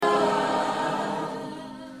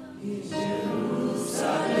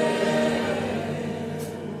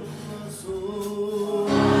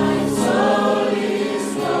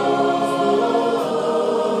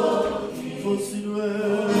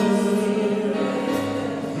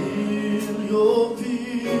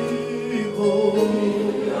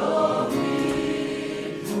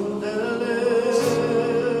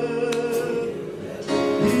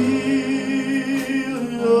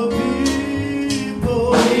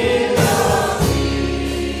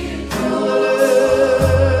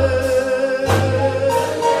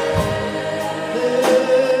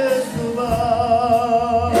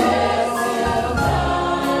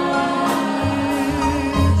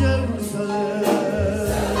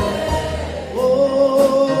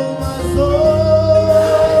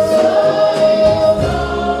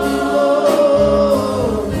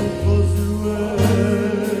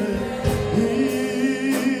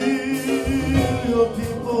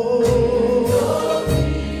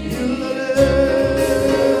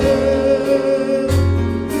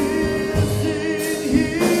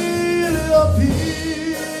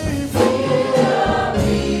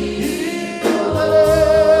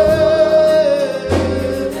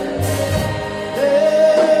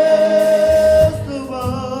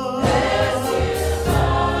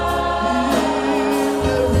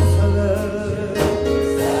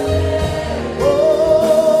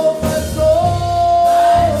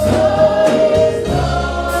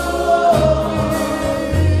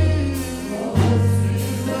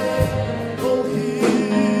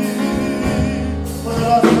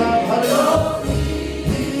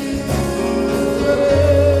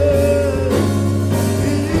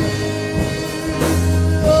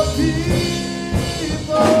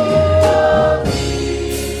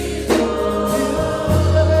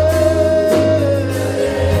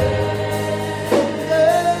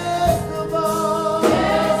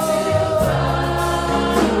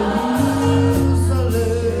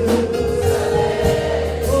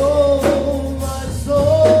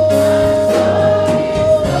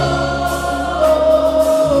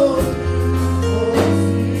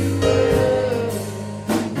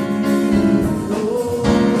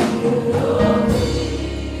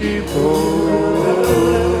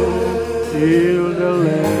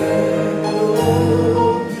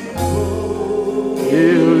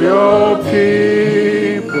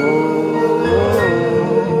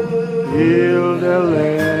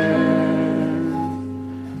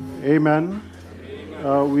Amen.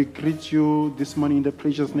 We greet you this morning in the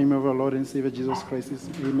precious name of our Lord and Savior Jesus Christ.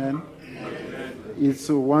 Amen. It's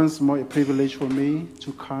once more a privilege for me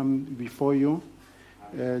to come before you,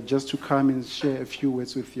 just to come and share a few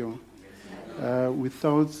words with you.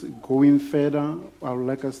 Without going further, I would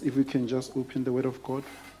like us, if we can just open the Word of God.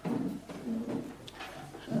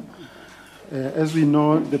 As we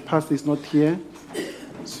know, the pastor is not here,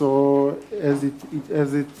 so it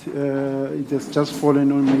has just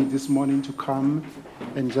fallen on me this morning to come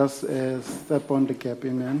and just step on the gap,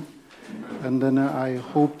 amen. And then I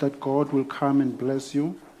hope that God will come and bless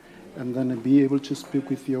you, and then be able to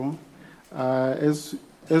speak with you. As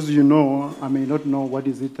you know, I may not know what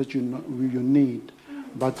is it that you need,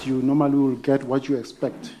 but you normally will get what you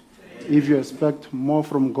expect. If you expect more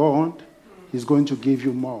from God, He's going to give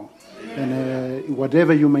you more. And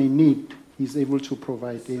whatever you may need, He's able to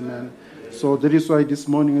provide. Amen. So that is why this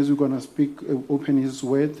morning, as we're going to speak, open His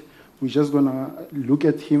Word, we're just going to look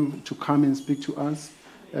at Him to come and speak to us.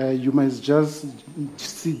 You must just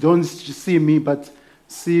don't see me, but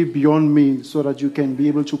see beyond me so that you can be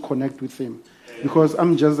able to connect with Him. Because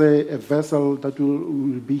I'm just a vessel that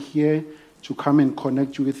will be here to come and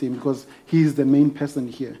connect you with Him, because He is the main person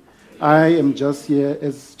here. I am just here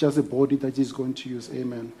as just a body that He's going to use.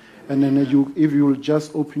 Amen. And then if you will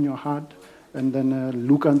just open your heart and then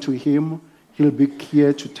look unto Him, He'll be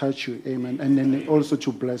here to touch you. Amen. And then also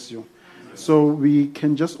to bless you. So we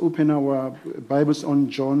can just open our Bibles on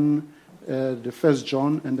John, the first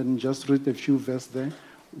John, and then just read a few verses there.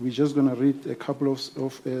 We're just going to read a couple of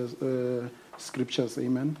scriptures.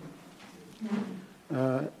 Amen.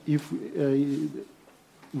 We'll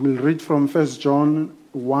read from 1 John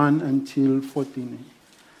 1 until 14.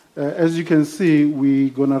 As you can see, we're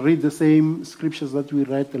going to read the same scriptures that we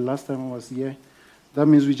read the last time I was here. That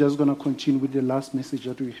means we're just going to continue with the last message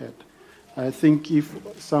that we had. I think if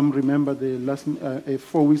some remember the last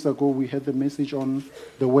 4 weeks ago, we had the message on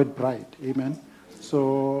the word bride. Amen.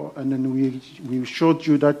 So, and then we showed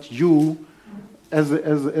you that you, as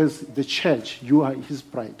the church, you are His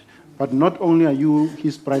bride. But not only are you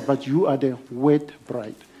His bride, but you are the word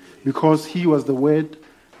bride. Because He was the word,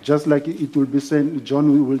 just like it will be said,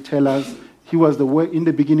 John will tell us, He was the word, in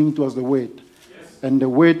the beginning it was the word. Yes. And the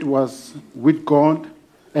word was with God,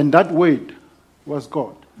 and that word was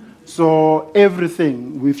God. So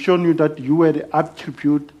everything, we've shown you that you were the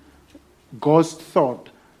attribute, God's thought,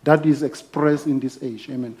 that is expressed in this age.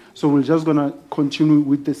 Amen. So we're just going to continue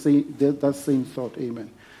with that same thought. Amen.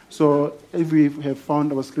 So if we have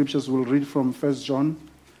found our scriptures, we'll read from 1 John.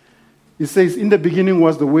 It says, in the beginning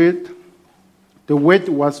was the Word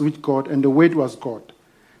was with God, and the Word was God.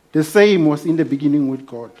 The same was in the beginning with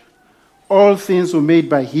God. All things were made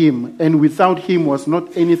by Him, and without Him was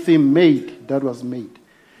not anything made that was made.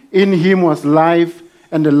 In Him was life,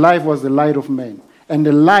 and the life was the light of men. And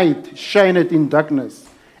the light shineth in darkness,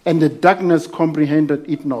 and the darkness comprehended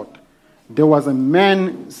it not. There was a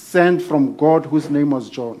man sent from God whose name was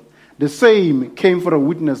John. The same came for a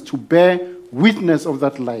witness, to bear witness of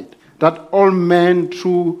that light, that all men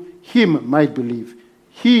through him might believe.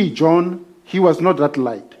 He, John, he was not that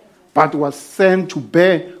light, but was sent to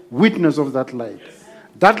bear witness of that light.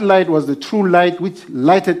 That light was the true light which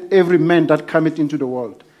lighted every man that cometh into the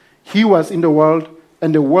world. He was in the world,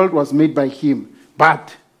 and the world was made by him,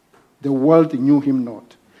 but the world knew him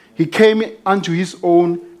not. He came unto his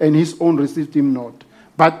own, and his own received him not.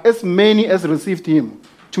 But as many as received him,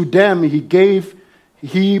 to them he gave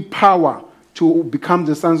power to become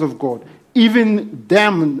the sons of God, even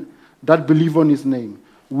them that believe on his name,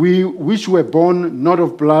 which were born not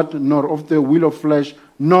of blood, nor of the will of flesh,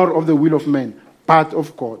 nor of the will of man, but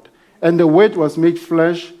of God. And the Word was made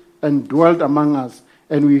flesh and dwelt among us,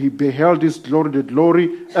 and we beheld his glory, the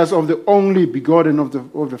glory as of the only begotten of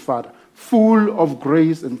the Father, full of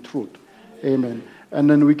grace and truth. Amen. And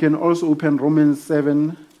then we can also open Romans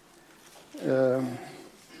 7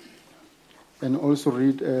 and also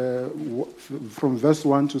read from verse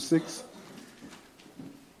 1 to 6.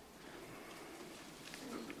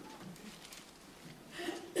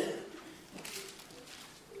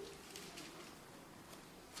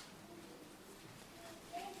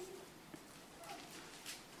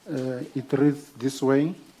 It reads this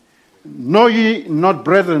way. Know ye not,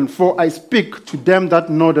 brethren, for I speak to them that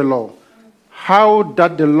know the law, how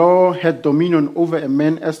that the law had dominion over a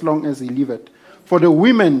man as long as he liveth. For the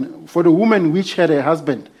woman which had a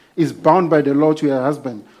husband is bound by the law to her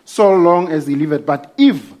husband, so long as he liveth. But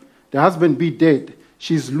if the husband be dead,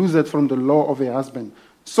 she is loosed from the law of her husband.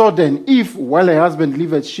 So then, if while her husband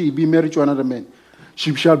liveth she be married to another man,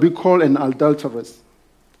 she shall be called an adulteress.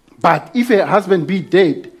 But if her husband be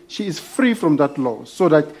dead, she is free from that law, so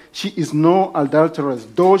that she is no adulteress,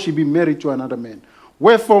 though she be married to another man.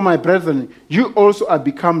 Wherefore, my brethren, you also are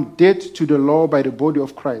become dead to the law by the body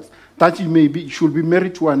of Christ, that you should be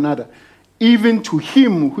married to another, even to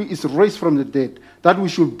him who is raised from the dead, that we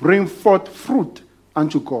should bring forth fruit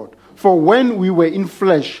unto God. For when we were in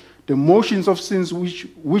flesh, the motions of sins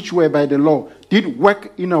which were by the law did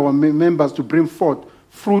work in our members to bring forth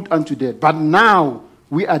fruit unto death. But now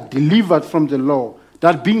we are delivered from the law,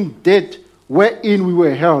 that being dead wherein we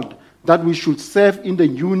were held, that we should serve in the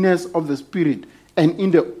newness of the Spirit and in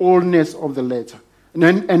the oldness of the letter,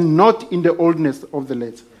 and not in the oldness of the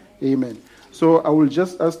letter. Amen. So I will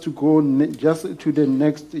just ask to go just to the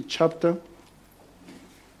next chapter.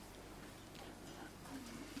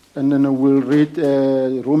 And then I will read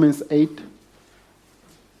Romans 8,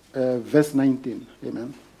 verse 19.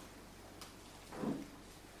 Amen.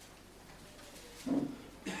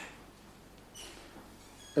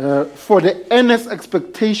 For the earnest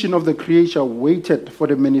expectation of the creation waited for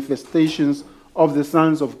the manifestations of the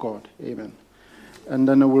sons of God. Amen. And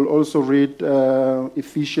then I will also read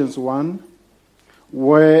Ephesians 1,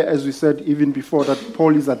 where, as we said even before, that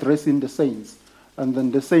Paul is addressing the saints. And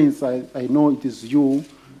then the saints, I know it is you,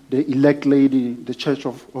 the elect lady, the church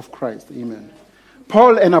of Christ. Amen.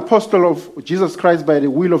 Paul, an apostle of Jesus Christ by the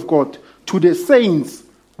will of God, to the saints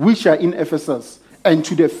which are in Ephesus, and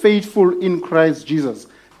to the faithful in Christ Jesus.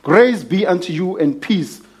 Grace be unto you and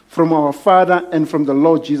peace from our Father and from the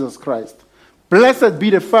Lord Jesus Christ. Blessed be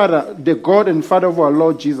the Father, the God and Father of our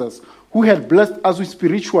Lord Jesus, who had blessed us with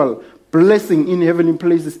spiritual blessing in heavenly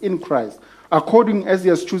places in Christ, according as he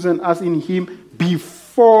has chosen us in him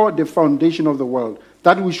before the foundation of the world,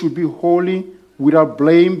 that we should be holy, without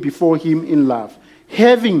blame before him in love,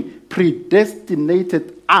 having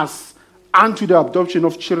predestinated us unto the adoption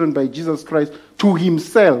of children by Jesus Christ to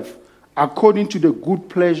himself, according to the good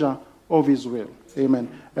pleasure of his will. Amen.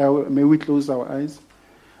 May we close our eyes.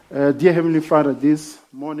 Dear Heavenly Father, this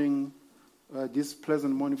morning, this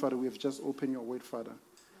pleasant morning, Father, we have just opened your word, Father.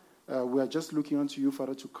 We are just looking unto you,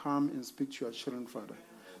 Father, to come and speak to your children, Father.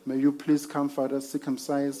 May you please come, Father,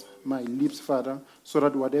 circumcise my lips, Father, so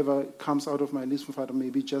that whatever comes out of my lips, Father, may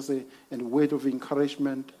be just a word of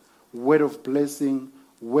encouragement, word of blessing,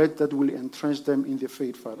 word that will entrench them in the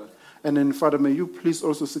faith, Father. And then, Father, may you please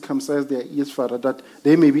also circumcise their ears, Father, that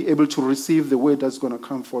they may be able to receive the word that's going to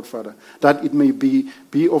come forth, Father, that it may be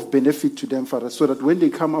of benefit to them, Father, so that when they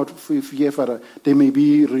come out of here, Father, they may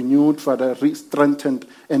be renewed, Father, strengthened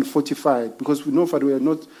and fortified. Because we know, Father, we are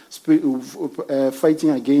not fighting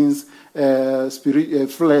against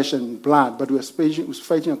flesh and blood, but we are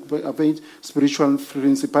fighting against spiritual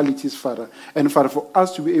principalities, Father. And, Father, for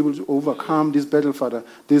us to be able to overcome this battle, Father,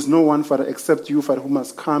 there's no one, Father, except you, Father, who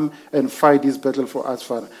must come and fight this battle for us,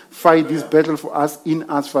 Father. Fight this battle for us, in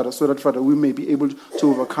us, Father, so that, Father, we may be able to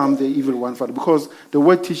overcome the evil one, Father. Because the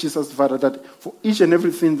word teaches us, Father, that for each and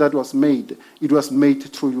everything that was made, it was made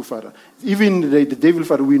through you, Father. Even the devil,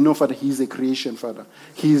 Father, we know, Father, he is a creation, Father.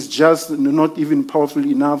 He is just not even powerful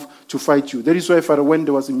enough to fight you. That is why, Father, when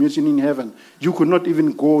there was a mutiny in heaven, you could not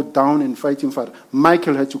even go down and fight him, Father.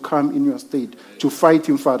 Michael had to come in your state to fight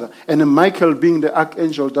him, Father. And Michael, being the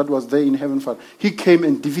archangel that was there in heaven, Father, he came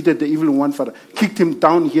and defeated the evil one, Father, kicked him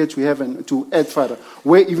down here to heaven, to earth, Father,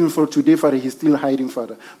 where even for today, Father, he's still hiding,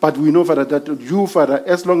 Father. But we know, Father, that you, Father,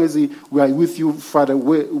 as long as we are with you, Father,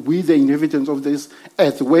 we the inhabitants of this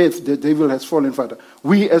earth, where the devil has fallen, Father,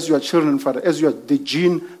 we as your children, Father, as you are the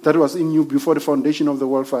gene that was in you before the foundation of the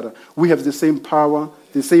world, Father, we have the same power,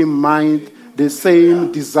 the same mind, the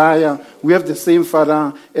same desire. We have the same,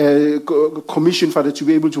 Father, commission, Father, to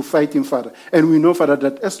be able to fight him, Father. And we know, Father,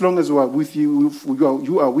 that as long as we are with you,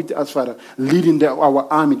 you are with us, Father, leading our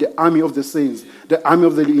army, the army of the saints, the army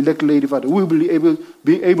of the elect lady, Father. We will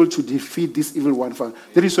be able to defeat this evil one, Father.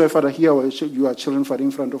 That is why, Father, here you are children, Father,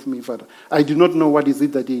 in front of me, Father. I do not know what is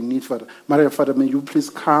it that they need, Father. Maria, Father, may you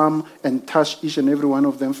please come and touch each and every one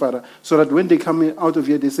of them, Father, so that when they come out of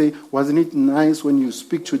here, they say, wasn't it nice when you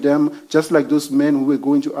speak to them, just like those men who were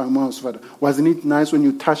going to Emmaus, Father? Wasn't it nice when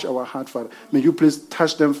you touch our heart, Father? May you please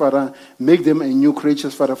touch them, Father. Make them a new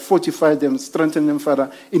creatures, Father. Fortify them, strengthen them,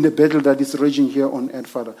 Father, in the battle that is raging here on earth,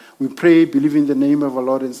 Father. We pray, believe in the name of our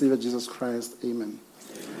Lord and Savior Jesus Christ. Amen.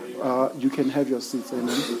 You can have your seats.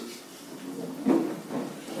 Amen.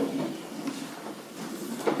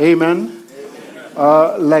 Amen.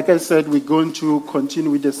 Like I said, we're going to continue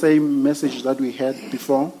with the same message that we had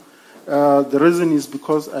before. The reason is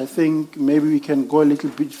because I think maybe we can go a little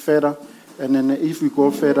bit further, and then if we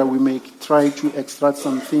go further, we may try to extract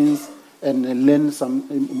some things and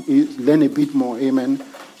learn a bit more. Amen.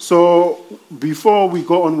 So before we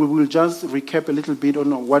go on, we will just recap a little bit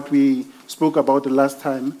on what we spoke about the last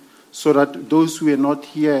time, so that those who were not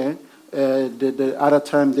here the other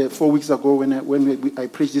time, 4 weeks ago, when I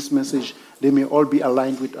preached this message, they may all be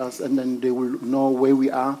aligned with us, and then they will know where we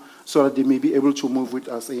are, so that they may be able to move with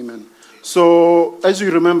us. Amen. So as you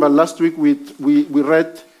remember, last week we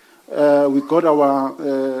read, we got our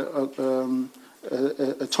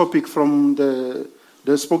a topic from the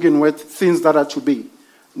spoken word, things that are to be.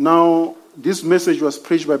 Now, this message was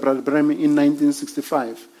preached by Brother Branham in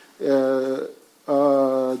 1965,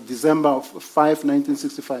 December 5,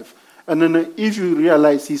 1965. And then if you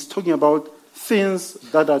realize, he's talking about things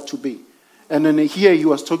that are to be. And then here he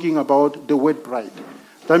was talking about the word bride.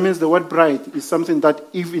 That means the word bride is something that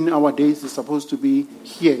even in our days is supposed to be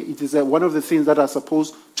here. It is one of the things that are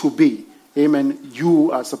supposed to be. Amen.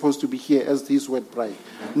 You are supposed to be here as this word bride.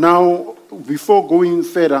 Now, before going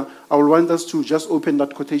further, I will want us to just open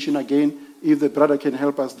that quotation again, if the brother can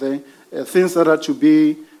help us there. Things that are to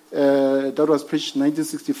be, that was preached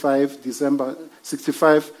 1965, December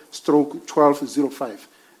 65/1205.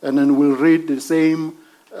 And then we'll read the same,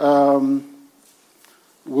 we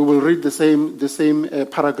will read the same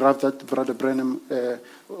paragraph that Brother Branham,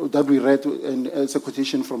 that we read, and it's a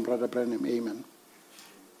quotation from Brother Branham. Amen.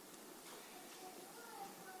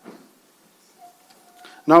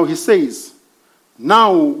 Now he says,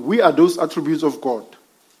 now we are those attributes of God.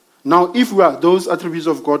 Now if we are those attributes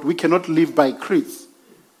of God, we cannot live by creeds.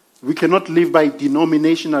 We cannot live by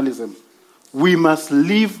denominationalism. We must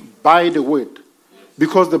live by the word.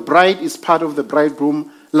 Because the bride is part of the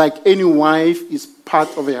bridegroom, like any wife is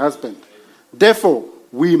part of a husband. Therefore,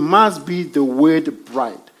 we must be the word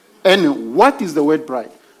bride. And what is the word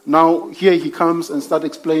bride? Now here he comes and starts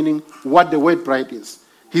explaining what the word bride is.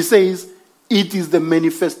 He says, it is the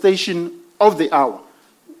manifestation of the hour.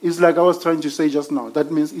 It's like I was trying to say just now.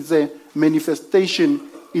 That means it's a manifestation,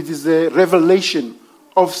 it is a revelation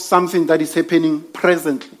of something that is happening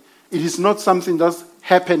presently. It is not something that's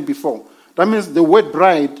happened before. That means the word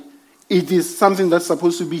bride, it is something that's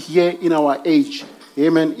supposed to be here in our age.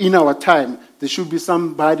 Amen. In our time. There should be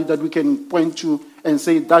somebody that we can point to and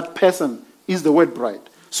say that person is the word bride.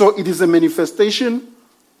 So it is a manifestation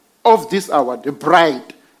of this hour, the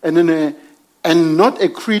bride. And not a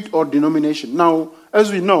creed or denomination. Now,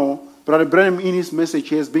 as we know, Brother Branham in his message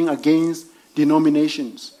he has been against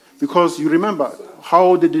denominations. Because you remember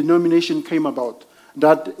how the denomination came about.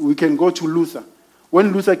 That we can go to Luther.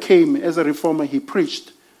 When Luther came as a reformer, he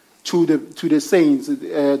preached to the saints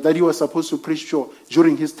that he was supposed to preach to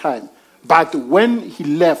during his time. But when he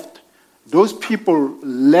left, those people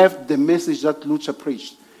left the message that Luther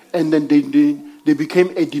preached. And then they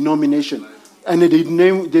became a denomination. And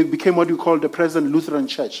they became what we call the present Lutheran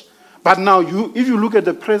Church. But now, if you look at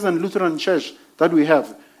the present Lutheran Church that we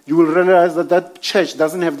have, you will realize that church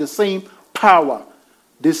doesn't have the same power,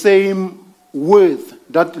 the same worth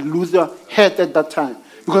that Luther had at that time.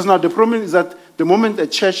 Because now the problem is that the moment a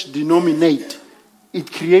church denominates,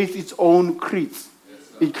 it creates its own creeds.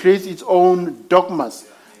 It creates its own dogmas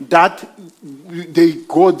that they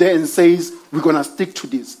go there and says, we're going to stick to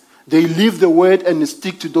this. They leave the word and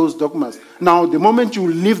stick to those dogmas. Now, the moment you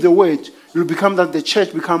leave the word, you'll become that the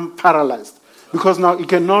church become paralyzed. Because now it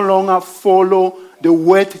can no longer follow the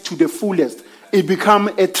word to the fullest. It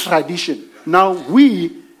becomes a tradition. Now,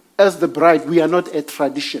 we, as the bride, we are not a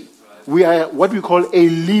tradition. We are what we call a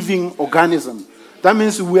living organism. That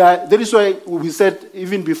means that is why we said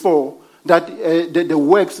even before that the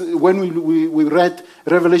works, when we read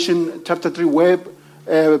Revelation chapter 3, where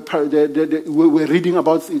we're reading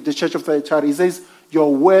about the church of Thyatira. He says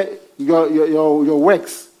your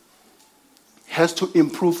works has to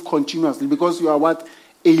improve continuously because you are what?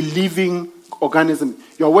 A living organism.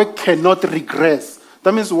 Your work cannot regress.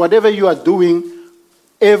 That means whatever you are doing,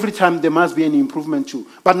 every time there must be an improvement too.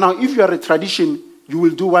 But now if you are a tradition, you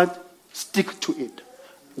will do what? Stick to it.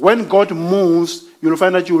 When God moves, you'll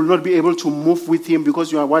find that you will not be able to move with him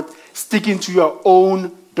because you are what? Sticking to your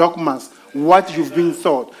own dogmas. What you've been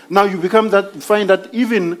taught. Now you find that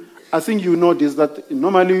even, I think you know this, that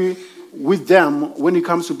normally with them, when it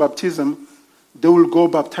comes to baptism, they will go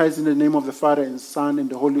baptized in the name of the Father and Son and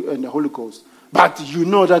the Holy Ghost. But you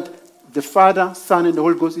know that the Father, Son, and the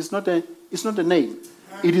Holy Ghost is not a name.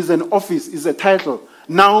 It is an office, it's a title.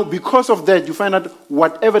 Now, because of that, you find that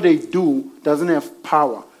whatever they do doesn't have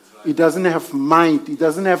power. It doesn't have mind. It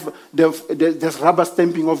doesn't have the rubber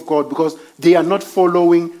stamping of God because they are not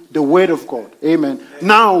following the word of God. Amen.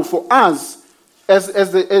 Now, for us, as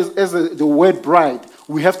the word bride,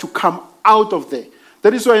 we have to come out of there.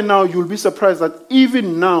 That is why now you'll be surprised that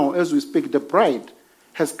even now, as we speak, the bride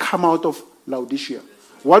has come out of Laodicea.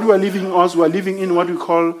 What we are living in what we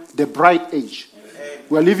call the bright age.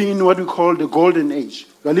 We are living in what we call the golden age.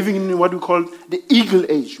 We are living in what we call the eagle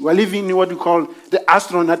age. We are living in what we call the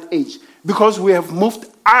astronaut age. Because we have moved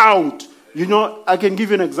out. You know, I can give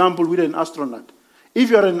you an example with an astronaut. If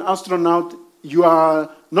you are an astronaut, you are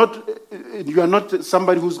not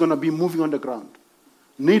somebody who's going to be moving on the ground.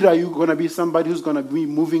 Neither are you going to be somebody who's going to be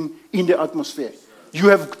moving in the atmosphere. You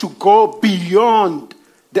have to go beyond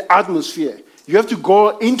the atmosphere. You have to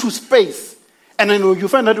go into space. And then you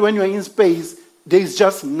find that when you are in space, there is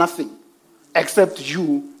just nothing except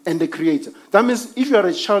you and the Creator. That means if you are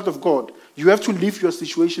a child of God, you have to leave your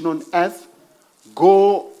situation on earth,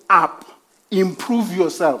 go up, improve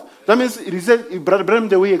yourself. That means, he said, Brother Branham,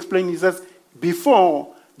 the way he explained, he says,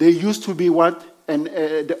 before, there used to be what?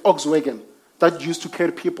 The ox wagon that used to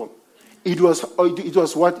carry people. It was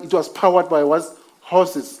what? It was powered by what?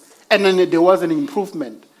 Horses. And then there was an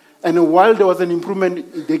improvement. And while there was an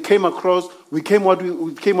improvement, we came what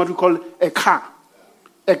we call a car.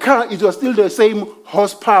 A car, it was still the same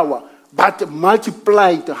horsepower, but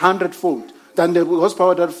multiplied 100-fold than the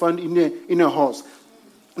horsepower that found in a horse.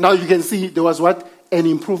 Now you can see there was what? An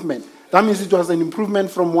improvement. That means it was an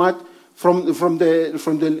improvement from what? From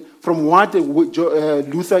what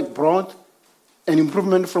Luther brought, an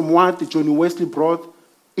improvement from what John Wesley brought.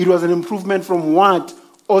 It was an improvement from what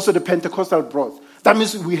also the Pentecostal brought. That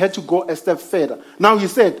means we had to go a step further. Now he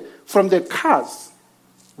said, from the cars,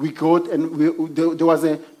 we got and there was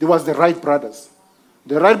the Wright brothers.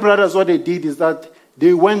 The Wright brothers, what they did is that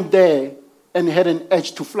they went there and had an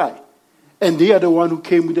edge to fly, and they are the one who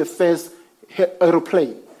came with the first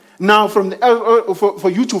aeroplane. Now, for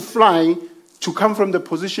you to fly, to come from the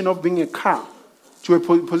position of being a car to a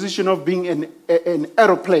position of being an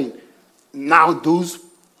aeroplane, now those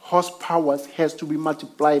horsepowers has to be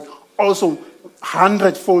multiplied also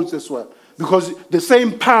 100-fold as well. Because the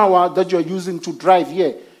same power that you're using to drive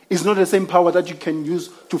here is not the same power that you can use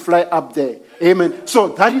to fly up there. Amen. So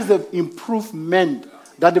that is the improvement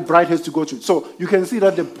that the bride has to go through. So you can see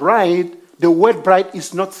that the word bride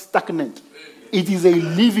is not stagnant. It is a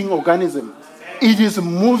living organism. It is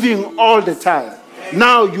moving all the time.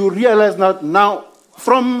 Now you realize that now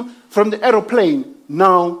from the aeroplane,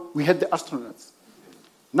 now we had the astronauts.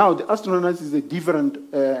 Now the astronauts is a different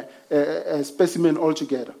specimen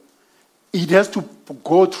altogether. It has to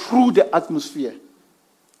go through the atmosphere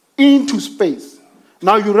into space.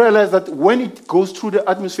 Now you realize that when it goes through the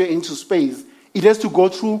atmosphere into space, it has to go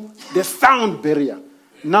through the sound barrier.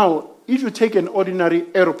 Now, if you take an ordinary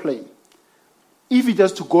aeroplane, if it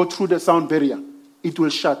has to go through the sound barrier, it will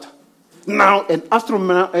shut. Now, a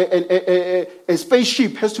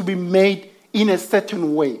spaceship has to be made in a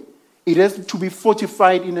certain way. It has to be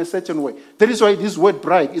fortified in a certain way. That is why this word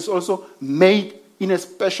bride is also made in a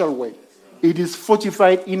special way. It is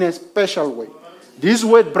fortified in a special way. This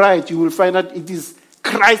word bride, you will find that it is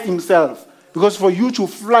Christ himself. Because for you to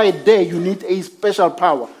fly there, you need a special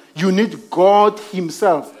power. You need God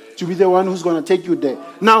himself to be the one who's going to take you there.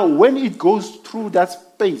 Now, when it goes through that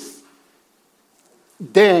space,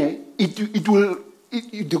 there, when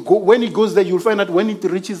it goes there, you'll find that when it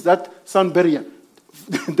reaches that sound barrier,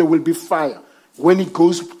 there will be fire. When it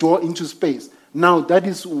goes into space. Now, that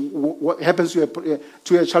is what happens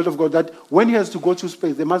to a child of God, that when he has to go to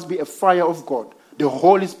space, there must be a fire of God, the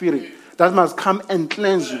Holy Spirit, that must come and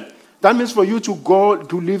cleanse you. That means for you to go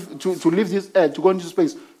to live this earth, to go into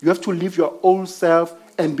space, you have to leave your old self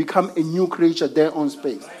and become a new creature there on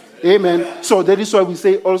space. Amen. So that is why we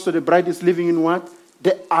say also the bride is living in what?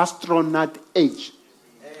 The astronaut age.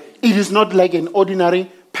 It is not like an ordinary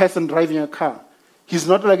person driving a car. He's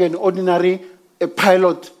not like an ordinary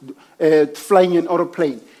pilot flying an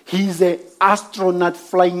aeroplane. He's an astronaut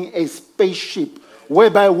flying a spaceship,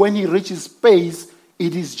 whereby when he reaches space,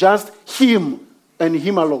 it is just him and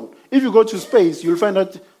him alone. If you go to space, you'll find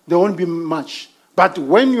that there won't be much. But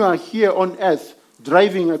when you are here on Earth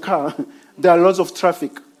driving a car, there are lots of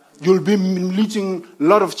traffic. You'll be meeting a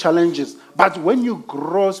lot of challenges. But when you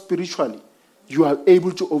grow spiritually, you are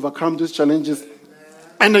able to overcome those challenges.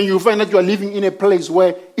 And then you find that you are living in a place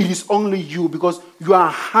where it is only you, because you are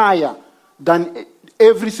higher than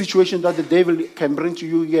every situation that the devil can bring to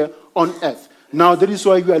you here on Earth. Now, that is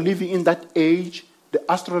why you are living in that age, the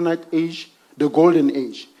astronaut age, the golden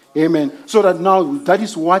age. Amen. So that now, that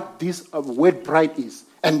is what this word bride is.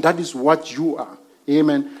 And that is what you are.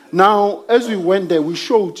 Amen. Now, as we went there, we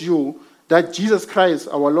showed you that Jesus Christ,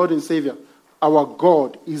 our Lord and Savior, our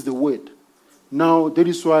God, is the Word. Now, that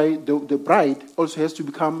is why the bride also has to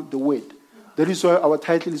become the Word. That is why our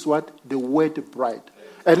title is what? The Word Bride.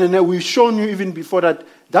 And then we've shown you even before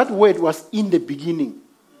that Word was in the beginning.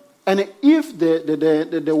 And if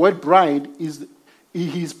the word bride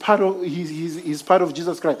he's part of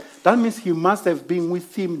Jesus Christ, that means he must have been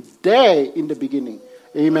with him there in the beginning.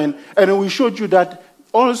 Amen. And we showed you that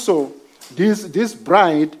also this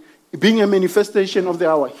bride, being a manifestation of the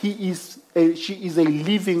hour, she is a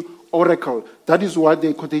living oracle. That is what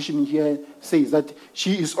the quotation here says, that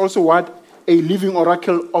she is also what? A living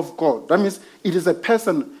oracle of God. That means it is a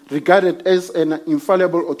person regarded as an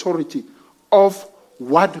infallible authority of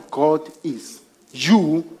what God is.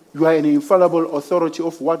 You are an infallible authority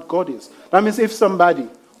of what God is. That means if somebody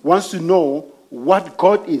wants to know what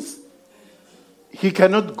God is, he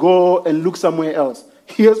cannot go and look somewhere else.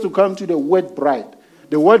 He has to come to the word bride.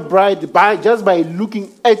 The word bride, just by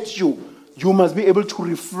looking at you, you must be able to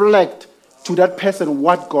reflect to that person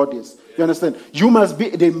what God is. You understand? You must be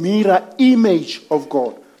the mirror image of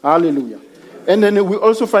God. Hallelujah. And then we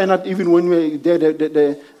also find out, even when we did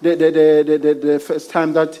the first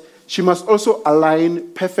time, that she must also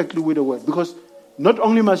align perfectly with the word. Because not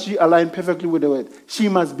only must she align perfectly with the word, she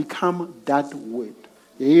must become that word.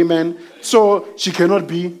 Amen. So she cannot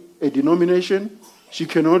be a denomination. She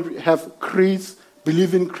cannot have creeds,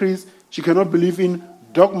 believe in creeds. She cannot believe in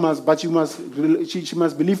dogmas, but she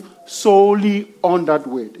must believe solely on that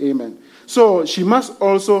word. Amen. So she must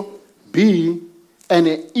also be and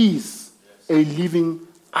is a living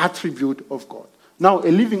attribute of God. Now,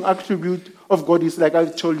 a living attribute of God is, like I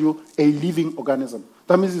told you, a living organism.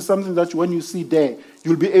 That means it's something that when you see there,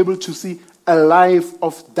 you'll be able to see a life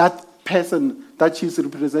of that person that she's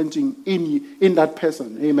representing in that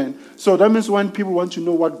person. Amen. So that means when people want to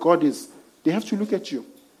know what God is, they have to look at you.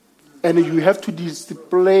 And you have to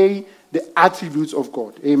display the attributes of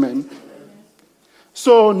God. Amen.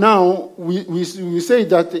 So now we say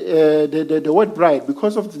that the word bride,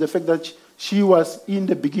 because of the fact that she was in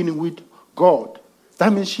the beginning with God,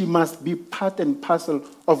 that means she must be part and parcel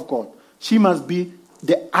of God. She must be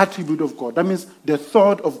the attribute of God. That means the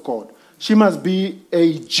thought of God. She must be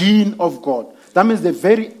a gene of God. That means the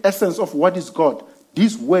very essence of what is God.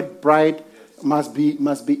 This word bride must be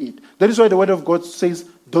it. That is why the word of God says,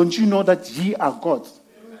 don't you know that ye are gods?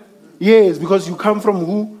 Amen. Yes, because you come from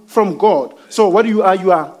who? From God. So what you are?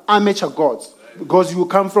 You are amateur gods. Because you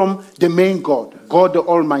come from the main God, God the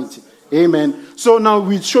Almighty. Amen. So now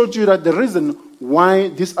we showed you that the reason why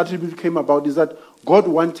this attribute came about is that God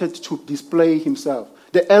wanted to display himself.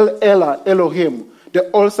 The El Elah, Elohim, the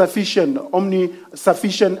all-sufficient,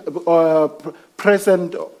 omnisufficient,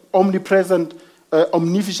 present, omnipresent,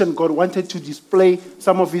 omnipotent God wanted to display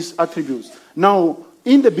some of his attributes. Now,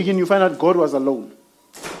 in the beginning, you find out God was alone.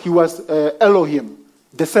 He was Elohim,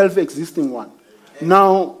 the self-existing one.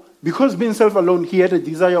 Now, because being self-alone, he had a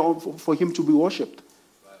desire for him to be worshipped.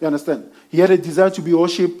 You understand? He had a desire to be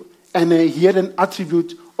worshipped, and he had an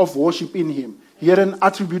attribute of worship in him. He had an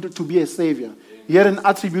attribute to be a savior. He had an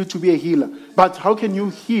attribute to be a healer. But how can you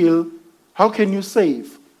heal? How can you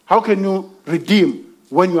save? How can you redeem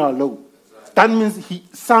when you are alone? That means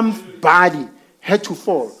somebody had to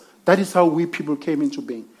fall. That is how we people came into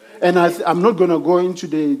being. And I'm not going to go into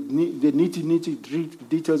the nitty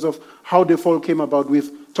details of how the fall came about. We've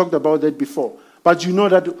talked about that before. But you know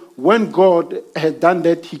that when God had done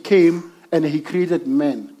that, he came and he created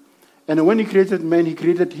man. And when he created man, he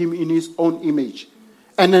created him in his own image.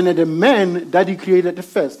 And then the man that he created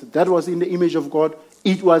first, that was in the image of God,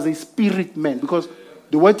 it was a spirit man. Because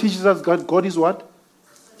the word teaches us God is what?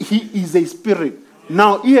 He is a spirit.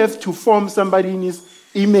 Now, he has to form somebody in his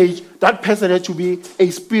image. That person had to be a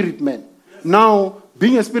spirit man. Now,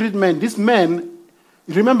 being a spirit man, this man,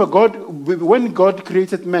 remember God, when God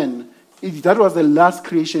created man, that was the last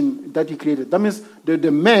creation that he created. That means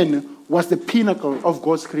the man was the pinnacle of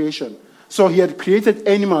God's creation. So he had created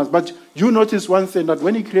animals. But you notice one thing, that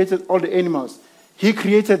when he created all the animals, he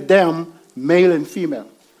created them male and female.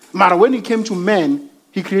 But when it came to man,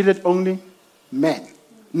 he created only man.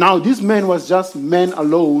 Now this man was just man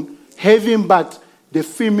alone, having but the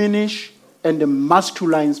feminine and the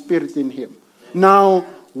masculine spirit in him. Now,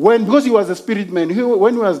 because he was a spirit man,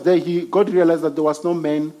 when he was there, God realized that there was no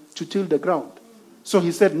man to till the ground. So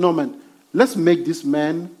he said, no man, let's make this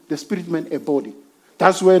man, the spirit man, a body.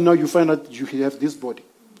 That's where now you find out you have this body.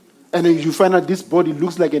 And then you find out this body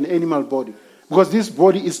looks like an animal body. Because this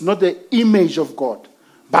body is not the image of God,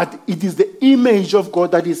 but it is the image of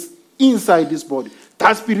God that is inside this body.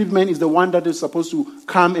 That spirit man is the one that is supposed to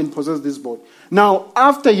come and possess this body. Now,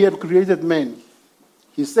 after he had created man,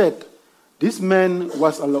 he said, this man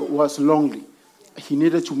was lonely. He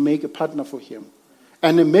needed to make a partner for him.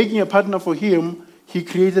 And in making a partner for him, he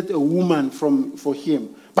created a woman for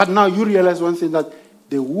him. But now you realize one thing, that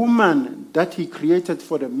the woman that he created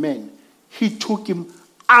for the man, he took him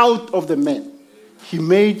out of the man. He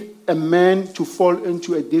made a man to fall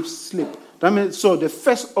into a deep sleep. That means, so the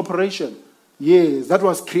first operation, yes, that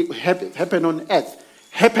was happened on earth,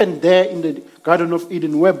 happened there in the Garden of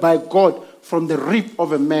Eden, whereby God, from the rib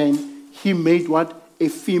of a man, he made what? A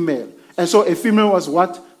female. And so a female was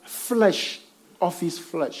what? Flesh of his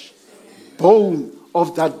flesh. Bone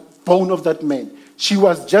of that man. She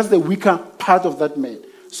was just the weaker part of that man.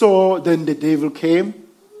 So then the devil came.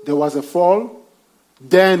 There was a fall.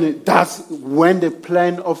 Then that's when the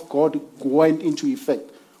plan of God went into effect.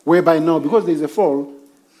 Whereby now, because there's a fall,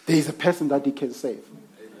 there's a person that he can save.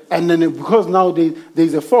 And then because now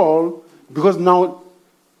there's a fall, because now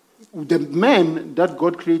the man that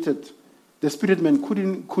God created, the spirit man,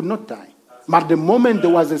 could not die. But the moment there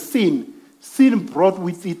was a sin brought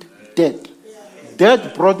with it death.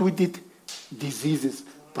 Death brought with it diseases.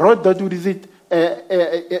 Brought that with it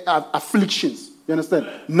afflictions. You understand?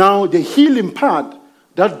 Now the healing part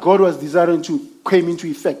that God was desiring to came into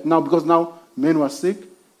effect. Now because now man was sick,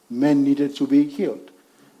 man needed to be healed.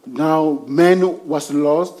 Now man was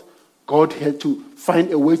lost, God had to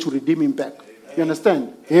find a way to redeem him back. You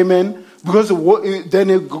understand? Amen. Because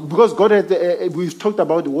God had, we've talked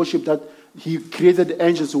about the worship that he created the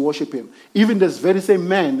angels to worship him. Even this very same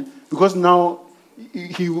man, because now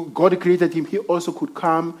God created him, he also could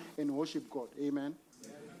come and worship God. Amen.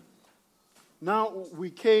 Now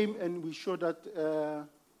we came and we showed that,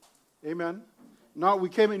 amen. Now we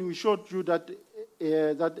came and we showed you that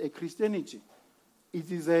a Christianity,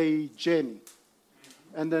 it is a journey.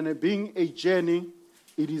 And then being a journey,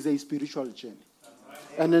 it is a spiritual journey.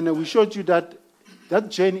 And then we showed you that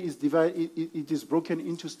journey is divided, it is broken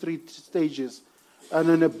into 3 stages. And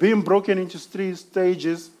then being broken into 3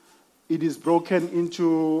 stages, it is broken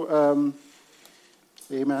into,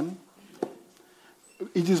 amen.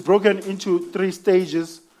 It is broken into 3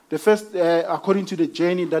 stages. The first, according to the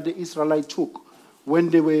journey that the Israelites took when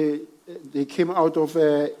they came out of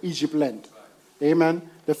Egypt land. Amen.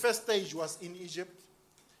 The first stage was in Egypt.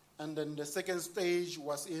 And then the second stage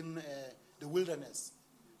was in the wilderness.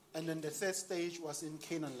 And then the third stage was in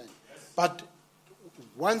Canaan land. But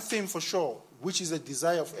one thing for sure, which is a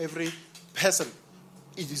desire of every person,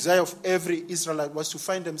 a desire of every Israelite, was to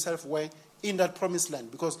find themselves where? In that promised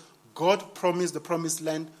land. Because God promised the promised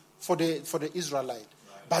land for the Israelite.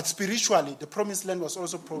 But spiritually, the promised land was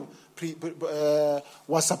also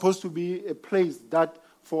was supposed to be a place that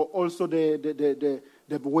for also the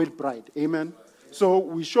wed bride. Amen. So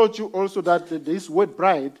we showed you also that this wed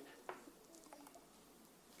bride.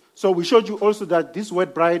 So we showed you also that this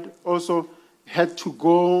wed bride also had to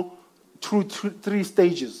go through 3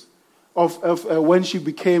 stages of when she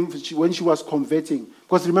was converting.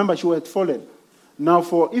 Because remember, she had fallen. Now,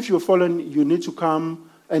 if you're fallen, you need to come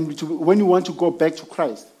when you want to go back to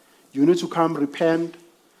Christ, you need to come repent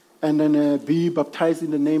and then be baptized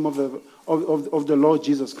in the name of the Lord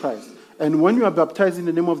Jesus Christ. And when you are baptized in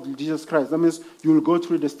the name of Jesus Christ, that means you will go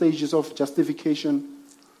through the stages of justification,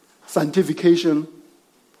 sanctification,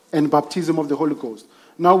 and baptism of the Holy Ghost.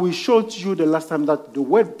 Now, we showed you the last time that the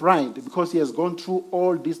word bride, because he has gone through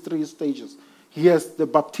all these 3 stages, he has the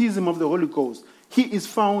baptism of the Holy Ghost. He is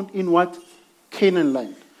found in what? Canaan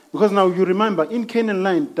land. Because now you remember, in Canaan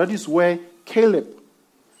land, that is where Caleb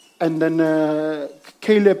and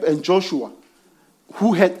Joshua,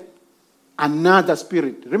 who had another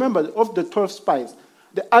spirit. Remember, of the 12 spies,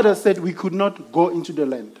 the others said we could not go into the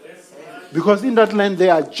land. Because in that land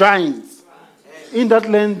there are giants. In that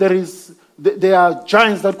land there are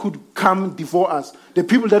giants that could come devour us. The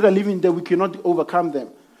people that are living there, we cannot overcome them.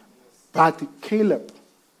 But Caleb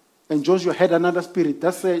and Joshua had another spirit.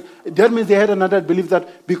 That means they had another belief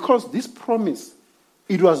that because this promise,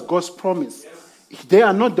 it was God's promise. They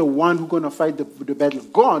are not the one who's going to fight the battle.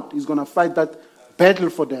 God is going to fight that battle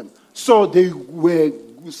for them. So they were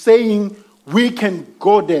saying, we can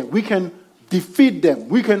go there, we can defeat them,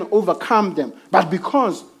 we can overcome them. But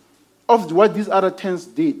because of what these other 10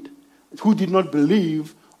 did, who did not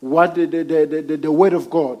believe what the word of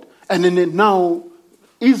God, and then now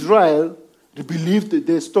Israel believed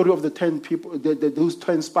the story of the 10 people, those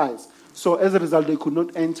 10 spies. So as a result, they could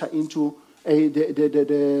not enter into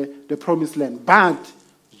the promised land. But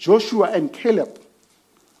Joshua and Caleb,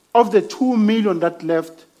 of the 2 million that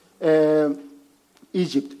left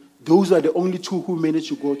Egypt, those are the only 2 who managed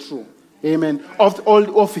to go through. Amen. Of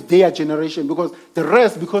all of their generation, because the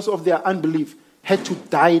rest, because of their unbelief, had to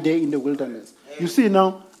die there in the wilderness. You see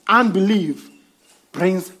now, unbelief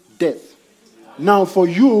brings death. Now, for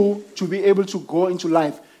you to be able to go into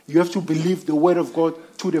life, you have to believe the word of God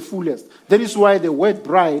to the fullest. That is why the word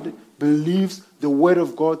bride believes the word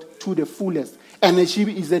of God to the fullest. And she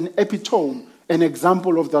is an epitome, an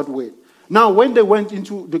example of that word. Now, when they went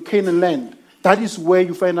into the Canaan land, that is where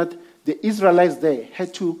you find that the Israelites there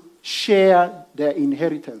had to share their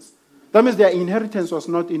inheritance. That means their inheritance was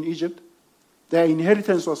not in Egypt. Their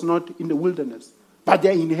inheritance was not in the wilderness. But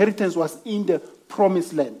their inheritance was in the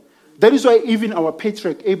promised land. That is why even our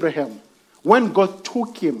patriarch Abraham, when God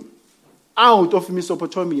took him out of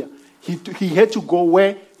Mesopotamia, he had to go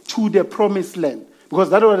where? To the promised land. Because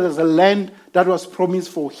that was a land that was promised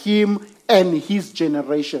for him and his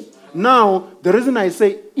generation. Now, the reason I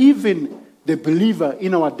say even the believer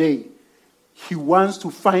in our day, he wants to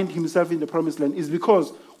find himself in the promised land is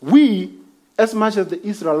because we, as much as the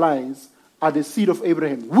Israelites, are the seed of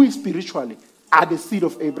Abraham. We spiritually are the seed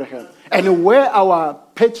of Abraham. And where our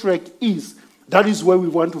patriarch is, that is where we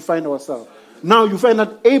want to find ourselves. Now you find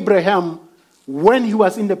that Abraham, when he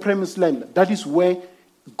was in the promised land, that is where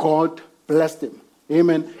God blessed him.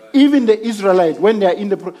 Amen. Even the Israelites, when they are in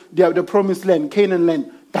the promised land, Canaan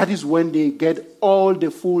land, that is when they get all the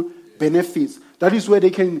full benefits. That is where they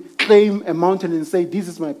can claim a mountain and say, this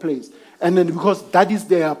is my place. And then because that is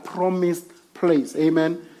their promised place.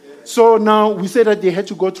 Amen. So now we say that they had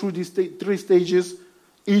to go through these three stages: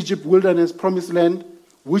 Egypt, wilderness, promised land,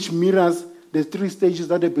 which mirrors the three stages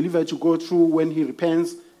that the believer had to go through when he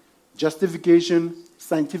repents: justification,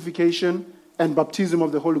 sanctification, and baptism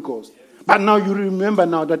of the Holy Ghost. But now you remember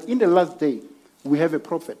now that in the last day, we have a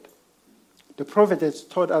prophet. The prophet has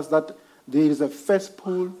taught us that there is a first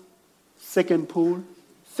pool, second pool,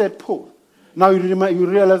 third pool. Now you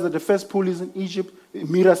realize that the first pool is in Egypt, it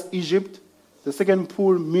mirrors Egypt. The second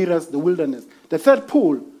pool mirrors the wilderness. The third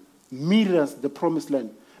pool mirrors the promised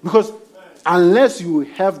land. Because unless you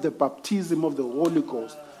have the baptism of the Holy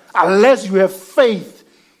Ghost, unless you have faith,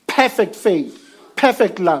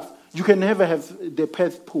 perfect love, you can never have the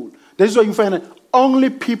third pool. That is why you find that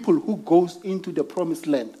only people who goes into the promised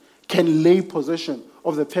land can lay possession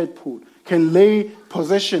of the third pool, can claim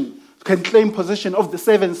possession of the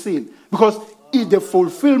seventh seal. Because the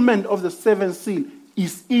fulfillment of the seventh seal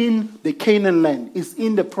is in the Canaan land, is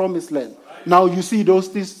in the promised land. Now you see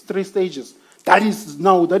these three stages. That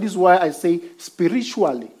is why I say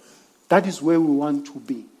spiritually, that is where we want to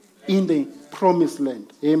be, in the promised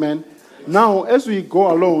land. Amen. Now, as we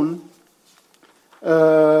go along,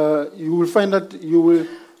 you will find that you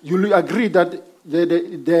will agree that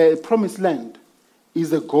the promised land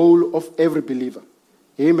is the goal of every believer.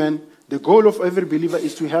 Amen. The goal of every believer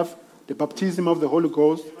is to have the baptism of the Holy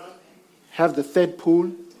Ghost, have the third pool,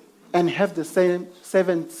 and have the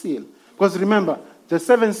seventh seal. Because remember, the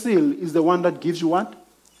seventh seal is the one that gives you what?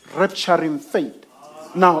 Rapturing faith.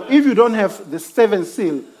 Now, if you don't have the seventh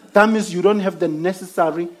seal, that means you don't have the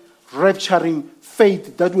necessary rapturing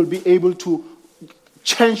faith that will be able to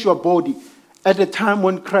change your body at the time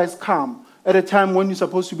when Christ comes, at the time when you're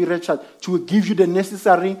supposed to be raptured, to give you the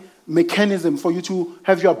necessary mechanism for you to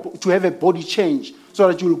have a body change so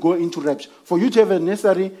that you will go into rapture. For you to have a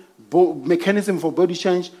necessary mechanism for body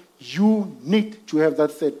change, you need to have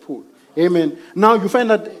that third pool. Amen. Now you find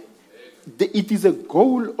that it is a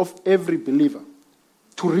goal of every believer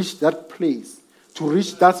to reach that place, to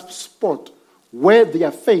reach that spot where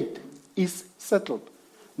their faith is settled.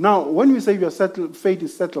 Now, when we say your faith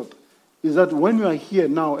is settled, is that when you are here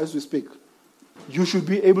now as we speak, you should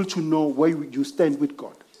be able to know where you stand with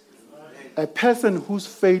God. A person whose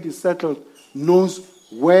faith is settled knows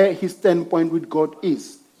where his standpoint with God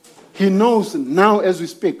is. He knows now as we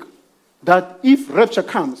speak that if rapture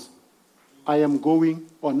comes, I am going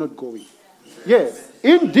or not going. Yes,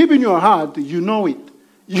 deep in your heart, you know it.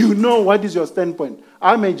 You know what is your standpoint.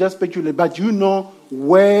 I may just speculate, but you know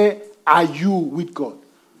where are you with God.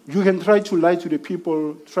 You can try to lie to the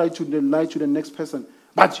people, try to lie to the next person,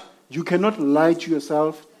 but you cannot lie to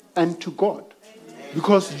yourself and to God.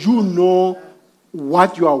 Because you know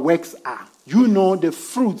what your works are. You know the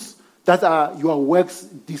fruits that are your works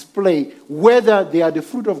display, whether they are the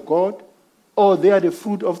fruit of God or they are the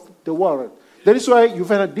fruit of the world. That is why you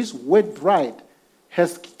find that this word bride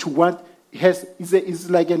has to what? Is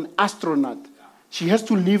like an astronaut. She has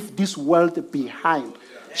to leave this world behind.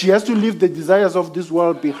 She has to leave the desires of this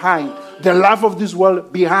world behind, the love of this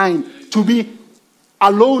world behind, to be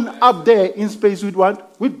alone up there in space with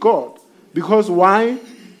what? With God. Because why?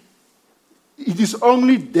 It is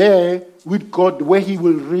only there with God where he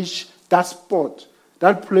will reach that spot,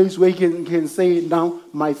 that place where he can say, now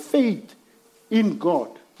my faith in God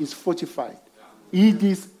is fortified. It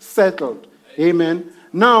is settled. Amen.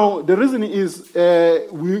 Now, the reason is,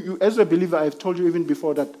 as a believer, I've told you even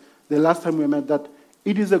before that the last time we met that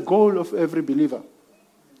it is a goal of every believer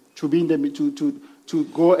to be in to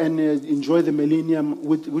go and enjoy the millennium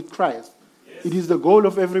with Christ. It is the goal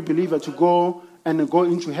of every believer to go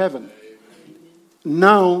into heaven.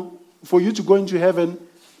 Now, for you to go into heaven,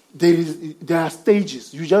 there are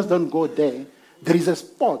stages. You just don't go there. There is a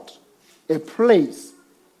spot, a place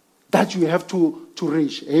that you have to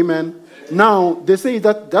reach. Amen. Now, they say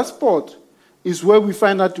that spot is where we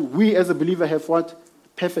find that we as a believer have what?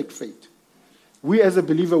 Perfect faith. We as a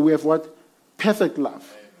believer, we have what? Perfect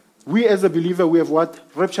love. We as a believer, we have what?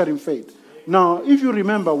 Rapturing faith. Now, if you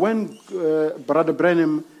remember when Brother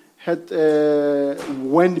Branham had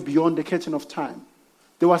went beyond the curtain of time,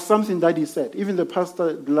 there was something that he said. Even the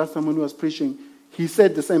pastor, the last time when he was preaching, he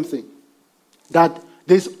said the same thing. That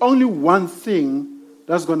there's only one thing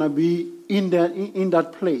that's going to be in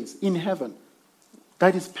that place, in heaven.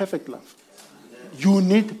 That is perfect love. You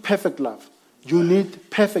need perfect love. You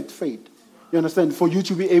need perfect faith. You understand? For you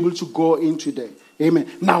to be able to go into there. Amen.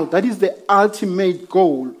 Now, that is the ultimate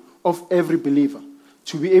goal of every believer.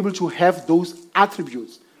 To be able to have those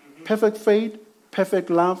attributes. Perfect faith, perfect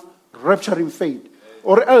love, rapturing faith.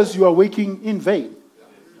 Or else you are working in vain.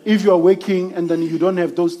 If you are working and then you don't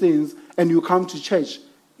have those things and you come to church,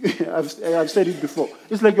 I've said it before,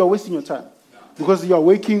 it's like you are wasting your time. Because you are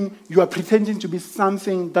working, you are pretending to be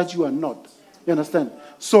something that you are not. You understand?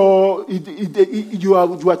 So you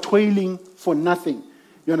are toiling for nothing.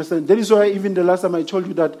 You understand? That is why even the last time I told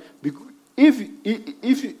you that if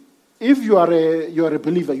you are a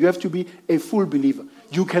believer, you have to be a full believer.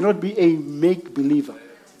 You cannot be a make believer.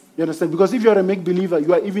 You understand? Because if you are a make believer,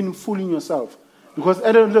 you are even fooling yourself. Because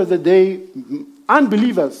at the end of the day,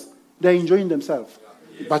 unbelievers, they are enjoying themselves.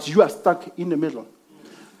 But you are stuck in the middle.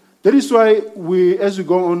 That is why as we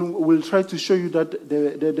go on, we'll try to show you that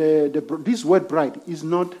this word bride is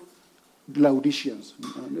not Laodiceans.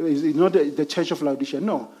 It's not the church of Laodicea.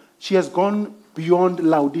 No. She has gone beyond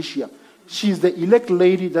Laodicea. She is the elect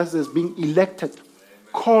lady that has been elected,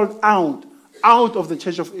 called out of the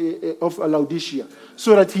church of Laodicea,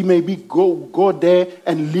 so that he may go there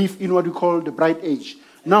and live in what we call the bride age.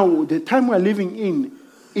 Now, the time we're living in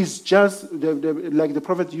is just, like the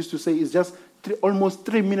prophet used to say, is just almost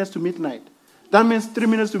 3 minutes to midnight. That means 3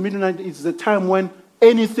 minutes to midnight is the time when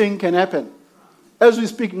anything can happen. As we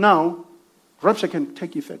speak now, rapture can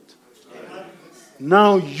take effect.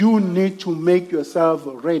 Now you need to make yourself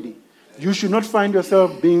ready. You should not find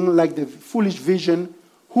yourself being like the foolish vision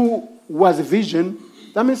who was a vision.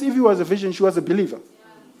 That means if he was a vision, she was a believer.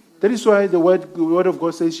 That is why the word of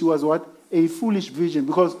God says she was what? A foolish vision.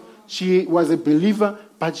 Because she was a believer,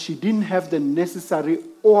 but she didn't have the necessary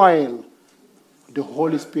oil, the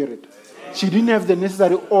Holy Spirit. She didn't have the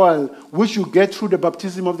necessary oil, which you get through the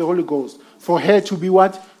baptism of the Holy Ghost, for her to be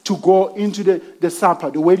what? To go into the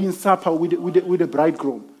supper, the wedding supper with the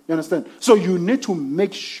bridegroom. You understand? So you need to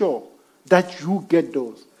make sure that you get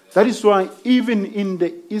those. That is why even in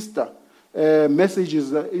the Easter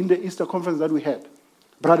messages, in the Easter conference that we had,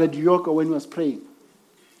 Brother Dioka, when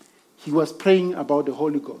he was praying about the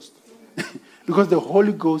Holy Ghost. Because the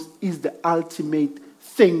Holy Ghost is the ultimate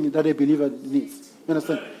thing that a believer needs. You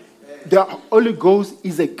understand? The Holy Ghost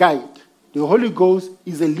is a guide. The Holy Ghost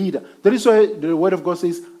is a leader. That is why the Word of God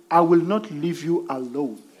says, I will not leave you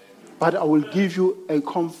alone, but I will give you a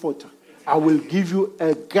comforter. I will give you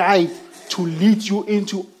a guide to lead you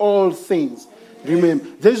into all things. Remember,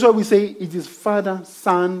 that is why we say it is Father,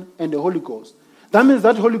 Son, and the Holy Ghost. That means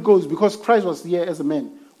that Holy Ghost, because Christ was here as a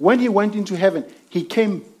man, when he went into heaven, he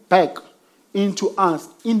came back into us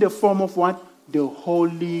in the form of what? The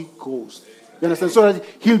Holy Ghost. You understand? So that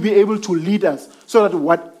he'll be able to lead us. So that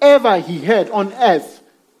whatever he had on earth,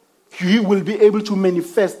 he will be able to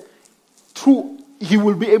manifest he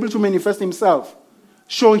will be able to manifest himself,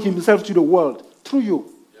 show himself to the world through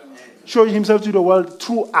you. Show himself to the world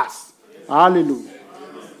through us. Hallelujah.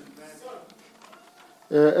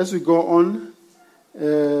 As we go on,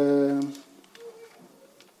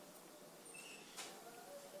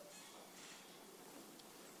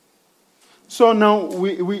 so now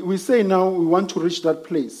we say now we want to reach that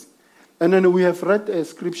place. And then we have read a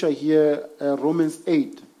scripture here, Romans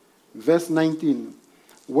 8, verse 19,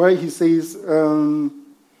 where he says, the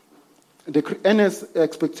earnest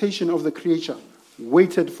expectation of the creature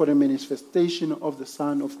waited for the manifestation of the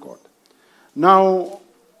Son of God. Now,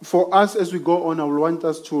 for us, as we go on, I will want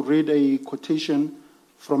us to read a quotation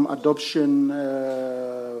from Adoption,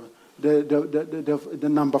 the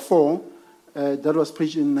number 4, that was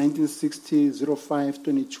preached in 1960,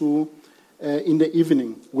 05-22, in the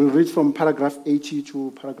evening. We'll read from paragraph 80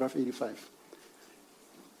 to paragraph 85.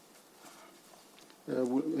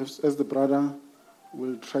 As the brother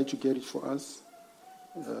will try to get it for us.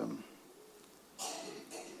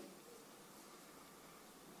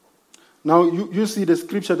 Now, you see the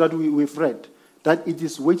scripture that we've read, that it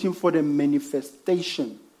is waiting for the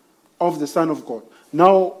manifestation of the Son of God.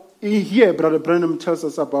 Now, here, Brother Branham tells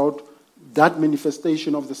us about that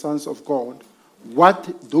manifestation of the sons of God,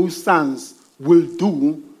 what those sons will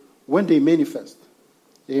do when they manifest.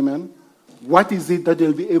 Amen. What is it that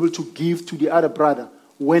they'll be able to give to the other brother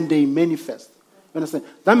when they manifest? Understand?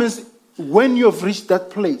 That means when you've reached that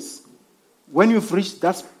place, when you've reached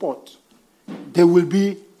that spot, there will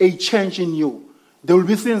be a change in you. There will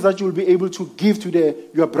be things that you will be able to give to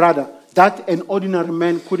your brother that an ordinary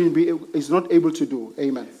man is not able to do.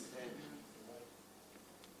 Amen.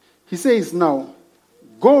 He says now,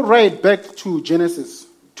 go right back to Genesis,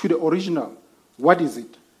 to the original. What is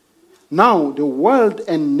it? Now the world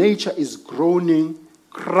and nature is groaning,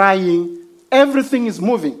 crying, everything is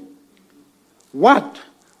moving. What?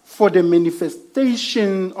 For the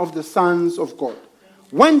manifestation of the sons of God.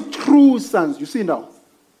 When true sons, you see now,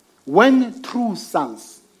 when true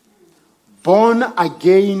sons, born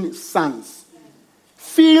again sons,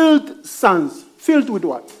 filled with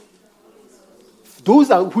what? Those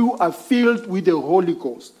who are filled with the Holy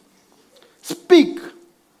Ghost, speak,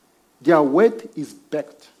 their word is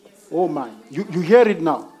backed. Oh my, you hear it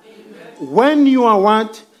now. Amen. When you are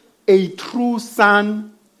what? A true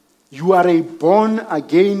son, you are a born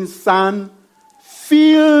again son,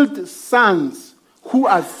 filled sons who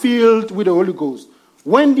are filled with the Holy Ghost.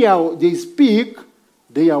 When they speak,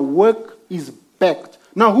 their work is backed.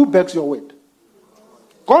 Now, who backs your word?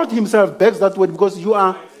 God himself backs that word because you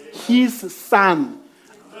are his son.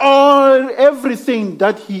 Everything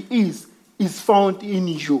that he is found in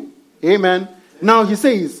you. Amen. Now he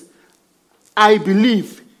says, I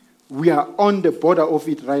believe we are on the border of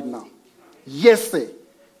it right now. Yes, sir.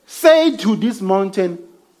 Say to this mountain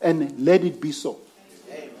and let it be so.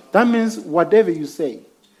 That means whatever you say.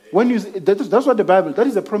 That's what the Bible, that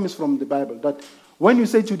is a promise from the Bible, that when you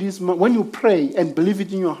say to this, when you pray and believe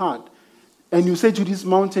it in your heart, and you say to this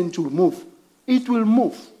mountain to move, it will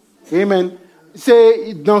move. Amen.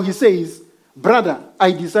 Now he says, brother,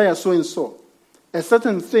 I desire so and so. A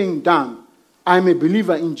certain thing done. I'm a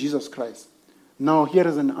believer in Jesus Christ. Now here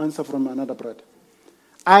is an answer from another brother.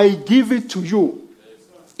 I give it to you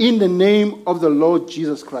in the name of the Lord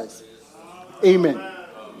Jesus Christ. Amen.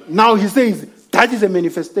 Now he says, that is a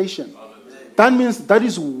manifestation. That means that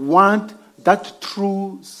is what that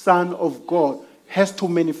true Son of God has to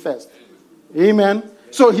manifest. Amen.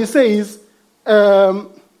 So he says, oh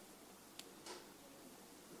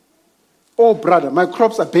brother, my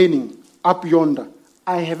crops are burning up yonder.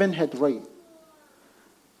 I haven't had rain.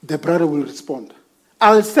 The brother will respond,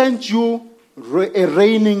 I'll send you a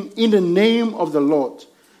raining in the name of the Lord.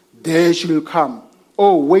 There shall come,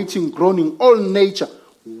 waiting, groaning, all nature.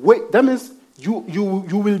 Wait, that means you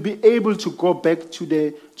will be able to go back to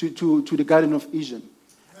the Garden of Eden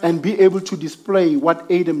and be able to display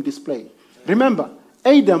what Adam displayed. Remember,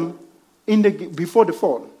 Adam, before the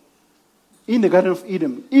fall, in the Garden of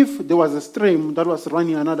Eden, if there was a stream that was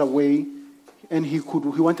running another way and he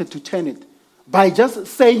wanted to turn it, by just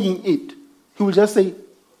saying it, he will just say,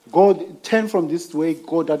 God, turn from this way,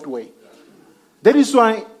 go that way. That is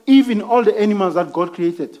why even all the animals that God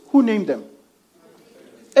created, who named them?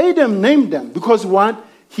 Adam named them because what?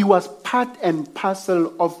 He was part and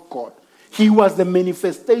parcel of God. He was the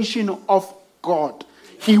manifestation of God.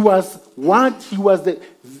 He was what? He was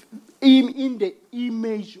in the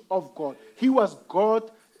image of God. He was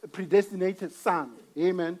God's predestinated son.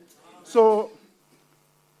 Amen. So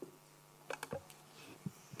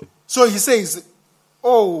he says,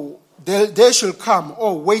 there shall come,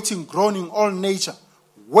 waiting, groaning, all nature,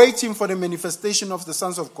 waiting for the manifestation of the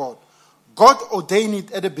sons of God. God ordained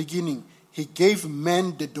it at the beginning. He gave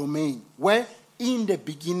man the domain. Where? In the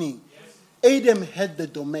beginning. Yes. Adam had the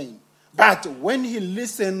domain. But when he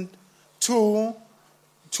listened to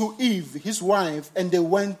Eve, his wife, and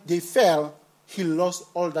they fell, he lost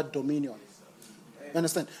all that dominion. You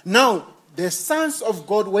understand? Now, the sons of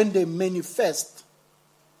God, when they manifest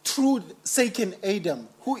through second Adam,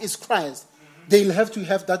 who is Christ, they'll have to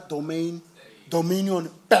have that dominion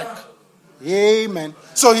back. Amen.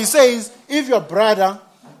 So he says, if your brother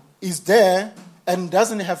is there and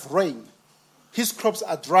doesn't have rain, his crops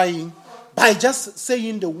are drying, by just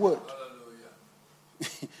saying the word,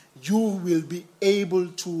 you will be able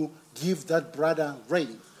to give that brother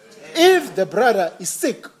rain. If the brother is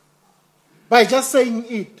sick, by just saying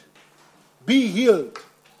it, be healed,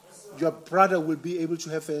 your brother will be able to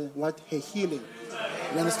have a healing.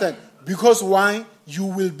 You understand? Because why? You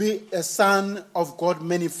will be a son of God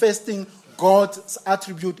manifesting God's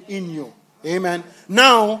attribute in you. Amen.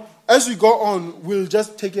 Now, as we go on, we'll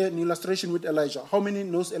just take an illustration with Elijah. How many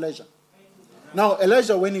knows Elijah? Now,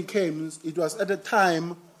 Elijah, when he came, it was at a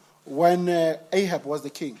time when Ahab was the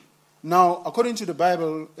king. Now, according to the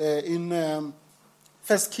Bible, in 1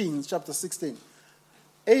 Kings chapter 16,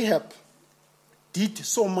 Ahab did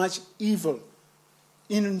so much evil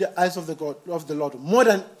in the eyes of the Lord, more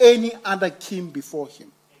than any other king before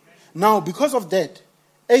him. Now, because of that,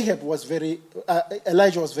 Elijah was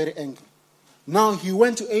very angry. Now, he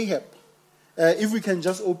went to Ahab. If we can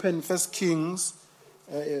just open 1 Kings,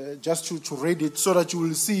 just to read it, so that you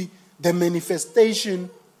will see the manifestation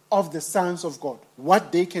of the sons of God,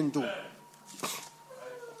 what they can do.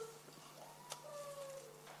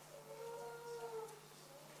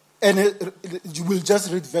 And you will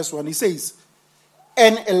just read verse 1. He says,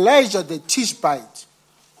 "And Elijah the Tishbite,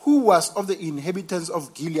 who was of the inhabitants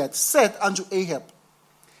of Gilead, said unto Ahab,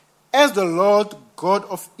 As the Lord God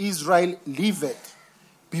of Israel liveth,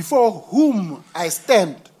 before whom I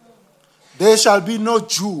stand, there shall be no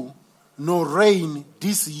dew, nor rain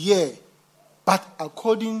this year, but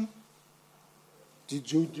according..."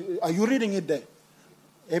 Are you reading it there?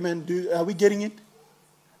 Amen. Are we getting it?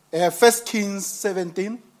 1 Kings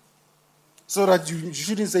 17. So that you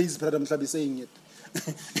shouldn't say his brother Mhlabi saying it.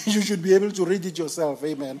 You should be able to read it yourself.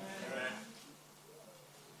 Amen.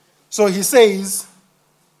 So he says,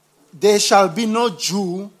 "There shall be no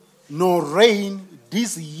dew, nor rain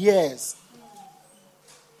these years."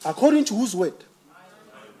 According to whose word?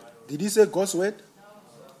 Did he say God's word?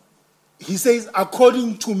 He says,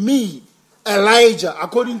 according to me, Elijah,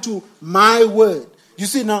 according to my word. You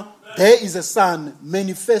see now, there is a son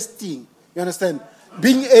manifesting. You understand?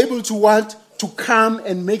 Being able to what? To come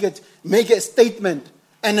and make a statement.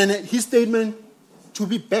 And then his statement to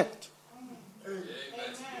be backed.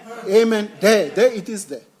 Amen. There it is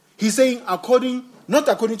there. He's saying not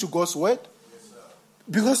according to God's word.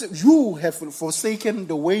 Because you have forsaken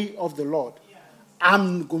the way of the Lord.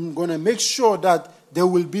 I'm going to make sure that there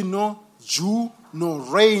will be no dew, no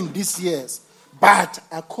rain this year, but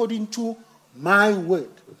according to my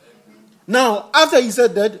word. Now, after he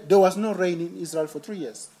said that, there was no rain in Israel for 3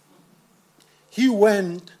 years. He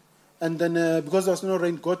went, and then because there was no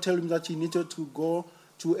rain, God told him that he needed to go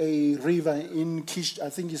to a river in Kish. I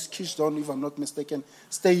think it's Kishon, if I'm not mistaken.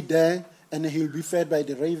 Stay there, and he will be fed by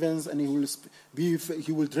the ravens, and he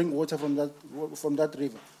will drink water from that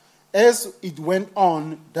river. As it went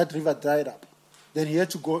on, that river dried up. Then he had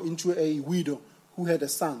to go into a widow who had a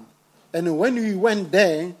son. And when he went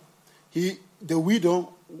there, the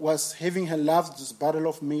widow was having her last barrel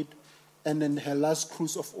of meat and then her last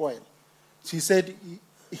cruse of oil. She said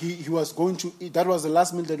he was going to eat. That was the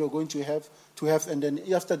last meal that they were going to have, and then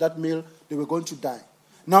after that meal, they were going to die.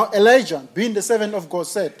 Now Elijah, being the servant of God,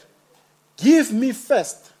 said, "Give me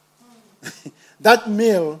first that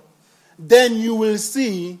meal, then you will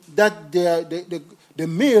see that the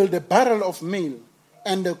meal, the barrel of meal,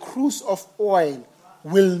 and the cruse of oil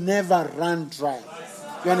will never run dry."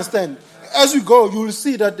 You understand? As you go, you will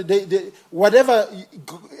see that whatever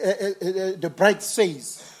the bride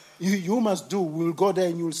says, you must do. We will go there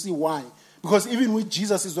and you will see why. Because even with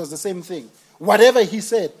Jesus, it was the same thing. Whatever he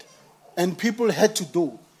said, and people had to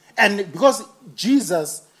do. And because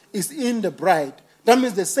Jesus is in the bride, that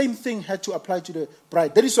means the same thing had to apply to the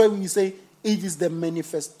bride. That is why we say it is the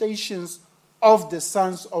manifestations of the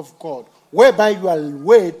sons of God, whereby your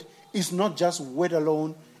word is not just word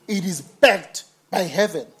alone, it is backed by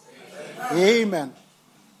heaven. Amen.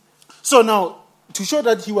 So now, to show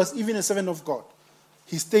that he was even a servant of God,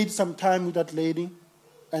 he stayed some time with that lady,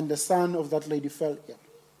 and the son of that lady fell ill,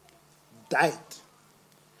 died.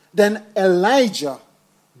 Then Elijah,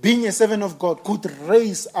 being a servant of God, could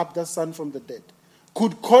raise up the son from the dead,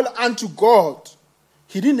 could call unto God.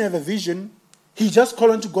 He didn't have a vision. He just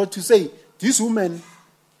called unto God to say, "This woman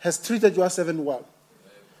has treated your servant well.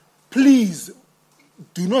 Please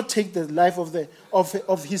do not take the life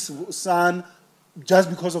of his son just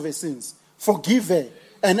because of her sins. Forgive her.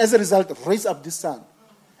 And as a result, raise up this son."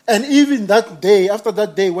 And even that day, after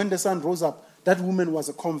that day, when the son rose up, that woman was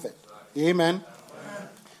a convert. Amen.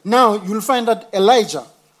 Now, you'll find that Elijah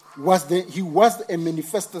was a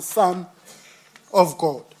manifested son of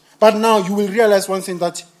God. But now you will realize one thing,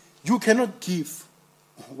 that you cannot give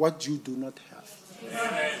what you do not have.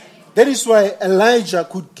 Amen. That is why Elijah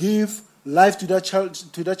could give life to that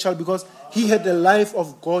child because he had the life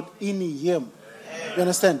of God in him. Amen. You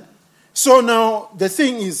understand? So now the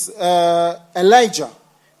thing is, Elijah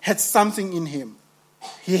had something in him.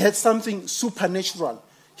 He had something supernatural.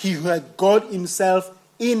 He had God himself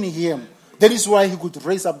in him. That is why he could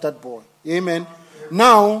raise up that boy. Amen.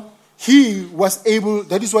 Now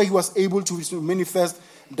that is why he was able to manifest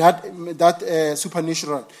that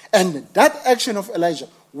supernatural. And that action of Elijah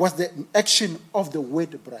was the action of the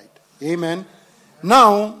word bride. Amen.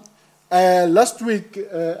 Now, last week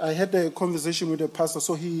I had a conversation with a pastor,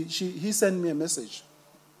 so he sent me a message.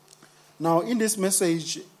 Now, in this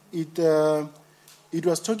message, it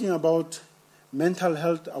was talking about mental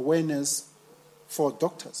health awareness for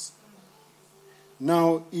doctors.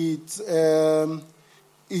 Now, it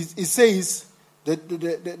says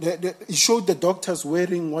that it showed the doctors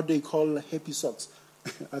wearing what they call happy socks.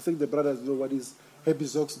 I think the brothers know what is happy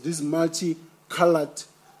socks. These multi-colored,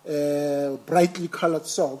 brightly colored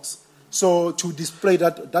socks. So to display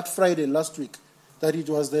that Friday last week, that it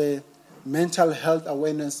was the mental health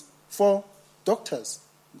awareness for doctors.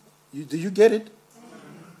 Do you get it?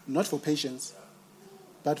 Not for patients,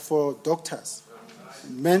 but for doctors.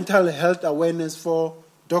 Mental health awareness for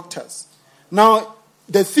doctors. Now,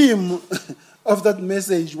 the theme of that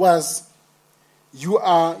message was, you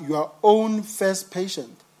are your own first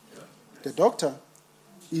patient. The doctor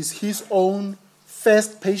is his own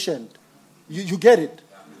first patient. You get it?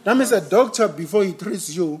 That means a doctor, before he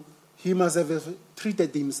treats you, he must have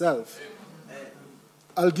treated himself.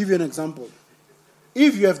 I'll give you an example.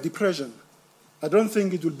 If you have depression, I don't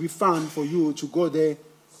think it will be fun for you to go there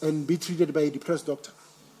and be treated by a depressed doctor.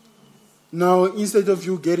 Now, instead of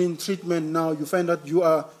you getting treatment now, you find out you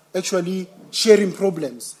are actually sharing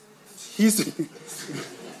problems. You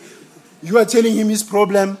are telling him his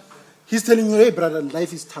problem. He's telling you, hey, brother,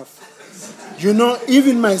 life is tough. You know,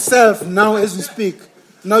 even myself now as we speak,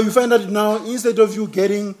 now you find out now, instead of you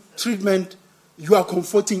getting treatment, you are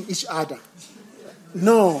comforting each other.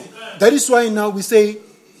 No. That is why now we say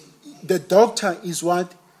the doctor is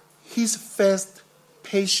what? His first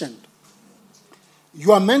patient.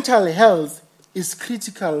 Your mental health is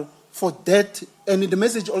critical for that. And the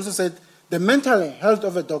message also said the mental health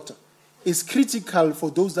of a doctor is critical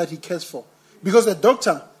for those that he cares for. Because the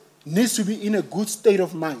doctor needs to be in a good state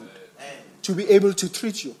of mind to be able to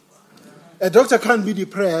treat you. A doctor can't be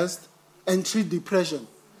depressed and treat depression.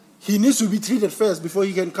 He needs to be treated first before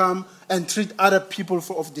he can come and treat other people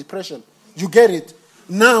of depression. You get it?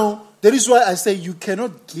 Now, that is why I say you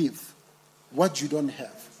cannot give what you don't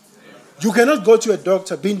have. You cannot go to a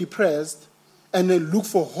doctor being depressed and then look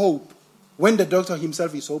for hope when the doctor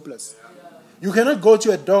himself is hopeless. You cannot go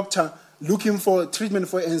to a doctor looking for treatment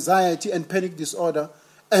for anxiety and panic disorder,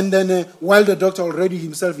 and then while the doctor already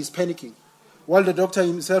himself is panicking, while the doctor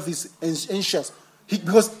himself is anxious,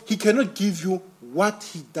 because he cannot give you what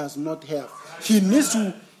he does not have. He needs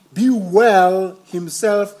to be well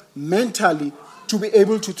himself mentally to be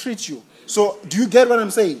able to treat you. So, do you get what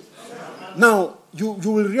I'm saying? Now, you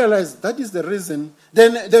will realize that is the reason.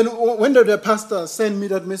 Then when the pastor sent me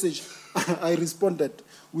that message, I responded.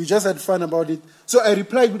 We just had fun about it. So I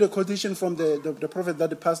replied with a quotation from the prophet that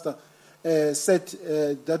the pastor said,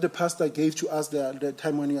 that the pastor gave to us the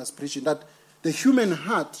time when he was preaching, that the human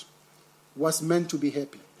heart was meant to be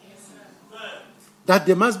happy. That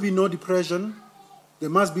there must be no depression, there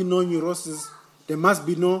must be no neurosis, there must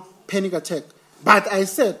be no panic attack. But I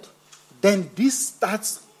said, then this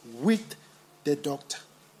starts with the doctor.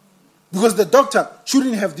 Because the doctor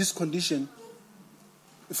shouldn't have this condition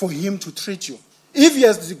for him to treat you. If he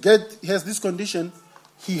has this condition,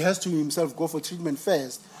 he has to himself go for treatment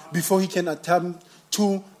first before he can attempt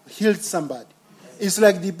to heal somebody. It's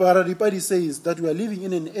like the Paradipadi says that we are living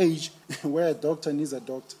in an age where a doctor needs a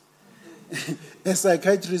doctor. A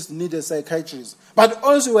psychiatrist needs a psychiatrist. But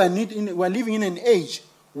also we are living in an age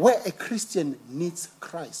where a Christian needs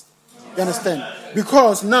Christ. You understand?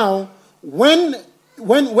 Because now,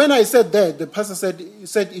 when I said that, the pastor said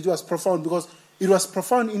it was profound, because it was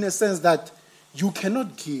profound in a sense that you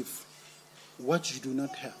cannot give what you do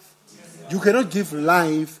not have. You cannot give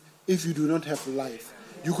life if you do not have life.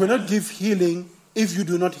 You cannot give healing if you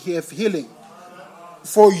do not have healing.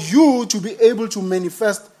 For you to be able to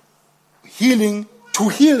manifest healing, to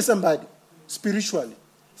heal somebody spiritually,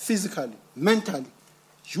 physically, mentally,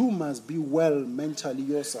 you must be well mentally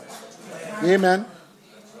yourself. Amen.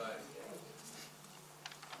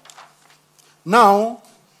 Now,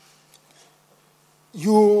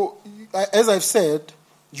 you, as I've said,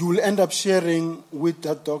 you will end up sharing with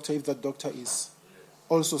that doctor if that doctor is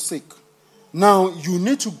also sick. Now, you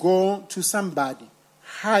need to go to somebody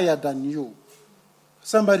higher than you,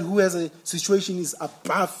 somebody who has a situation is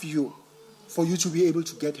above you, for you to be able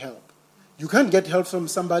to get help. You can't get help from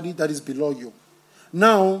somebody that is below you.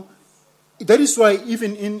 Now, that is why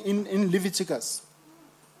even in Leviticus,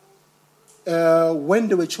 when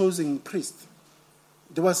they were choosing priests,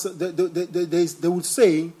 they would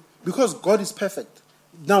say, because God is perfect.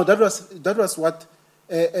 Now, that was what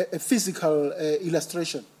a physical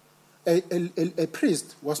illustration. A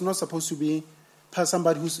priest was not supposed to be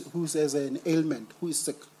somebody who has an ailment, who is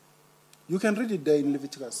sick. You can read it there in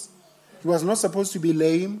Leviticus. He was not supposed to be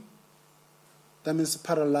lame, that means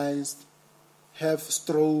paralyzed, have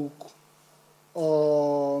stroke,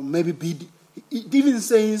 or maybe it even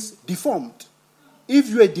says deformed. If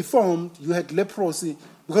you are deformed, you had leprosy,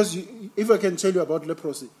 because if I can tell you about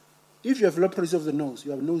leprosy, if you have leprosy of the nose,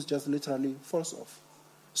 your nose just literally falls off.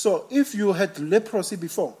 So if you had leprosy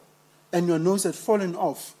before, and your nose had fallen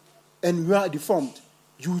off, and you are deformed,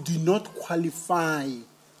 you do not qualify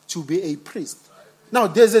to be a priest. Now,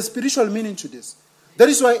 there's a spiritual meaning to this. That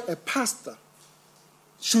is why a pastor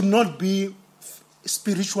should not be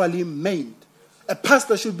spiritually maimed. A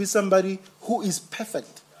pastor should be somebody who is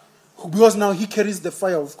perfect, because now he carries the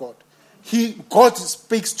fire of God. God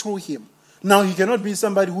speaks through him. Now, he cannot be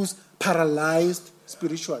somebody who's paralyzed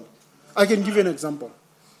spiritually. I can give you an example.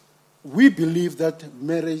 We believe that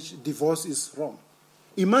divorce is wrong.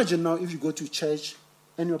 Imagine now if you go to church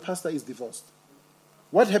and your pastor is divorced.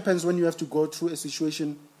 What happens when you have to go through a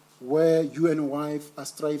situation where you and your wife are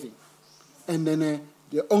striving, and then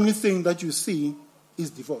the only thing that you see is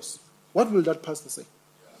divorce? What will that pastor say?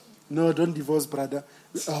 No, don't divorce, brother.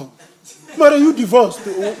 Oh, but are you divorced?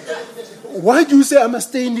 Why do you say I must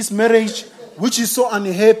stay in this marriage, which is so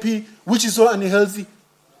unhappy, which is so unhealthy,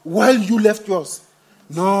 while you left yours?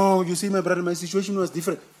 No, you see, my brother, my situation was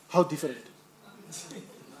different. How different?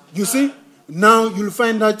 You see, now you'll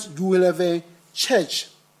find that you will have a church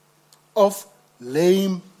of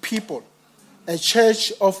lame people, a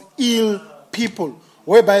church of ill people,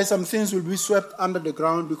 whereby some things will be swept under the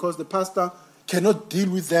ground because the pastor cannot deal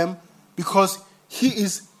with them because he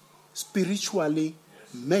is spiritually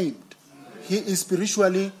maimed. He is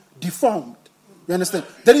spiritually deformed. You understand?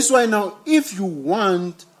 That is why now, if you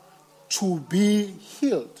want to be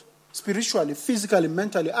healed spiritually, physically,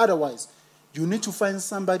 mentally, otherwise, you need to find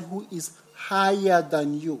somebody who is higher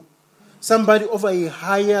than you. Somebody of a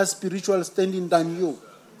higher spiritual standing than you.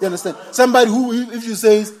 You understand? Somebody who, if you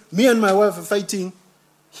say, me and my wife are fighting,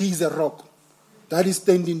 he is a rock that is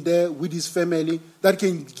standing there with his family, that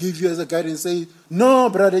can give you as a guidance, say, no,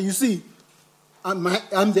 brother, you see, I'm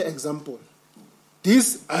the example.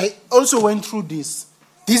 I also went through this.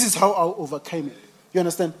 This is how I overcame it. You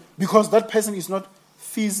understand? Because that person is not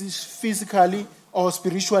physically or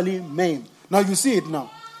spiritually maimed. Now you see it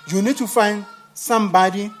now. You need to find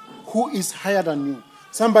somebody who is higher than you.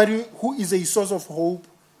 Somebody who is a source of hope,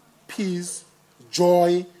 peace,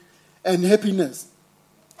 joy, and happiness,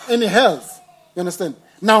 and health. You understand?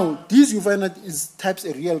 Now, this you find that is types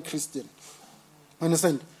a real Christian.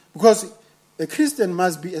 Understand? Because a Christian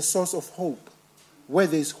must be a source of hope where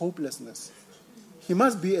there is hopelessness. He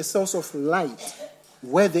must be a source of light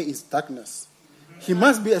where there is darkness. He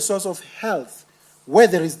must be a source of health where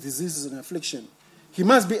there is diseases and affliction. He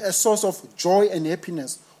must be a source of joy and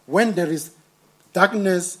happiness when there is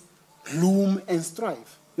darkness, gloom, and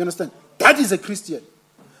strife. You understand? That is a Christian.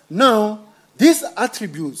 Now, these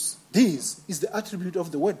attributes, this is the attribute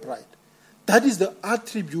of the word bride. That is the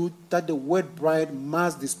attribute that the word bride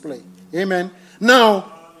must display. Amen.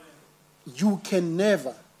 Now, you can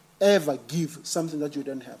never, ever give something that you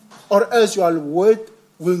don't have, or else your word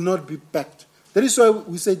will not be backed. That is why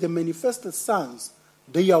we say the manifested sons,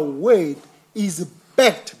 their word is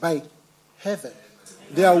backed by heaven.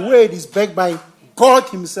 Their word is backed by God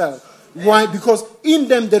himself. Why? Because in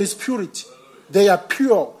them there is purity. They are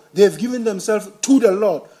pure. They have given themselves to the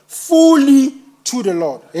Lord, fully to the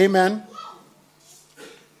Lord. Amen.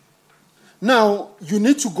 Now, you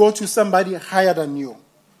need to go to somebody higher than you.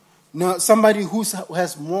 Now, somebody who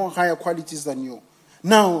has more higher qualities than you.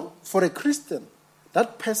 Now, for a Christian,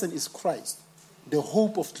 that person is Christ, the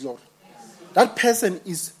hope of glory. That person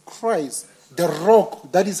is Christ, the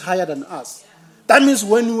rock that is higher than us. That means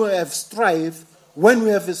when we have strife, when we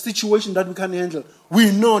have a situation that we can't handle,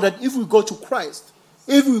 we know that if we go to Christ,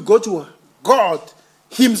 if we go to God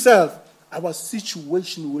himself, our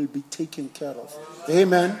situation will be taken care of.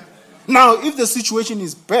 Amen. Now, if the situation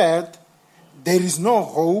is bad, there is no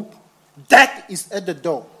hope, death is at the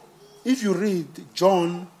door. If you read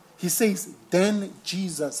John, he says, then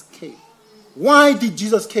Jesus came. Why did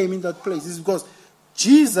Jesus came in that place? It's because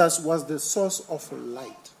Jesus was the source of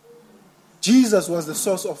light. Jesus was the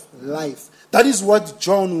source of life. That is what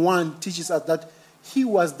John 1 teaches us, that he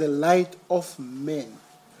was the light of men.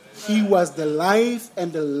 He was the life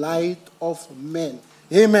and the light of men.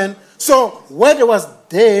 Amen. So where there was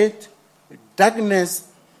death,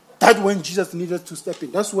 darkness, that's when Jesus needed to step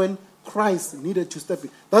in. That's when Christ needed to step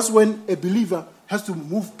in. That's when a believer has to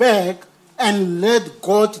move back and let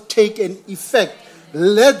God take an effect.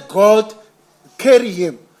 Let God carry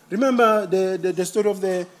him. Remember the story of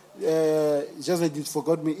the just I did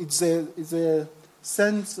forgot me. It's a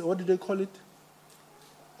sense. What did they call it?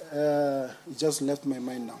 It just left my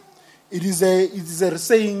mind now. It is a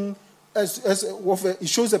saying. It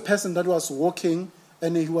shows a person that was walking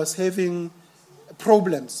and he was having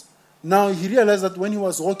problems. Now he realized that when he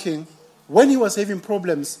was walking, when he was having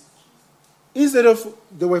problems, instead of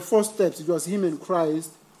there were 4 steps, it was him and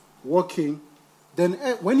Christ walking. Then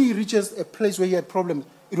when he reaches a place where he had problems,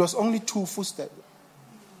 it was only 2 footsteps.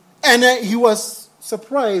 And he was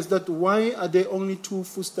surprised that why are there only 2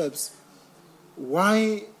 footsteps?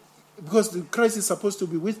 Why? Because Christ is supposed to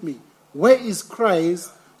be with me. Where is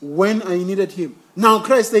Christ when I needed him? Now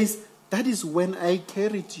Christ says, that is when I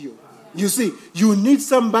carried you. You see, you need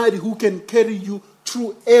somebody who can carry you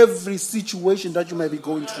through every situation that you might be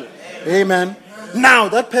going through. Amen. Now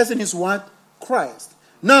that person is what? Christ.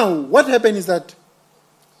 Now what happened is that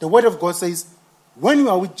the word of God says, when you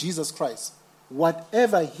are with Jesus Christ,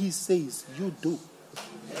 whatever he says, you do.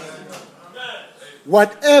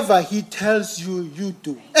 Whatever he tells you, you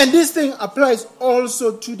do. And this thing applies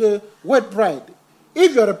also to the word pride.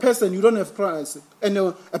 If you're a person, you don't have Christ, and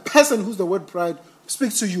a person who's the word pride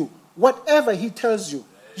speaks to you, whatever he tells you,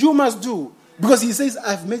 you must do. Because he says,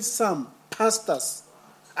 I've made some pastors,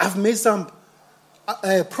 I've made some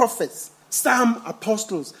prophets, some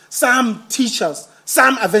apostles, some teachers,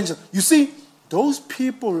 some evangelists. You see, those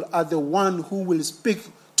people are the one who will speak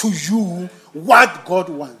to you what God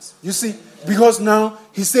wants. You see, because now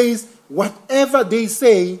he says, whatever they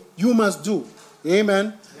say, you must do.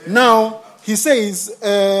 Amen. Now, he says,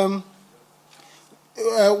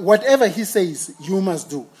 whatever he says, you must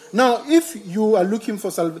do. Now, if you are looking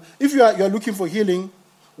for if you are looking for healing,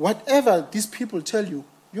 whatever these people tell you,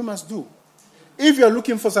 you must do. If you are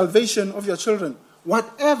looking for salvation of your children,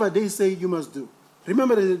 whatever they say, you must do.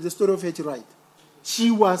 Remember the story of Hetty Wright. She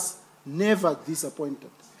was never disappointed.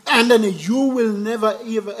 And then you will never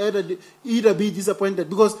either be disappointed.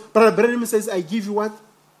 Because Brother Branham says, I give you what?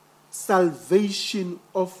 Salvation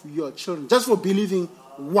of your children. Just for believing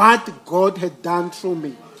what God had done through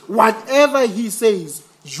me. Whatever he says,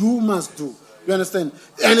 you must do. You understand?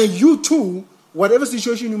 And you too, whatever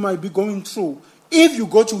situation you might be going through, if you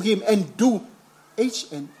go to him and do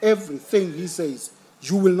each and everything he says,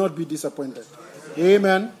 you will not be disappointed.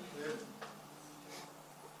 Amen.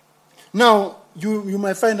 Now, you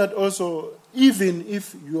might find that also, even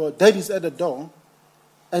if your dad is at the door,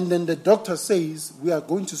 and then the doctor says, we are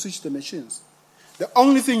going to switch the machines. The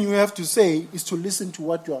only thing you have to say is to listen to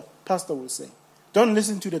what your pastor will say. Don't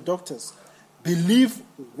listen to the doctors. Believe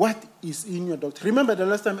what is in your doctor. Remember the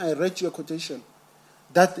last time I read your quotation,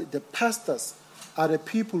 that the pastors are the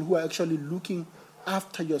people who are actually looking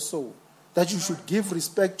after your soul, that you should give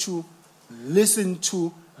respect to, listen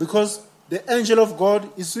to, because the angel of God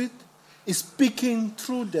is speaking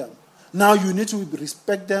through them. Now you need to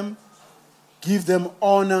respect them, give them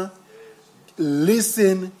honor,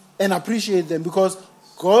 listen, and appreciate them, because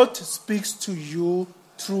God speaks to you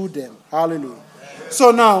through them. Hallelujah.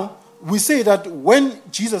 So now, we say that when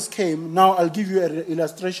Jesus came, now I'll give you an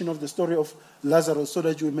illustration of the story of Lazarus so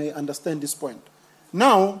that you may understand this point.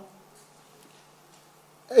 Now,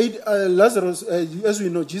 Lazarus, as we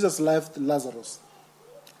know, Jesus loved Lazarus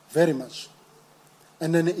very much.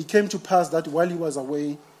 And then it came to pass that while he was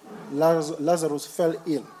away, Lazarus fell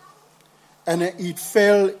ill. And it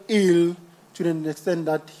fell ill to the extent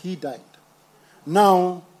that he died.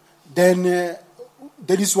 Now, then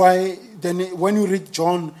that is why then when you read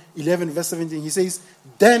John 11, verse 17, he says,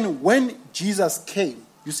 then when Jesus came,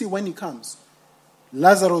 you see when he comes,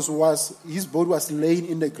 his body was laying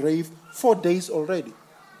in the grave 4 days already.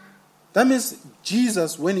 That means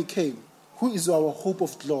Jesus, when he came, who is our hope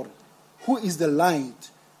of glory, who is the light,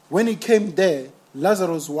 when he came there,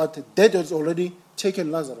 Lazarus was dead, had already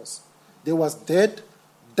taken Lazarus. There was dead,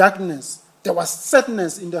 darkness, there was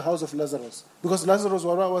sadness in the house of Lazarus. Because Lazarus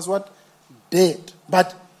was what? Dead.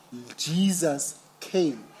 But Jesus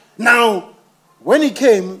came. Now, when he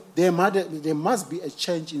came, there must be a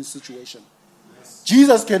change in situation. Yes.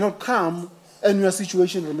 Jesus cannot come and your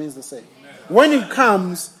situation remains the same. Amen. When he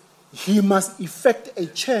comes, he must effect a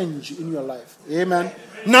change in your life. Amen. Amen.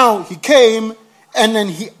 Now, he came and then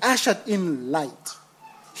he ushered in light.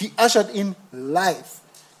 He ushered in life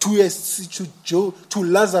to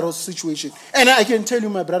Lazarus' situation. And I can tell you,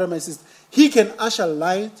 my brother, my sister, he can usher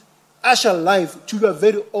life to your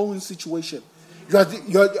very own situation.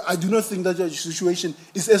 I do not think that your situation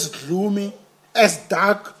is as gloomy, as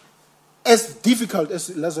dark, as difficult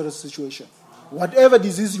as Lazarus' situation. Whatever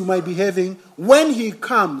disease you might be having, when he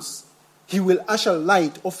comes, he will usher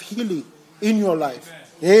light of healing in your life.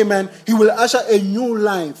 Amen. He will usher a new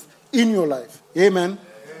life in your life. Amen.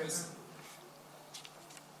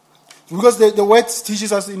 Because the word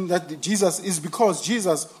teaches us in that Jesus is because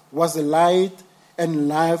Jesus was the light and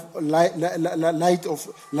life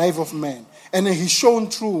of man. And he shone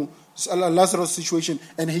through Lazarus' situation,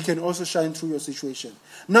 and he can also shine through your situation.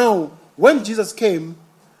 Now, when Jesus came,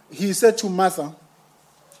 he said to Martha,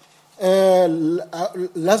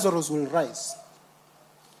 Lazarus will rise.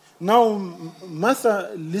 Now,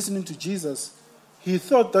 Martha, listening to Jesus, he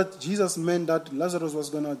thought that Jesus meant that Lazarus was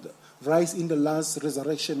going to rise in the last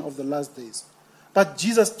resurrection of the last days. But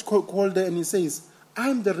Jesus called her and he says,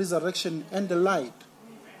 I'm the resurrection and the light.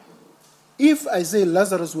 If I say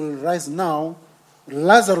Lazarus will rise now,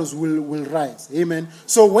 Lazarus will rise. Amen.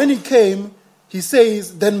 So when he came, he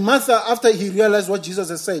says, then Martha, after he realized what Jesus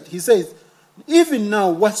has said, he says, even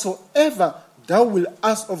now, whatsoever thou wilt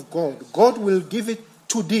ask of God, God will give it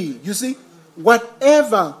to thee. You see,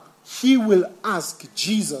 whatever he will ask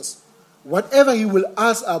Jesus, whatever he will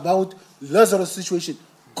ask about Lazarus' situation,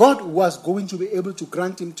 God was going to be able to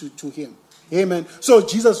grant him to him. Amen. So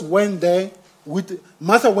Jesus went there,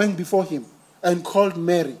 Martha went before him and called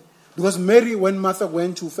Mary. Because Mary, when Martha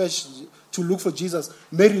went to look for Jesus,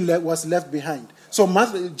 Mary was left behind. So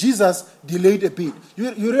Jesus delayed a bit.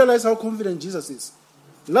 You realize how confident Jesus is.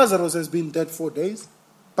 Lazarus has been dead 4 days,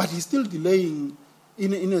 but he's still delaying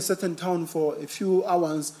in a certain town for a few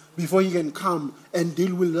hours before he can come and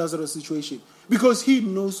deal with Lazarus' situation. Because he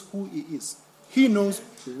knows who he is. He knows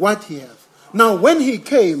what he has. Now, when he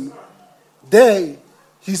came there,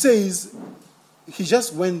 he says, he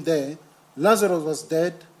just went there. Lazarus was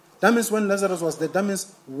dead. That means when Lazarus was dead, that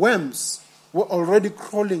means worms were already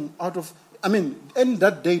crawling out of... in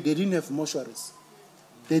that day, they didn't have mortuaries.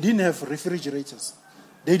 They didn't have refrigerators.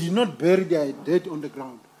 They did not bury their dead on the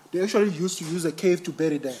ground. They actually used to use a cave to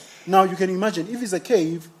bury them. Now, you can imagine, if it's a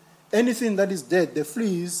cave, anything that is dead, the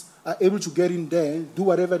fleas are able to get in there, do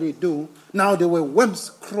whatever they do. Now, there were worms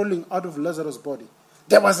crawling out of Lazarus' body.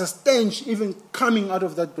 There was a stench even coming out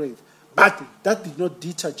of that grave. But that did not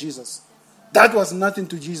deter Jesus. That was nothing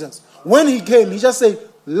to Jesus. When he came, he just said,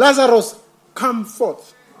 Lazarus, come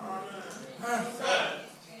forth.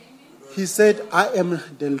 He said, I am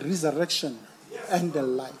the resurrection and the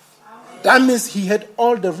life. That means he had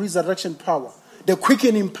all the resurrection power, the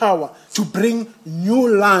quickening power to bring new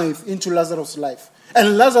life into Lazarus' life.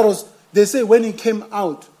 And Lazarus, they say when he came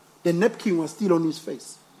out, the napkin was still on his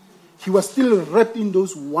face. He was still wrapped in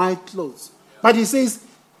those white clothes. But he says,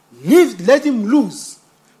 let him loose.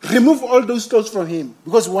 Remove all those clothes from him.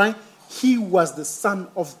 Because why? He was the Son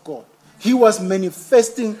of God. He was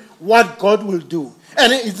manifesting what God will do.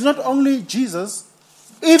 And it's not only Jesus.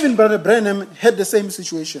 Even Brother Branham had the same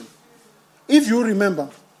situation. If you remember,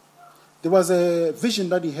 there was a vision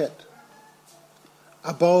that he had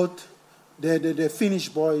about the Finnish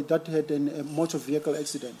boy that had a motor vehicle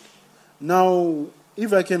accident. Now,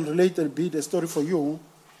 if I can relate a bit the story for you,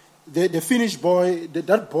 the Finnish boy,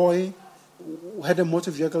 that boy had a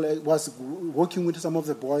motor vehicle, was working with some of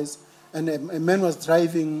the boys, and a man was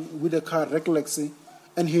driving with a car recklessly,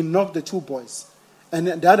 and he knocked the two boys. And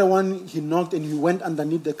the other one, he knocked and he went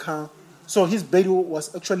underneath the car. So his body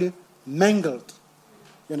was actually mangled.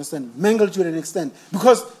 You understand? Mangled to an extent.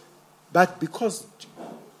 Because the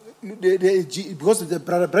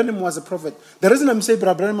Brother Branham was a prophet. The reason I'm saying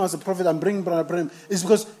Brother Branham was a prophet, I'm bringing Brother Branham, is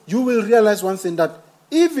because you will realize one thing, that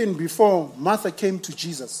even before Martha came to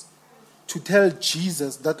Jesus to tell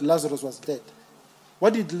Jesus that Lazarus was dead,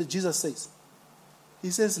 what did Jesus say?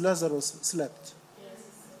 He says Lazarus slept.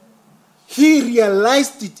 He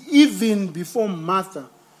realized it even before Martha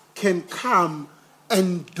can come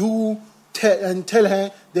and tell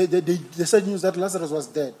her the sad news that Lazarus was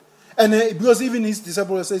dead. And because even his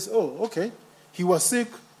disciple says, oh, okay, he was sick,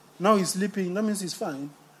 now he's sleeping, that means he's fine.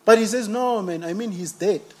 But he says, no, man, he's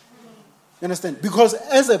dead. You understand? Because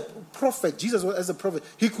as a prophet, Jesus was as a prophet,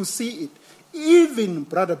 he could see it. Even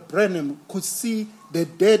Brother Branham could see the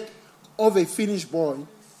death of a Finnish boy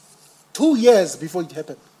 2 years before it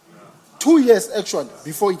happened. 2 years, actually,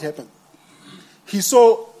 before it happened. He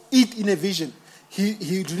saw it in a vision.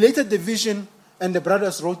 He related the vision, and the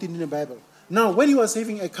brothers wrote it in the Bible. Now, when he was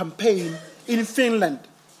having a campaign in Finland,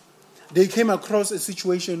 they came across a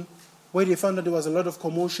situation where they found that there was a lot of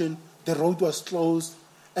commotion, the road was closed,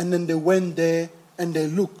 and then they went there and they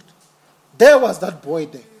looked. There was that boy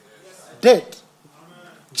there, dead,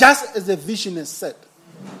 just as the vision has said.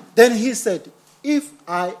 Then he said, if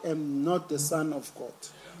I am not the Son of God,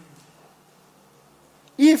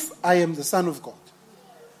 if I am the Son of God,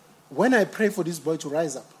 when I pray for this boy to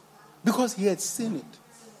rise up, because he had seen it,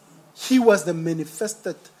 he was the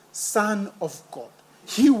manifested Son of God.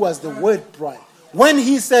 He was the word bride. When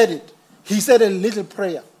he said it, he said a little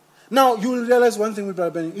prayer. Now, you will realize one thing with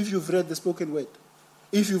Brother Benny, if you've read the spoken word,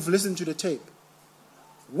 if you've listened to the tape.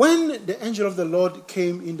 When the angel of the Lord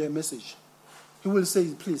came in the message, he will say,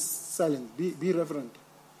 please, silent, be reverent.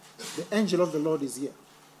 The angel of the Lord is here.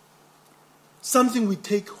 Something will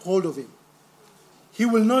take hold of him. He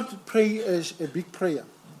will not pray a big prayer,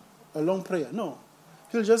 a long prayer. No.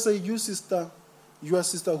 He'll just say, you sister, you are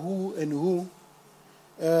sister who and who.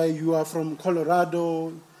 You are from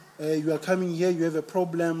Colorado. You are coming here. You have a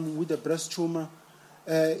problem with a breast tumor.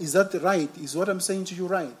 Is that right? Is what I'm saying to you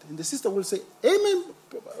right? And the sister will say, amen,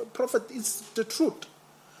 prophet, it's the truth.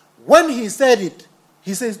 When he said it,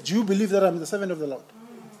 he says, do you believe that I'm the servant of the Lord?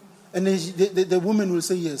 And the woman will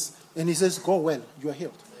say yes. And he says, go well, you are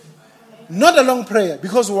healed. Not a long prayer.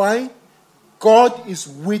 Because why? God is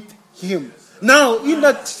with him. Now, in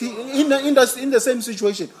the same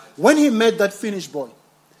situation, when he met that Finnish boy,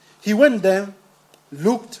 he went there,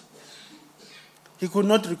 looked. He could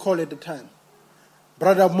not recall at the time.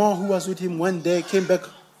 Brother Moore, who was with him, went there, came back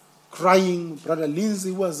crying. Brother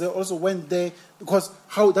Lindsay, who was there, also went there, because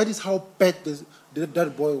that is how bad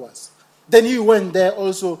that boy was. Then he went there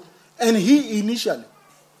also, and he initially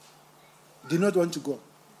did not want to go.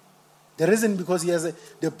 The reason, because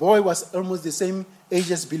the boy was almost the same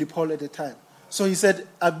age as Billy Paul at the time. So he said,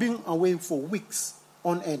 I've been away for weeks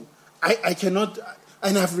on end. I cannot,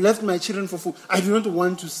 and I've left my children for food. I do not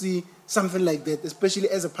want to see something like that, especially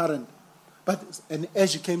as a parent. But an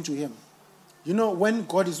urge came to him. You know, when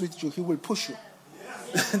God is with you, he will push you.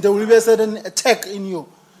 There will be a certain attack in you.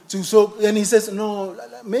 And he says, no,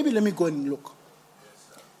 maybe let me go and look.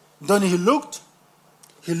 Then he looked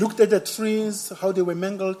at the trees, how they were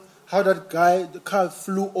mangled, how the car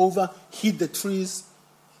flew over, hit the trees.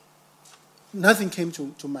 Nothing came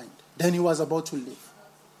to mind. Then he was about to leave.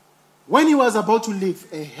 When he was about to leave,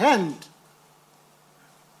 a hand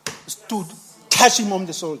stood, touching him on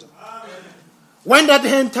the shoulder. When that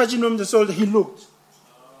hand touched him on the shoulder, he looked.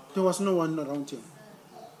 There was no one around him.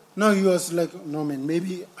 Now he was like, no man,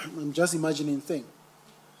 maybe I'm just imagining things.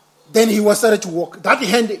 Then he was started to walk. That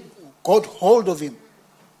hand got hold of him.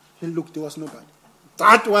 He looked, there was nobody.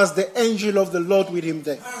 That was the angel of the Lord with him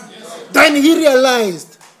there. Then he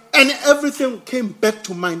realized, and everything came back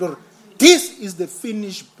to mind. This is the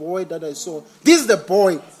Finnish boy that I saw. This is the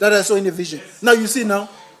boy that I saw in the vision. Now you see now,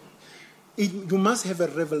 you must have a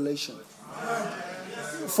revelation.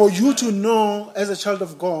 For you to know as a child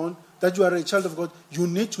of God that you are a child of God, you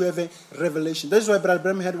need to have a revelation. That's why Brother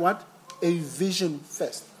Branham had what? A vision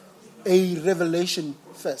first. A revelation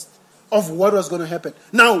first of what was going to happen.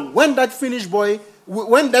 Now, when that Finnish boy,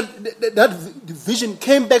 when that vision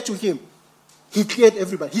came back to him, he cleared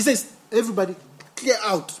everybody. He says, everybody, clear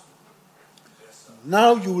out.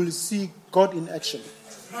 Now you will see God in action.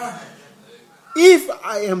 If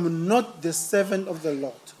I am not the servant of the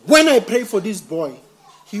Lord, when I pray for this boy,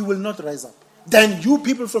 he will not rise up. Then you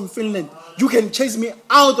people from Finland, you can chase me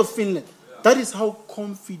out of Finland. That is how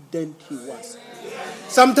confident he was.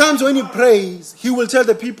 Sometimes when he prays, he will tell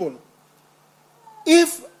the people,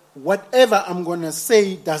 if whatever I'm going to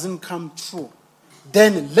say doesn't come true,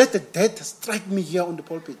 then let the death strike me here on the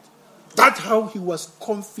pulpit. That's how he was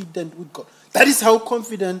confident with God. That is how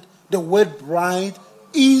confident the word bride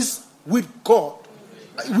is with God.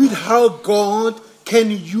 With how God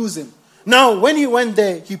can use him. Now, when he went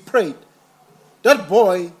there, he prayed. That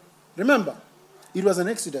boy, remember, it was an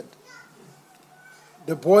accident.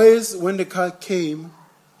 The boys, when the car came,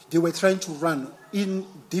 they were trying to run in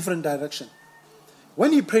different direction.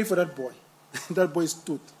 When he prayed for that boy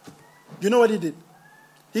stood. You know what he did?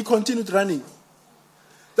 He continued running.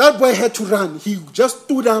 That boy had to run. He just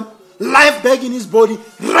stood up, life back in his body,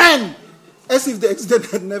 ran, as if the accident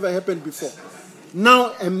had never happened before.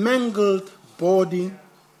 Now a mangled body,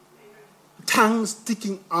 tongue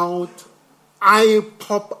sticking out, eye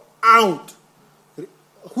pop out.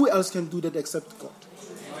 Who else can do that except God?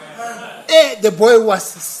 The boy was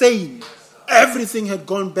sane. Everything had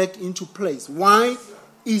gone back into place. Why?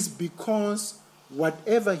 It's because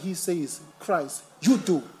whatever he says, Christ, you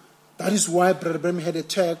do. That is why Brother Branham had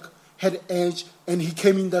attack, had edge, and he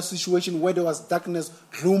came in that situation where there was darkness,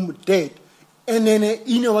 gloom, dead. And then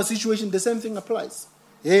in our situation, the same thing applies.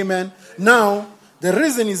 Amen. Now, the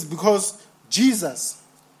reason is because Jesus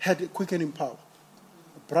had quickening power.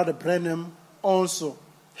 Brother Branham also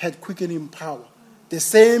had quickening power. The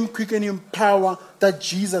same quickening power that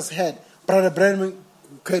Jesus had. Brother Branham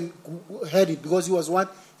had it because he was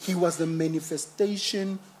what? He was the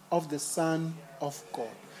manifestation of the Son of God.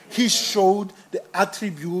 He showed the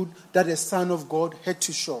attribute that the Son of God had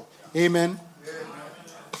to show. Amen.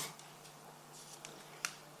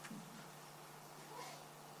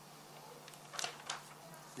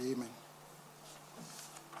 Amen.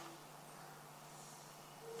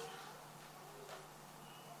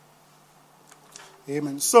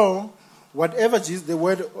 Amen. So, whatever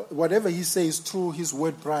he says through his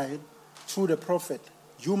word bride, through the prophet,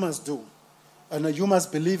 you must do. And you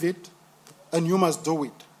must believe it, and you must do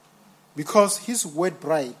it. Because his word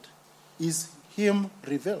bride is him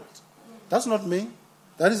revealed. That's not me.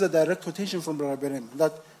 That is a direct quotation from Brother Branham,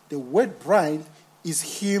 that the word bride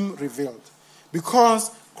is him revealed.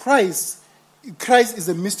 Because Christ is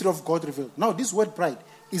the mystery of God revealed. Now, this word bride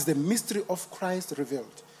is the mystery of Christ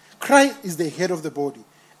revealed. Christ is the head of the body,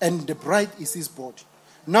 and the bride is his body.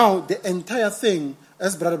 Now, the entire thing,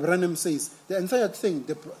 as Brother Branham says, the entire thing,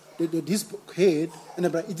 this head and the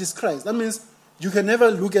bride, it is Christ. That means you can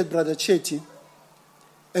never look at Brother Chetty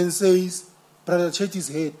and say, Brother Chetty's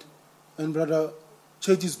head and Brother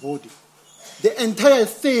Chetty's body. The entire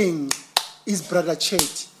thing is Brother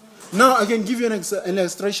Chetty. Now, I can give you an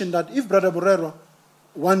illustration that if Brother Borrero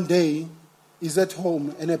one day is at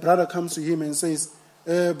home and a brother comes to him and says,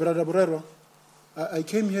 Brother Borrero, I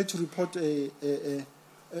came here to report a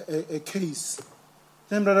case.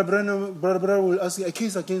 Then Brother Borrero will ask, a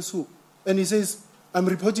case against who? And he says, I'm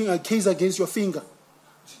reporting a case against your finger.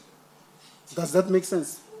 Does that make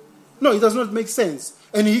sense? No, it does not make sense.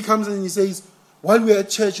 And he comes and he says, while we were at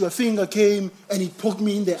church, your finger came and he poked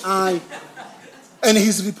me in the eye. And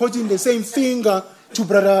he's reporting the same finger to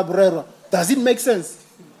Brother Borrero. Does it make sense?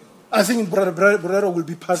 I think Brother Borrero will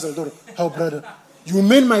be puzzled. How, brother? You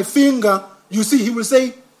mean my finger? You see, he will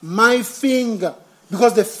say, my finger.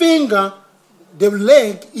 Because the finger, the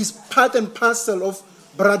leg, is part and parcel of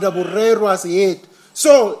Brother Borrero's head.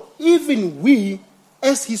 So, even we,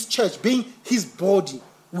 as his church, being his body,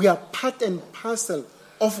 we are part and parcel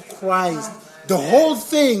of Christ. The whole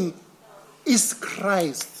thing is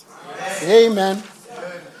Christ. Amen.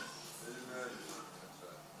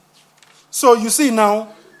 So, you see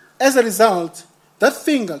now, as a result, that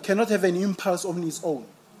finger cannot have an impulse on its own.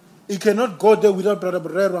 It cannot go there without Brother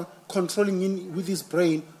Borrero controlling in with his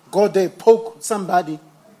brain, go there, poke somebody,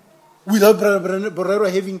 without Brother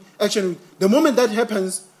Borrero having action. The moment that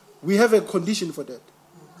happens, we have a condition for that.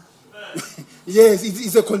 Yes,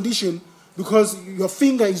 it's a condition because your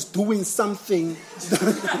finger is doing something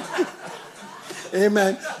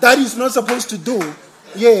amen, that is not supposed to do.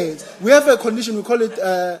 Yes, we have a condition, we call it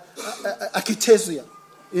akathisia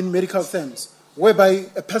in medical terms, whereby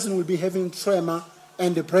a person will be having tremor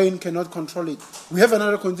and the brain cannot control it. We have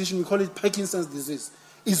another condition, we call it Parkinson's disease.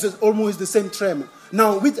 It's almost the same tremor.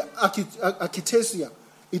 Now, with akathisia,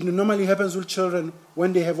 it normally happens with children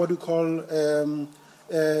when they have what we call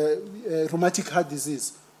rheumatic heart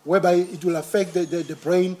disease, whereby it will affect the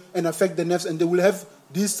brain and affect the nerves, and they will have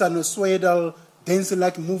this sinusoidal,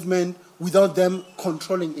 dancing-like movement without them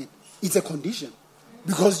controlling it. It's a condition.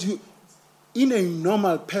 Because in a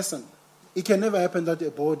normal person, it can never happen that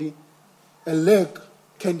a leg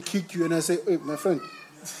can kick you and I say, hey, my friend,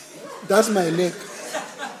 that's my leg.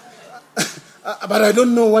 But I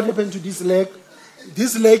don't know what happened to this leg.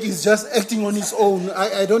 This leg is just acting on its own.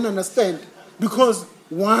 I don't understand. Because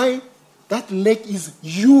why? That leg is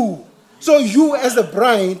you. So you as a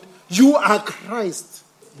bride, you are Christ.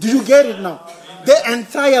 Do you get it now? The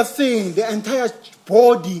entire thing, the entire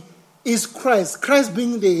body is Christ. Christ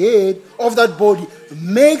being the head of that body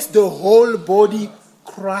makes the whole body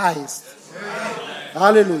Christ.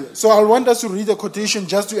 Hallelujah. So I want us to read a quotation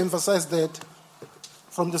just to emphasize that.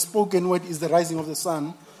 From the spoken word is the rising of the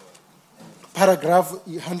sun. Paragraph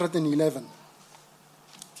 111.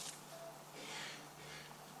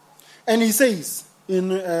 And he says,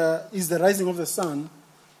 is the rising of the sun,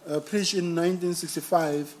 preached in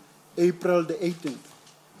 1965, April the 18th.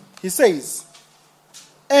 He says,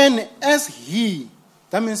 and as he,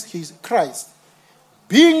 that means he's Christ,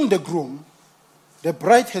 being the groom, the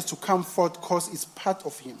bride has to come forth because it's part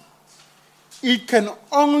of him. It can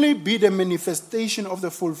only be the manifestation of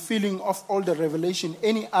the fulfilling of all the revelation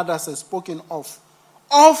any others have spoken of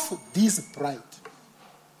this bride.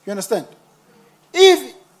 You understand?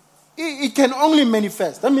 If it can only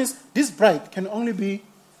manifest, that means this bride can only be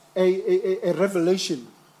a revelation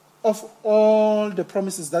of all the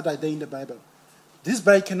promises that are there in the Bible. This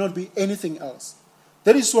bride cannot be anything else.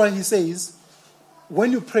 That is why he says,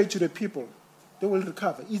 when you pray to the people, they will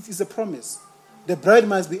recover. It is a promise. The bride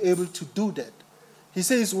must be able to do that. He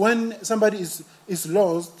says when somebody is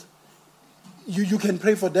lost, you can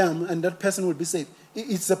pray for them and that person will be saved.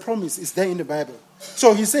 It's a promise. It's there in the Bible.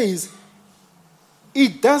 So he says,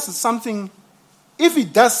 it does something. If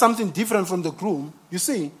it does something different from the groom, you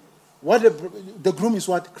see, what the groom is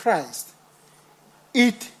what? Christ.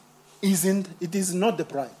 It is not the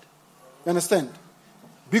bride. You understand?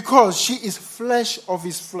 because she is flesh of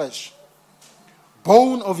his flesh,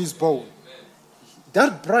 bone of his bone.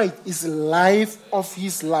 That bride is life of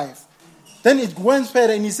his life. Then it went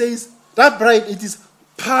further and he says, that bride, it is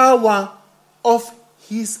power of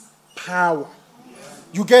his power.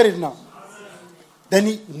 You get it now?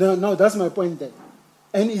 Then no, that's my point there.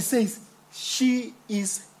 And he says, she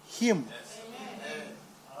is him.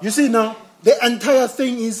 You see now, the entire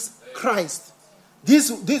thing is Christ.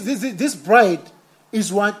 This bride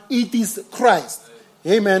is what? It is Christ.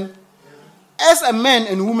 Amen. As a man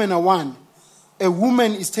and woman are one, a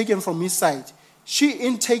woman is taken from his side. She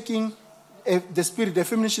in taking the spirit, the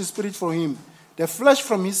feminine spirit from him, the flesh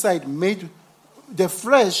from his side made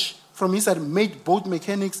both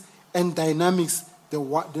mechanics and dynamics the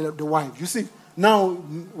wife. You see, now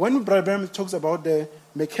when Brother Branham talks about the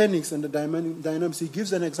mechanics and the dynamics, he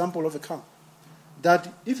gives an example of a car. That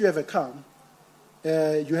if you have a car,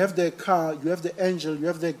 you have the car, you have the engine, you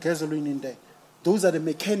have the gasoline in there. Those are the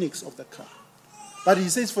mechanics of the car. But he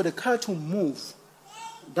says for the car to move,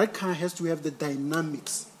 that car has to have the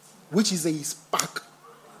dynamics, which is a spark.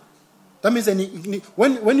 That means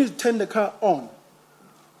when you turn the car on,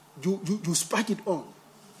 you spark it on.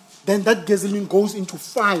 Then that gasoline goes into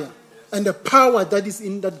fire. And the power that is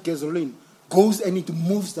in that gasoline goes and it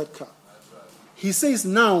moves that car. He says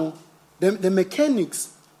now, the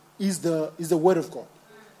mechanics is the Word of God.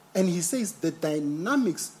 And he says the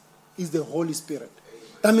dynamics is the Holy Spirit.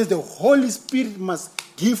 That means the Holy Spirit must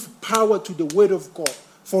give power to the Word of God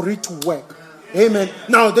for it to work. Amen.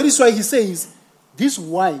 Now that is why he says this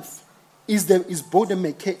wife is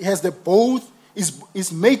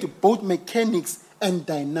made both mechanics and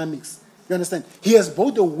dynamics. You understand? He has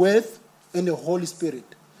both the Word and the Holy Spirit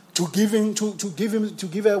to give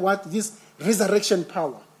her what? This resurrection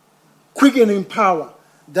power, quickening power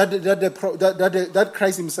that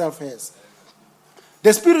Christ himself has.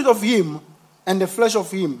 The spirit of him and the flesh of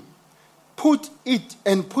him put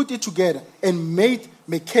it together and made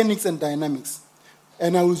mechanics and dynamics.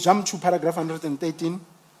 And I will jump to paragraph 113.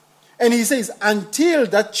 And he says, until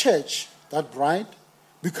that church, that bride,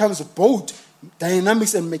 becomes both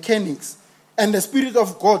dynamics and mechanics, and the Spirit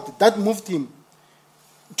of God that moved him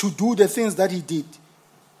to do the things that he did,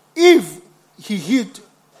 if he hit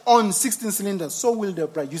on 16 cylinders, so will the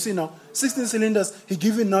bride. You see now, 16 cylinders, he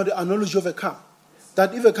gives you now the analogy of a car.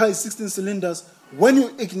 That if a car is 16 cylinders, when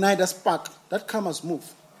you ignite a spark, that car must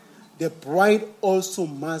move. The bride also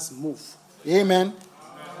must move. Amen.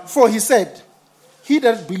 For he said, he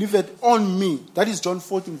that believeth on me, that is John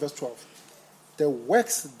 14 verse 12, the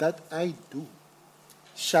works that I do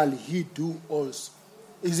shall he do also.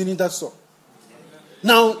 Isn't it that so?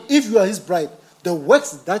 Now, if you are his bride, the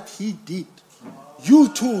works that he did, you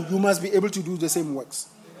too, you must be able to do the same works.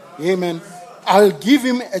 Amen. I'll give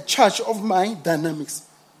him a charge of my dynamics,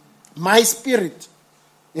 my spirit,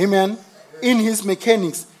 amen, in his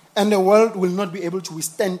mechanics, and the world will not be able to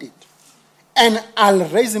withstand it. And I'll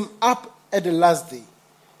raise him up at the last day.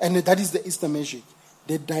 And that is the Easter magic.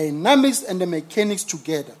 The dynamics and the mechanics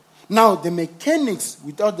together. Now, the mechanics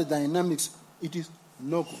without the dynamics, it is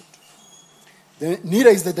no good. Neither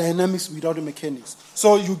is the dynamics without the mechanics.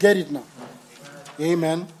 So you get it now.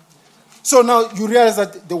 Amen. So now you realize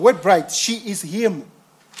that the word bride, she is him.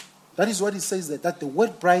 That is what it says there. That the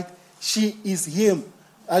word bride, she is him.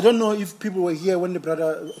 I don't know if people were here when the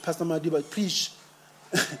brother, Pastor Madiba, preached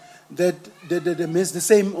that the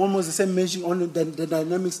same, almost the same mention on the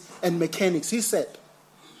dynamics and mechanics. He said,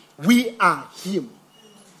 we are him.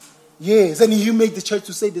 Yes, and he made the church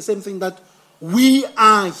to say the same thing, that we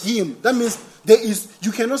are him. That means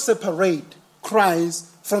you cannot separate Christ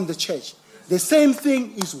from the church. The same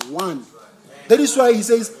thing is one. That is why he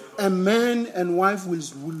says, a man and wife will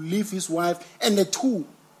leave his wife, and the two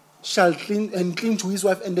shall cling to his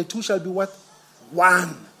wife, and the two shall be what?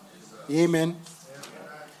 One. Amen.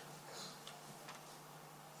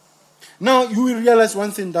 Now you will realize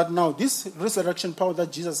one thing, that now this resurrection power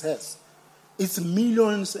that Jesus has, it's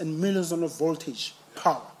millions and millions of voltage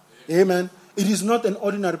power. Amen. It is not an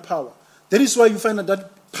ordinary power. That is why you find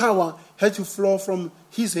that power had to flow from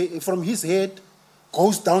his head,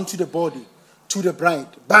 goes down to the body, to the bride.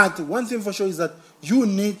 But one thing for sure is that you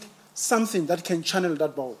need something that can channel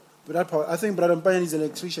that power. I think Brother Mpayan is an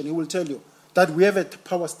electrician. He will tell you that we have a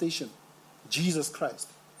power station, Jesus Christ.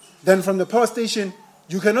 Then from the power station,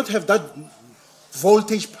 you cannot have that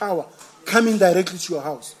voltage power coming directly to your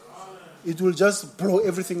house. It will just blow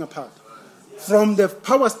everything apart. From the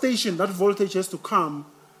power station, that voltage has to come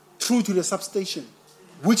through to the substation,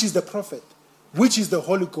 which is the prophet, which is the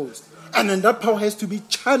Holy Ghost. And then that power has to be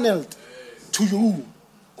channeled to you,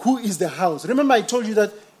 who is the house. Remember I told you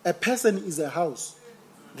that a person is a house.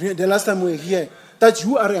 the last time we were here, that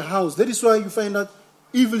you are a house. That is why you find that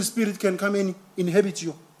evil spirit can come and inhabit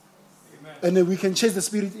you. Amen. And then we can chase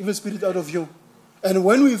the evil spirit out of you. And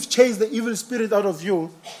when we've chased the evil spirit out of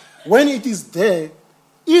you, when it is there,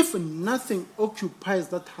 if nothing occupies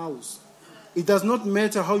that house, it does not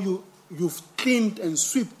matter how you've cleaned and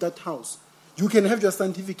swept that house. You can have your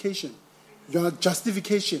sanctification, your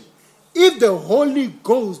justification. If the Holy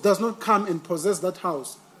Ghost does not come and possess that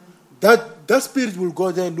house, that spirit will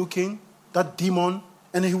go there looking, that demon,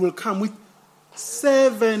 and he will come with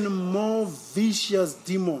 7 more vicious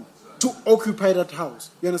demons to occupy that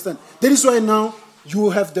house. You understand? That is why now you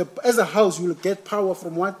have as a house, you will get power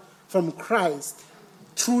from what? From Christ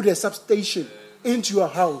through the substation into your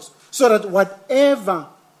house. So that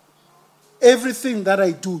everything that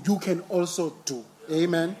I do, you can also do.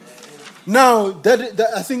 Amen. Now, that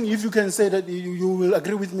I think if you can say that, you will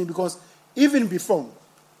agree with me, because even before,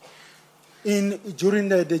 during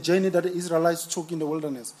the journey that the Israelites took in the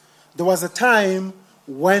wilderness, there was a time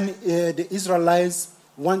when the Israelites,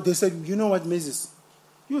 they said, you know what, Moses,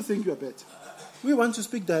 you think you're better. We want to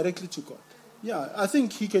speak directly to God. Yeah, I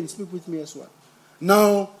think he can speak with me as well.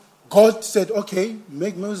 Now, God said, okay,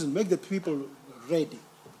 make the people ready.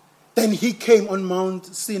 Then he came on Mount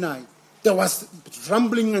Sinai. There was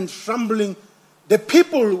rumbling and trembling. The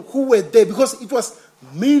people who were there, because it was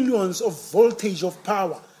millions of voltage of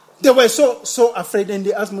power, they were so afraid, and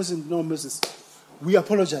they asked Moses, no, Moses, we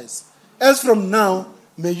apologize. As from now,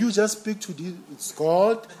 may you just speak to this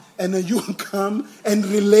God, and then you come and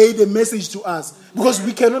relay the message to us, because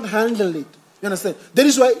we cannot handle it. You understand? That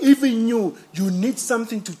is why even you need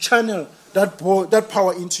something to channel that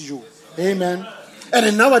power into you. Amen. And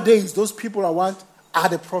then nowadays, those people are what? Are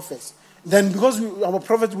the prophets. Then because our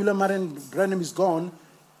prophet William Marion Branham is gone,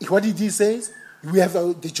 what did he say? We have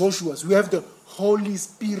the Joshuas. We have the Holy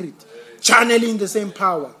Spirit channeling the same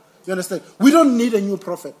power. You understand? We don't need a new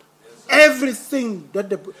prophet. Everything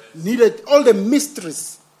that needed, all the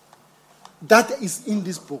mysteries that is in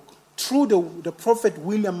this book, through the prophet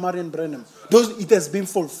William Marion Branham, it has been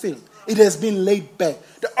fulfilled. It has been laid bare.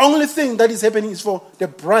 The only thing that is happening is for the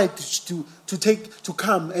bride to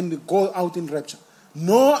come and go out in rapture.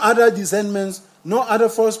 No other discernments, no other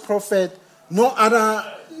false prophet, no other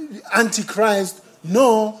antichrist,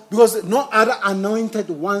 no, because no other anointed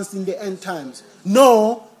ones in the end times.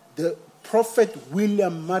 No, the prophet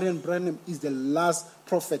William Marion Branham is the last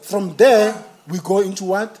prophet. From there, we go into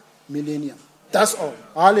what? Millennium. That's all.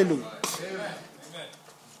 Hallelujah. Amen.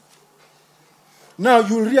 Now,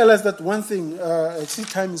 you will realize that one thing, I see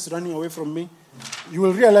time is running away from me. You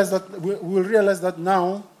will realize that, we will realize that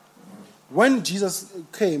now, when Jesus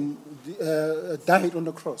came, died on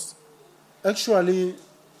the cross, actually,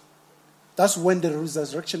 that's when the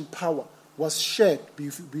resurrection power was shared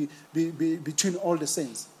between all the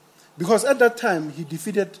saints. Because at that time, he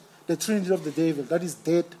defeated the trinity of the devil, that is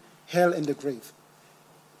death, hell, and the grave.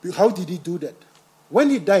 How did he do that? When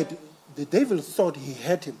he died, the devil thought he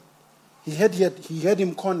had him. He had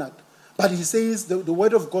him cornered. But he says, the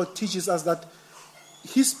word of God teaches us that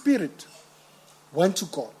his spirit went to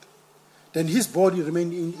God. Then his body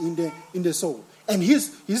remained in the soul. And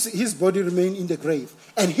his body remained in the grave.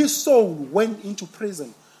 And his soul went into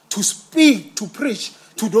prison to speak, to preach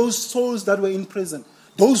to those souls that were in prison,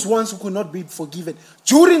 those ones who could not be forgiven.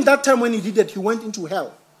 During that time when he did that, he went into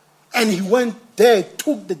hell. And he went there,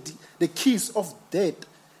 took the keys of death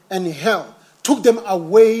and hell, took them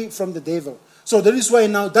away from the devil. So that is why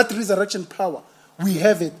now that resurrection power, we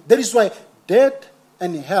have it. That is why death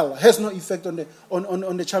and hell has no effect on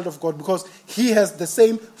the child of God, because he has the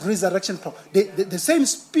same resurrection power. The same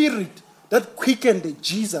spirit that quickened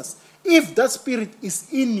Jesus. If that spirit is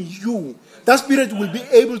in you, that spirit will be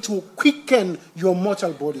able to quicken your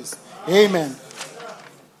mortal bodies. Amen.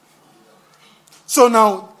 So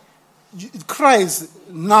now, Christ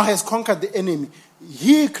now has conquered the enemy.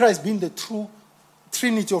 He, Christ, being the true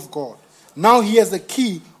Trinity of God. Now he has the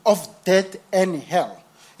key of death and hell.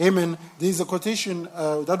 Amen. There is a quotation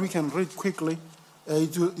that we can read quickly.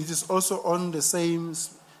 It is also on the same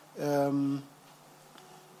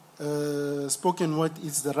spoken word.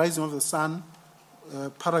 It's the rising of the sun,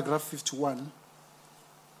 paragraph 51.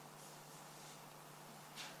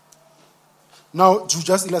 Now, to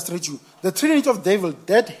just illustrate you, the trinity of devil,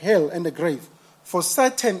 death, hell, and the grave. For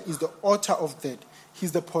Satan is the author of death.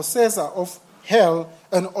 He's the possessor of hell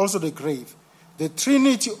and also the grave. The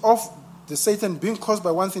trinity of the Satan being caused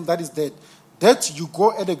by one thing, that is death. Death, you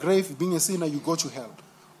go at the grave, being a sinner, you go to hell.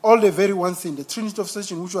 All the very one thing, the trinity of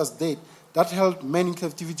Satan, which was dead, that held men in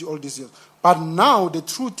captivity all these years. But now, the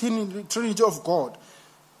true trinity of God,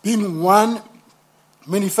 being one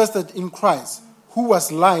manifested in Christ, who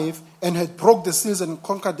was live and had broke the seals and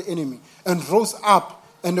conquered the enemy and rose up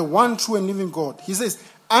and the one true and living God. He says,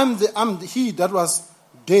 I'm he that was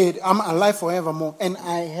dead. I'm alive forevermore. And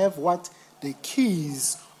I have what? The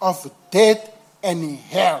keys of death and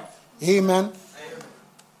hell. Amen.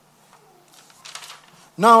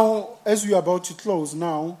 Now, as we are about to close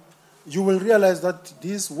now, you will realize that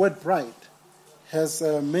this word bride has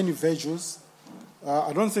many virtues.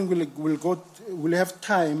 I don't think we'll have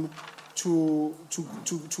time to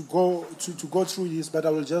go through this, but I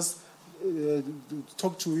will just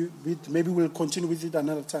talk to you a bit. Maybe we'll continue with it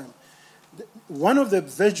another time. One of the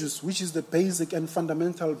virtues, which is the basic and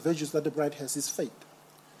fundamental virtues that the bride has, is faith.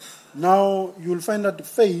 Now, you'll find that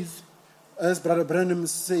faith, as Brother Branham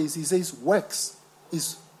says, he says works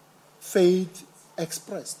is faith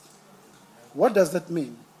expressed. What does that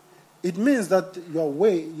mean? It means that your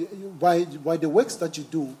way, by the works that you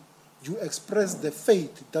do, you express the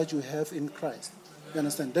faith that you have in Christ. You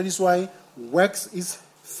understand? That is why works is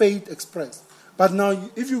faith expressed. But now,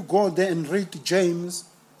 if you go there and read James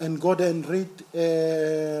and go there and read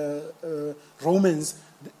Romans,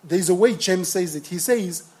 there's a way James says it. He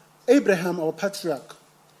says, Abraham, our patriarch,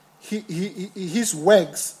 his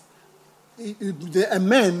works,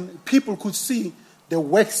 people could see the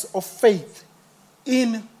works of faith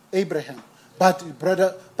in Abraham. But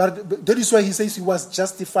that is why he says he was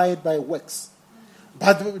justified by works.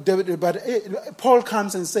 But Paul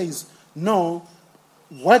comes and says, no,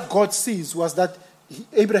 what God sees was that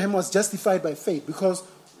Abraham was justified by faith, because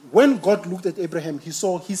when God looked at Abraham, he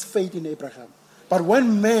saw his faith in Abraham. But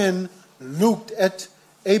when men looked at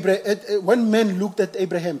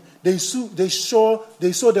Abraham, they saw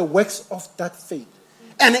the works of that faith.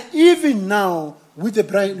 And even now, with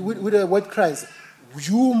the word Christ,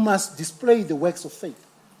 you must display the works of faith.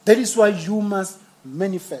 That is why you must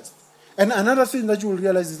manifest. And another thing that you will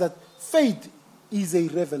realize is that faith is a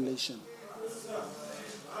revelation.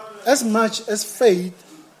 As much as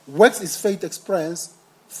works is faith expressed,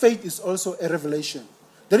 faith is also a revelation.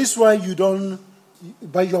 That is why you don't,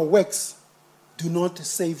 by your works, do not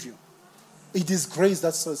save you. It is grace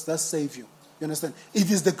that saves you. You understand? It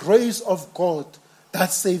is the grace of God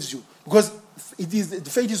that saves you. Because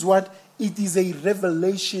faith is what? It is a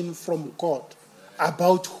revelation from God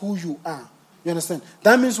about who you are. You understand?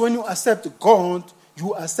 That means when you accept God,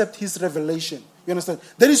 you accept his revelation. You understand?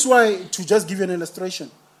 That is why, to just give you an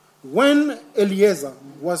illustration, when Eliezer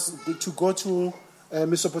was to go to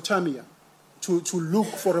Mesopotamia to look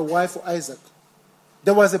for a wife for Isaac,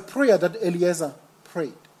 there was a prayer that Eliezer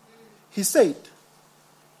prayed. He said,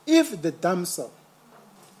 if the damsel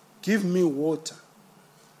give me water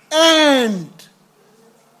and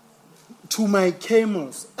to my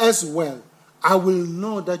camels as well, I will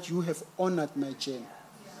know that you have honored my journey.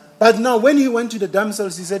 But now when he went to the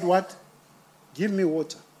damsels, he said what? Give me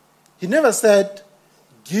water. He never said,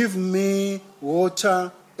 give me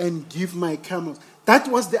water and give my camels. That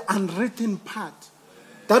was the unwritten part.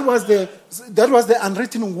 That was the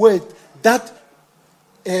unwritten word that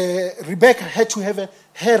Rebecca had to have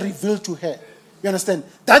her revealed to her. You understand?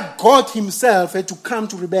 That God himself had to come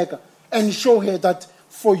to Rebecca and show her that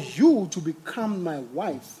for you to become my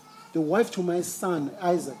wife, the wife to my son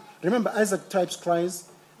Isaac. Remember, Isaac types Christ,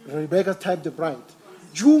 Rebecca typed the bride.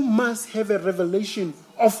 You must have a revelation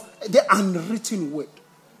of the unwritten word.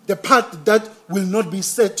 The part that will not be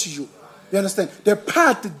said to you. You understand? The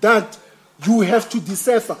part that you have to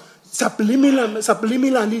decipher.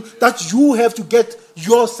 Subliminally, that you have to get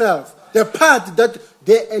yourself. The part that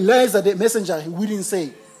the Elijah, the messenger, he wouldn't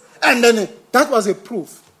say. And then that was a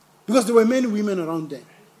proof. Because there were many women around there.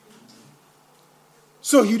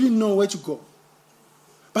 So he didn't know where to go.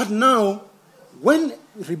 But now, when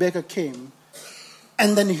Rebecca came,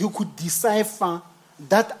 and then he could decipher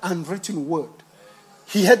that unwritten word,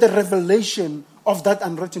 he had the revelation of that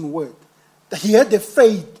unwritten word. He had the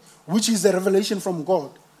faith, which is a revelation from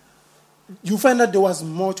God. You find that there was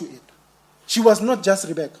more to it. She was not just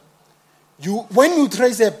Rebecca. When you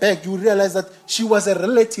trace her back, you realize that she was a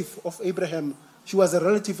relative of Abraham. She was a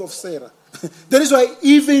relative of Sarah. That is why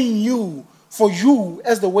even you, for you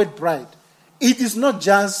as the word bride, it is not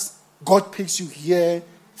just God picks you here,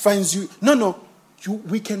 finds you. No.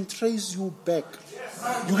 We can trace you back.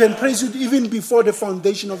 You can trace you even before the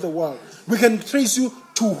foundation of the world. We can trace you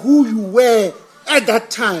to who you were at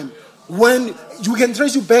that time. When you can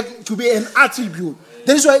trace you back to be an attribute.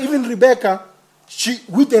 That is why even Rebecca,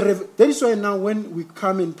 that is why now when we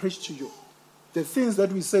come and preach to you, the things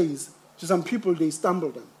that we say is, to some people they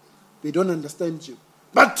stumble them. They don't understand you.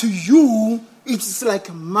 But to you, it's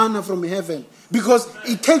like manna from heaven. Because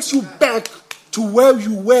it takes you back to where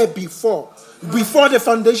you were before. before the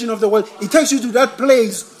foundation of the world. It takes you to that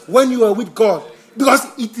place when you are with God. Because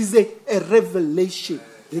it is a revelation.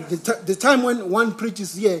 The time when one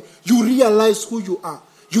preaches here, you realize who you are.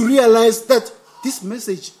 You realize that this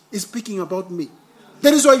message is speaking about me.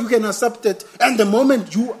 That is why you can accept it. And the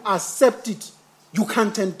moment you accept it, you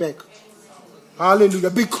can't turn back. Hallelujah.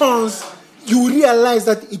 Because you realize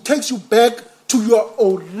that it takes you back to your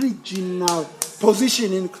original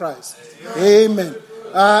position in Christ. Amen.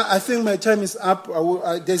 I think my time is up.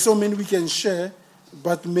 There's so many we can share,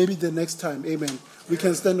 but maybe the next time. Amen. We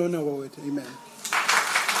can stand on our word. Amen.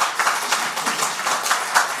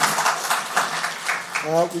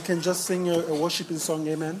 We can just sing a worshiping song.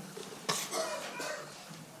 Amen.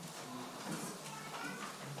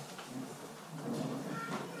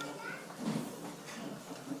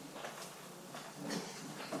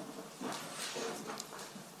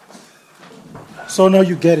 So now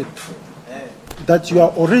you get it. That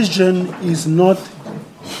your origin is not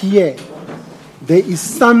here. There is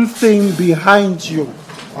something behind you.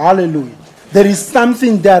 Hallelujah. There is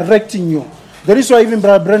something directing you. That is why even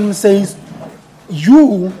Brother Branham says,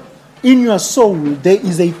 you, in your soul, there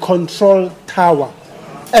is a control tower.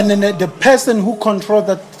 And then the person who controls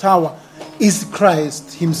that tower is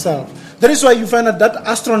Christ himself. That is why you find out that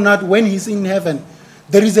astronaut, when he's in heaven,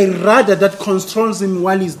 there is a radar that controls him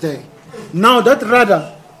while he's there. Now that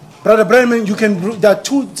radar, Brother Branham, there are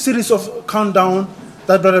 2 series of countdown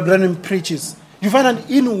that Brother Branham preaches. You find that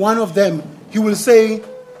in one of them, he will say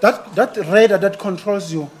that radar that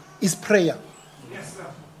controls you is prayer. Yes, sir.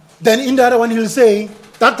 Then in the other one, he will say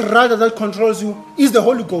that radar that controls you is the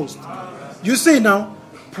Holy Ghost. You see now,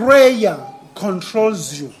 prayer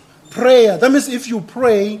controls you. Prayer, that means if you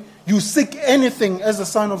pray, you seek anything as a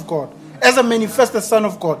son of God, as a manifested son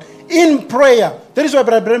of God. In prayer, that is why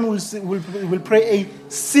Brother Branham will pray a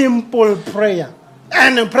simple prayer.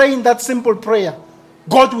 And praying that simple prayer,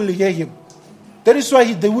 God will hear him. That is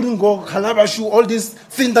why they wouldn't go, Kalabashu, all these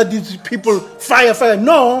things that these people, fire.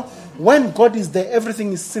 No, when God is there,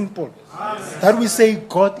 everything is simple. That we say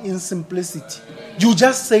God in simplicity. You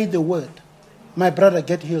just say the word. My brother,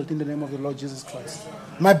 get healed in the name of the Lord Jesus Christ.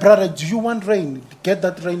 My brother, do you want rain? Get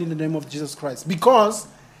that rain in the name of Jesus Christ. Because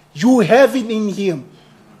you have it in him.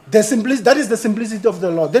 That is the simplicity of the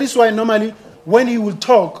Lord. That is why normally when he will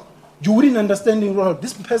talk, you wouldn't understand him well.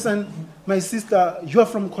 This person, my sister, you are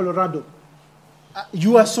from Colorado.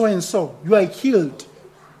 You are so and so. You are healed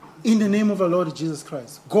in the name of the Lord Jesus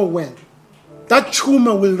Christ. Go well. That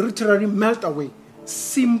tumor will literally melt away.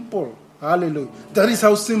 Simple. Hallelujah. That is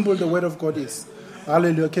how simple the word of God is.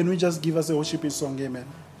 Hallelujah. Can we just give us a worshiping song? Amen.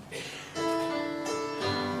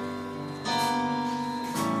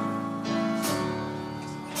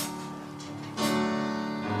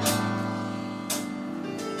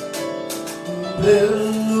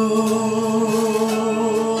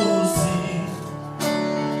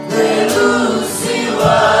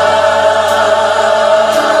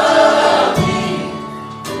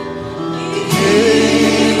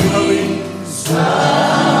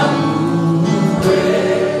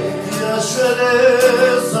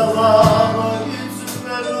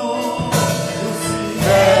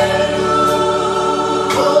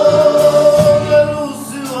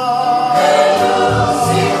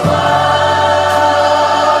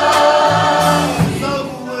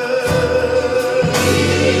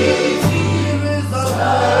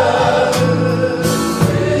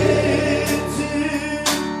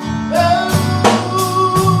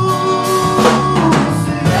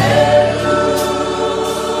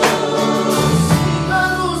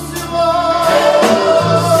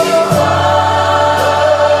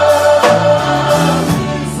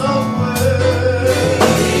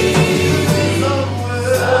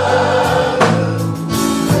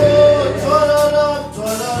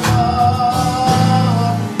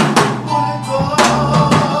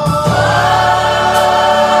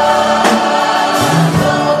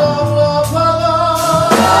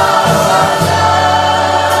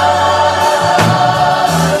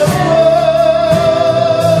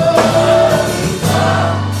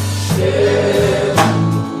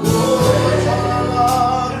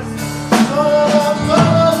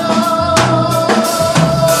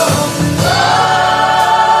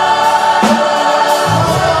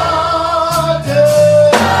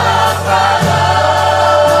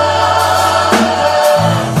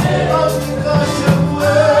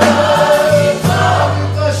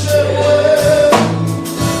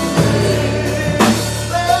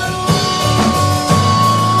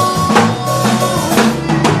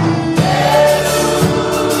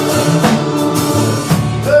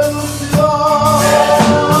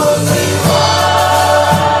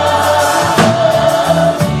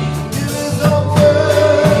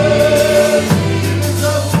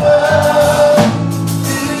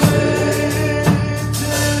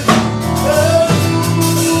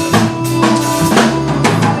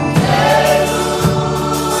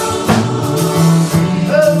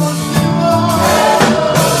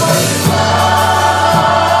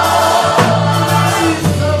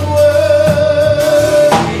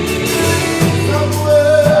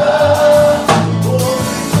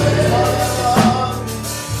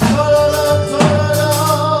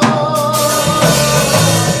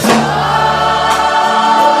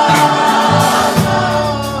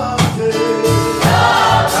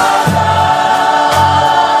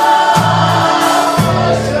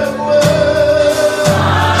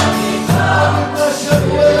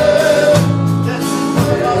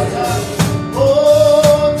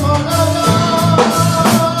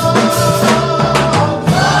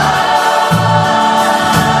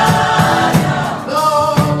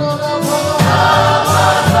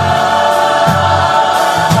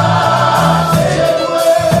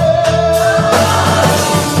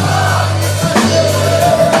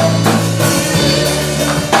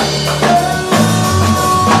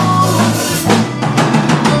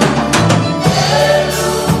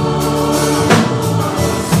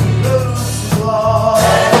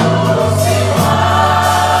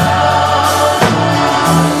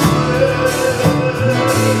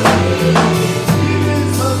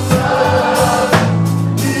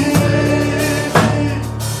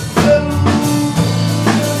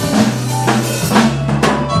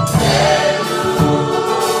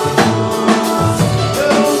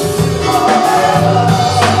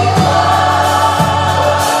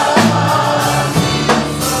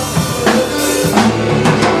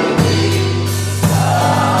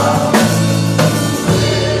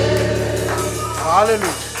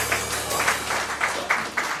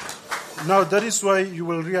 Now, that is why you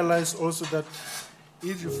will realize also that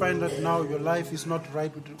if you find that now your life is not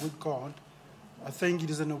right with God, I think it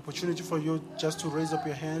is an opportunity for you just to raise up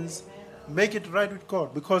your hands, make it right with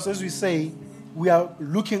God. Because as we say, we are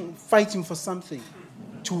fighting for something,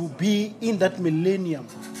 to be in that millennium.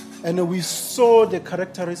 And we saw the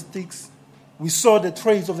characteristics, we saw the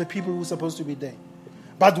traits of the people who are supposed to be there.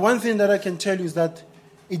 But one thing that I can tell you is that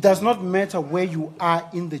it does not matter where you are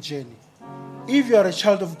in the journey. If you are a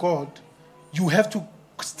child of God, you have to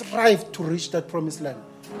strive to reach that promised land.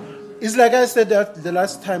 It's like I said that the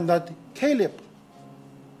last time, that Caleb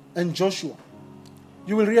and Joshua,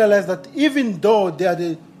 you will realize that even though they are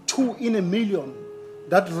the 2 in a million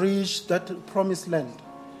that reached that promised land,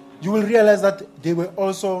 you will realize that they were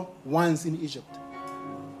also once in Egypt.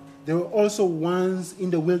 They were also once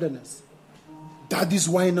in the wilderness. That is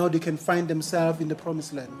why now they can find themselves in the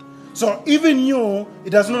promised land. So even you, it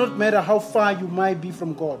does not matter how far you might be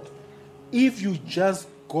from God. If you just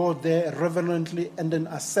go there reverently and then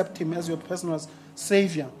accept Him as your personal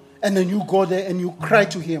Savior, and then you go there and you cry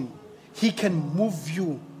to Him, He can move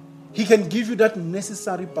you. He can give you that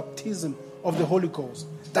necessary baptism of the Holy Ghost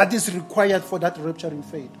that is required for that rapturing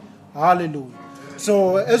faith. Hallelujah.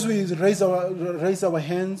 So as we raise our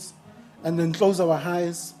hands and then close our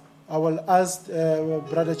eyes, I will ask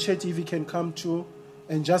Brother Chetty if he can come too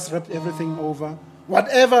and just wrap everything over.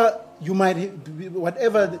 Whatever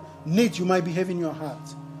need you might be having in your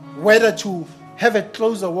heart, whether to have a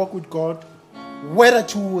closer walk with God, whether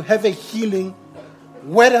to have a healing,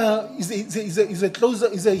 whether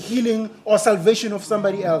is a healing or salvation of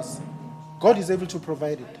somebody else, God is able to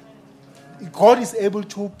provide it. God is able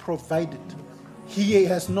to provide it. He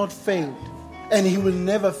has not failed, and He will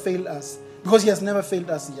never fail us, because He has never failed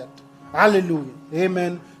us yet. Hallelujah.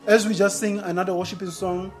 Amen. As we just sing another worshiping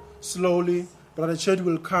song slowly, Brother Chad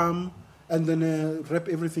will come and then wrap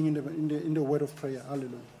everything in the word of prayer.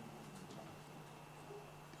 Hallelujah.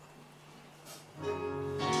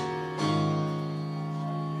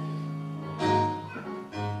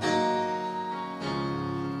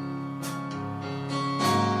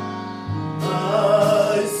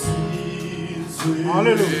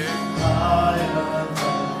 Hallelujah.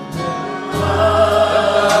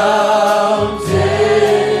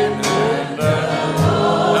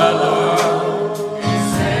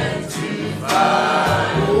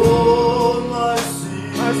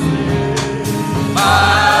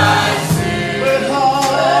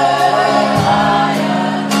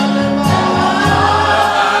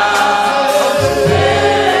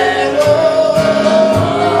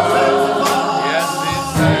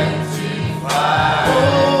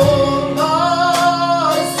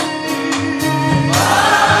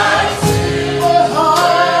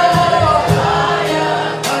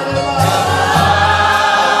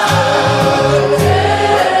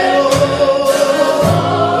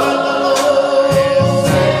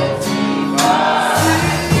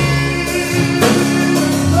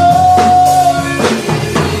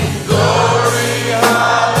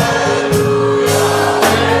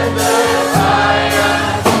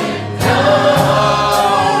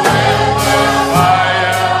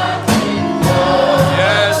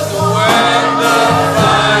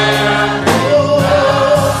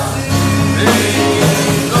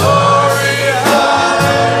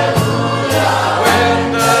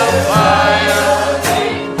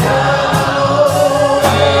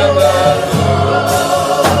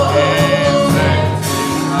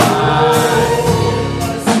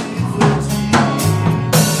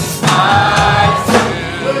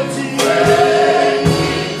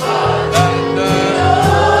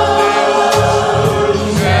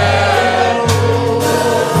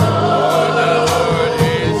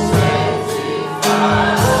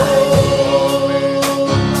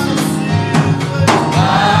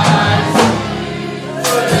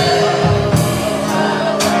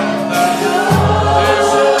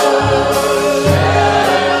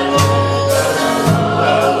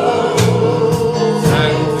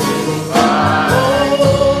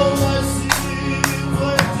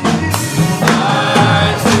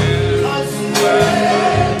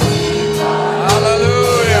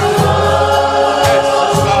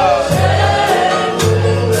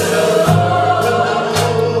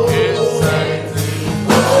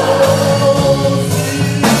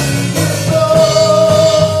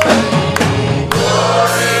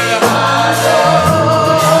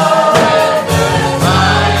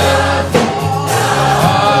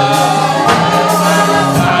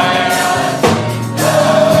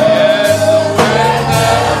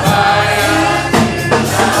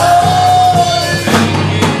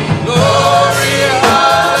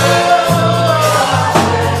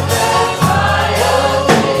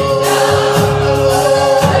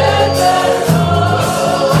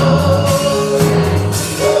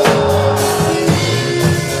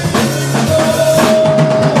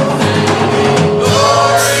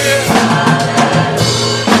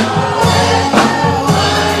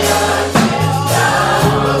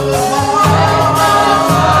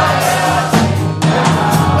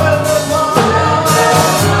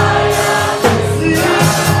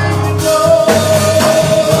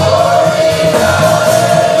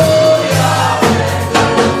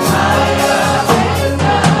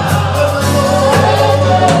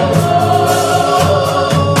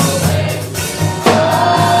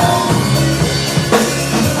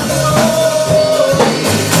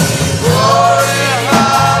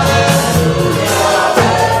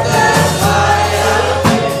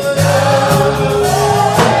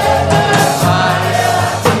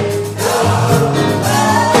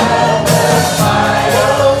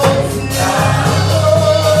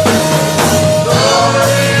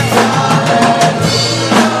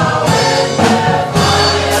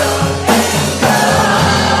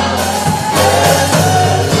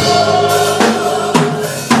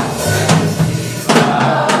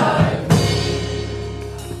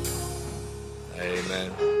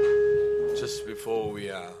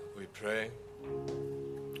 pray.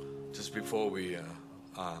 Just before we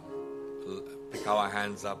pick our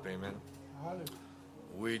hands up, amen.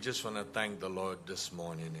 We just want to thank the Lord this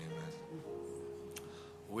morning, amen.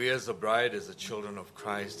 We as a bride, as the children of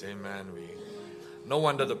Christ, amen. No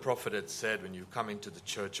wonder the prophet had said, when you come into the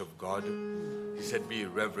church of God, he said, be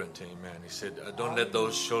reverent, amen. He said, don't let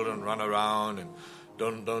those children run around, and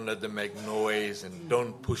don't let them make noise, and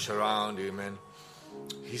don't push around, amen.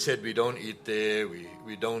 He said, we don't eat there,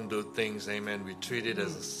 we don't do things, amen. We treat it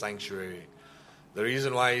as a sanctuary. The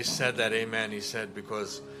reason why he said that, amen, he said,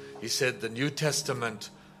 because he said the New Testament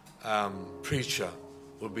preacher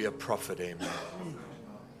will be a prophet, amen.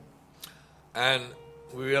 And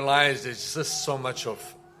we realized there's just so much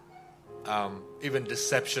of even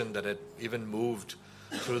deception that had even moved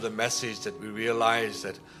through the message, that we realized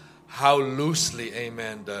that how loosely,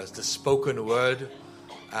 amen, the spoken word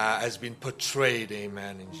has been portrayed,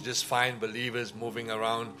 amen. And you just find believers moving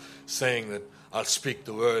around saying that I'll speak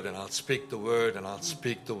the word, and I'll speak the word, and I'll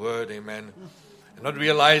speak the word, amen. And not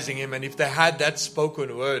realizing, amen, if they had that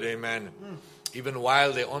spoken word, amen, even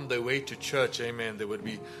while they're on their way to church, amen, there would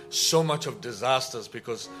be so much of disasters,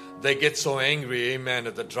 because they get so angry, amen,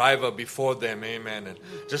 at the driver before them, amen, and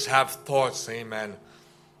just have thoughts, amen.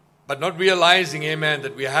 But not realizing, amen,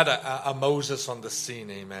 that we had a Moses on the scene,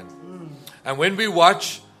 amen. And when we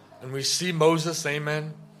watch and we see Moses,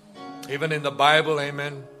 amen, even in the Bible,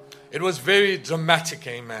 amen, it was very dramatic,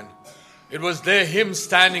 amen. It was there, him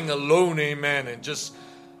standing alone, amen, and just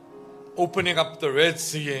opening up the Red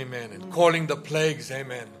Sea, amen, and calling the plagues,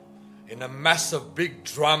 amen, in a massive big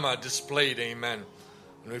drama displayed, amen.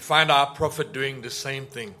 And we find our prophet doing the same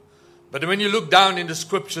thing. But when you look down in the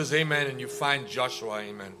scriptures, amen, and you find Joshua,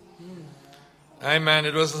 amen, amen,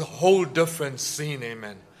 it was a whole different scene,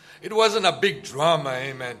 amen. It wasn't a big drama,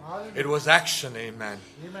 amen. It was action, amen.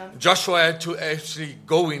 Joshua had to actually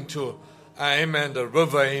go into amen, the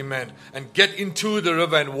river, amen, and get into the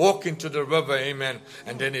river and walk into the river, amen,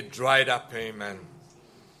 and then it dried up, amen.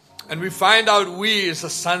 And we find out we as the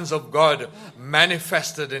sons of God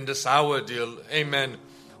manifested in this hour deal, amen.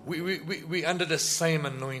 We under the same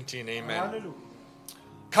anointing, amen. Hallelujah.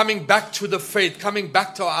 Coming back to the faith, coming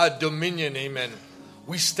back to our dominion, amen.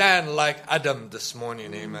 We stand like Adam this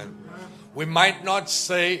morning, amen. We might not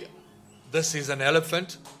say this is an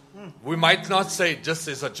elephant. We might not say this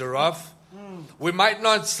is a giraffe. We might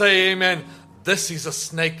not say, amen, this is a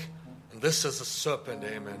snake and this is a serpent,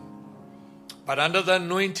 amen. But under the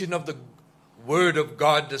anointing of the word of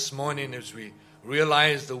God this morning, as we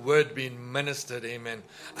realize the word being ministered, amen,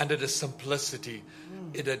 under the simplicity,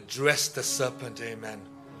 it addressed the serpent, amen.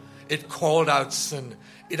 It called out sin.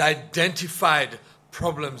 It identified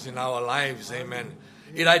problems in our lives, amen.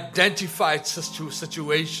 It identified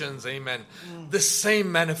situations, amen. The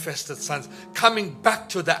same manifested sons coming back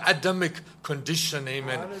to the Adamic condition,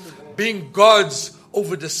 amen. Being gods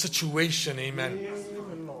over the situation, amen.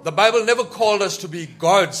 The Bible never called us to be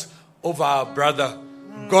gods over our brother,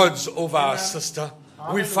 gods over our sister.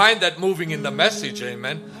 We find that moving in the message,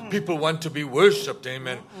 amen. People want to be worshipped,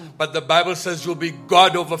 amen. But the Bible says you'll be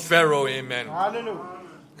God over Pharaoh, amen.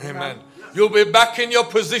 Amen. You'll be back in your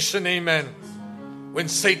position, amen. When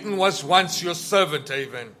Satan was once your servant,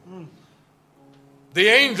 amen. The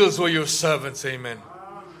angels were your servants, amen.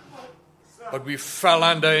 But we fell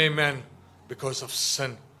under, amen, because of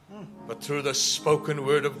sin. But through the spoken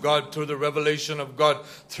word of God, through the revelation of God,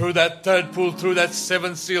 through that third pool, through that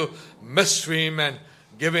seventh seal mystery, amen,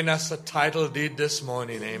 giving us a title deed this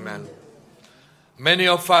morning, amen. Many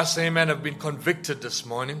of us, amen, have been convicted this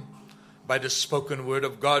morning by the spoken word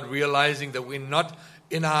of God, realizing that we're not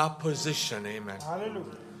in our position, amen. Hallelujah.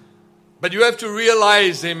 But you have to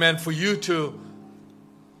realize, amen, for you to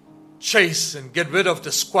chase and get rid of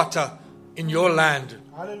the squatter in your land.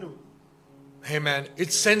 Hallelujah. Amen.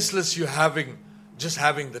 It's senseless you just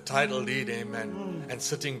having the title deed, amen, and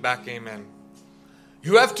sitting back, amen.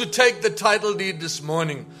 You have to take the title deed this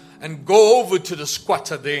morning and go over to the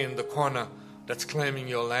squatter there in the corner that's claiming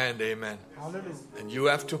your land, amen. Hallelujah. And you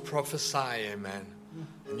have to prophesy, amen.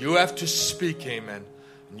 And you have to speak, amen.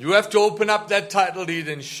 And you have to open up that title deed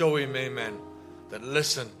and show him, amen, that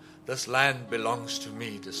listen, this land belongs to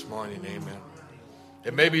me this morning, amen.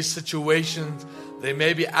 There may be situations, there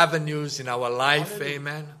may be avenues in our life,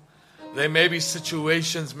 amen. There may be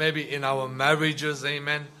situations maybe in our marriages,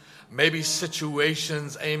 amen. Maybe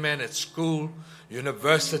situations, amen, at school,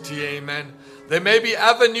 university, amen. There may be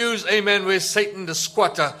avenues, amen, where Satan the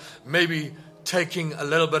squatter may be taking a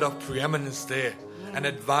little bit of preeminence there, an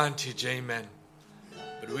advantage, amen.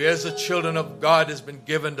 But we as the children of God has been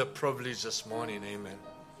given the privilege this morning, amen,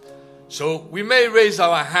 So we may raise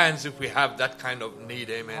our hands if we have that kind of need,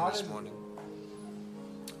 amen, this morning.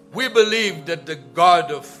 We believe that the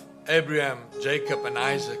God of Abraham, Jacob, and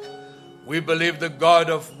Isaac, we believe the God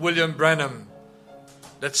of William Branham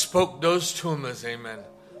that spoke those tumors, amen.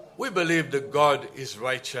 We believe that God is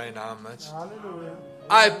right here in our midst. Hallelujah.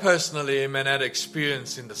 I personally, amen, had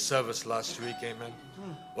experience in the service last week, amen.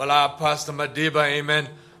 While our Pastor Madiba, amen,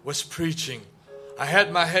 was preaching, I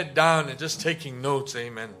had my head down and just taking notes,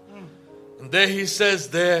 amen. And there he says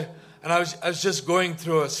there, and I was just going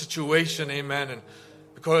through a situation, amen, and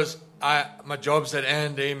because my job's at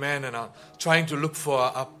end, amen, and I'm trying to look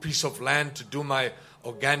for a piece of land to do my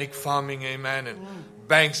organic farming, amen, and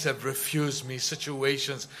banks have refused me,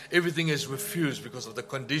 situations, everything is refused because of the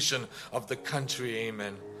condition of the country,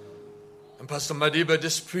 amen. And Pastor Madiba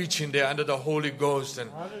just preaching there under the Holy Ghost, and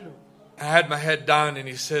I had my head down, and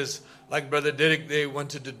he says, like Brother Derek, they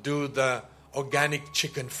wanted to do the organic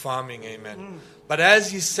chicken farming, amen. But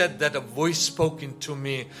as he said that, a voice spoke into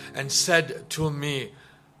me and said to me,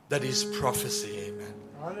 that is prophecy, amen.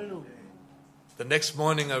 Hallelujah. The next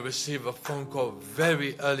morning I received a phone call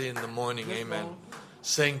very early in the morning, amen,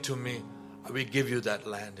 saying to me, I will give you that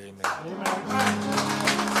land, amen.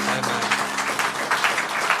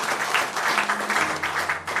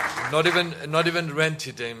 Amen. Not even rent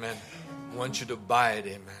it, amen. I want you to buy it,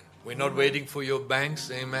 amen. We're not waiting for your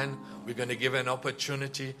banks, amen. We're going to give an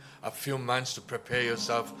opportunity, a few months to prepare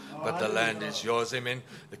yourself, but the land is yours, amen.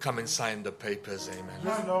 To come and sign the papers, amen.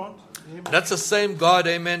 Yes, Lord. Amen. That's the same God,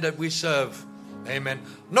 amen, that we serve. Amen.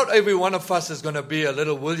 Not every one of us is going to be a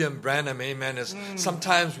little William Branham, amen. As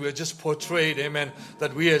sometimes we're just portrayed, amen,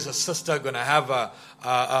 that we as a sister are going to have a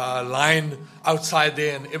line outside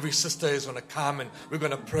there, and every sister is going to come and we're going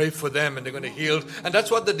to pray for them and they're going to heal. And that's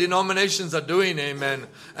what the denominations are doing, amen.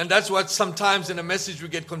 And that's what sometimes in a message we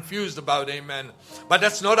get confused about, amen. But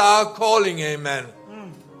that's not our calling, amen.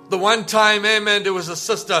 The one time, amen, there was a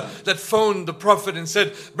sister that phoned the prophet and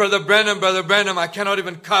said, Brother Branham, I cannot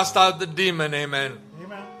even cast out the demon, amen.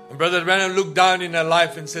 Amen. And Brother Branham looked down in her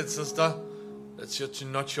life and said, Sister, that's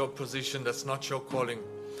not your position, that's not your calling.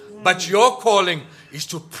 But your calling is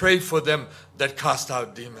to pray for them that cast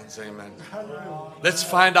out demons, amen. Let's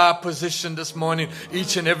find our position this morning,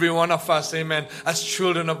 each and every one of us, amen, as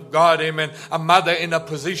children of God, amen. A mother in a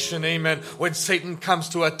position, amen, when Satan comes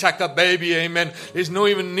to attack a baby, amen. There's no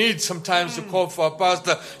even need sometimes to call for a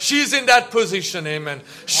pastor. She's in that position, amen.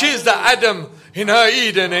 She's the Adam in her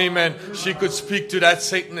Eden, amen. She could speak to that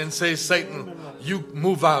Satan and say, Satan, you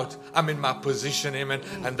move out. I'm in my position, amen.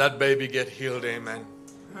 And that baby get healed, amen.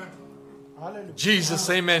 Jesus,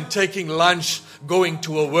 amen, taking lunch, going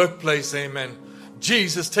to a workplace, amen.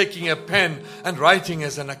 Jesus taking a pen and writing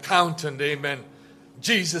as an accountant, amen.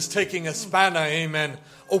 Jesus taking a spanner, amen,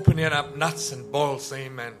 opening up nuts and bolts,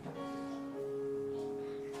 amen.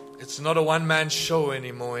 It's not a one-man show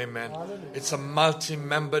anymore, amen. It's a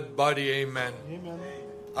multi-membered body, amen.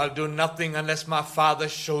 I'll do nothing unless my Father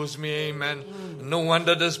shows me, amen. No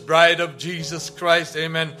wonder this bride of Jesus Christ,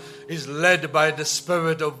 amen, is led by the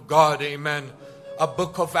Spirit of God, amen. A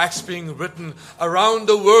book of Acts being written around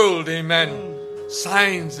the world, amen.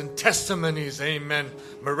 Signs and testimonies, amen.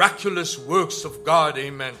 Miraculous works of God,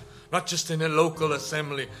 amen. Not just in a local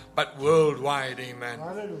assembly, but worldwide, amen.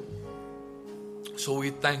 So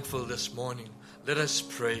we're thankful this morning. Let us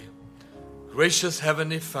pray. Gracious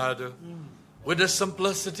Heavenly Father, with the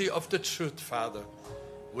simplicity of the truth, Father,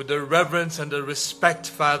 with the reverence and the respect,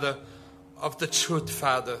 Father, of the truth,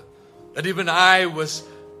 Father, that even I was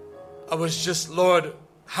just, Lord,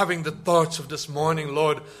 having the thoughts of this morning,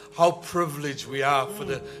 Lord, how privileged we are for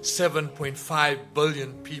the 7.5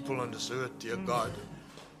 billion people on this earth, dear God.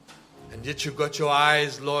 And yet you got your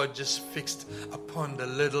eyes, Lord, just fixed upon the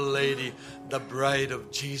little lady, the bride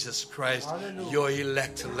of Jesus Christ, your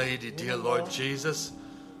elect lady, dear Lord Jesus.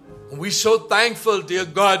 And we're so thankful, dear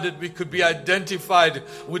God, that we could be identified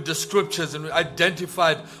with the scriptures and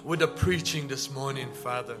identified with the preaching this morning,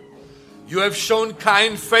 Father. You have shown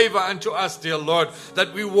kind favor unto us, dear Lord,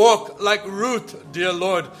 that we walk like Ruth, dear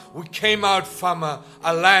Lord. We came out from a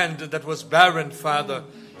land that was barren, Father,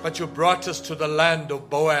 but you brought us to the land of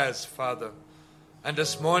Boaz, Father. And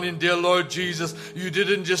this morning, dear Lord Jesus, you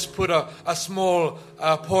didn't just put a small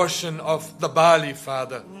portion of the barley,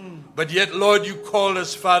 Father. But yet, Lord, you call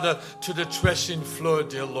us, Father, to the threshing floor,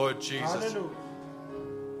 dear Lord Jesus.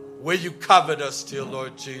 Where you covered us, dear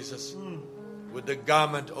Lord Jesus, with the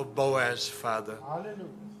garment of Boaz, Father.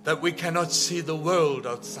 That we cannot see the world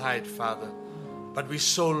outside, Father. But we're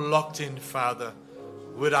so locked in, Father,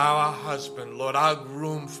 with our husband, Lord, our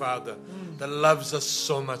groom, Father, that loves us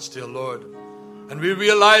so much, dear Lord. And we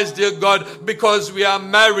realize, dear God, because we are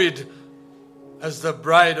married, as the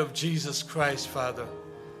bride of Jesus Christ, Father.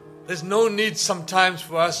 There's no need sometimes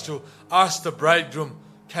for us to ask the bridegroom,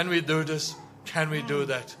 can we do this? Can we do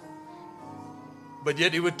that? But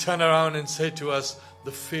yet he would turn around and say to us,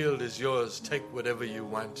 the field is yours. Take whatever you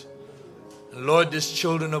want. And Lord, these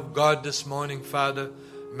children of God this morning, Father,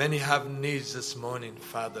 many have needs this morning,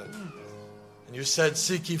 Father. And you said,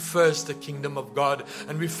 seek ye first the kingdom of God.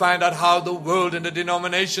 And we find out how the world and the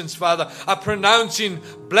denominations, Father, are pronouncing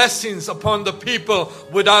blessings upon the people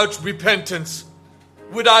without repentance,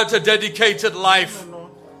 without a dedicated life,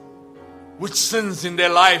 with sins in their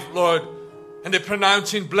life, Lord. And they're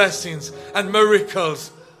pronouncing blessings and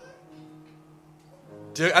miracles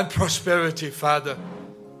and prosperity, Father.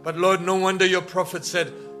 But Lord, no wonder your prophet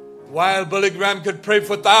said, while Billy Graham could pray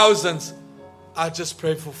for thousands, I just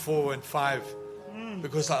pray for 4 and 5.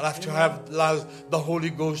 Because I'll have to have the Holy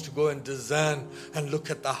Ghost to go and discern and look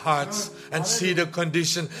at the hearts and see the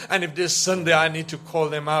condition. And if there's sin there, I need to call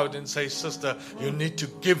them out and say, sister, you need to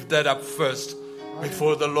give that up first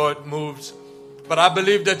before the Lord moves. But I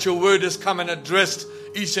believe that your word has come and addressed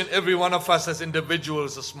each and every one of us as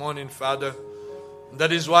individuals this morning, Father.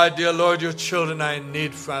 That is why, dear Lord, your children are in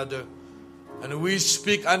need, Father. And we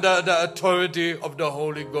speak under the authority of the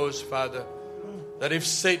Holy Ghost, Father. That if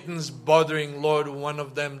Satan's bothering, Lord, one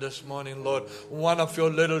of them this morning, Lord, one of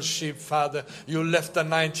your little sheep, Father, you left the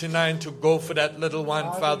 99 to go for that little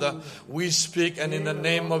one, Father. We speak, and in the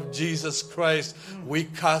name of Jesus Christ, we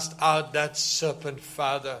cast out that serpent,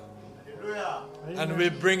 Father. And we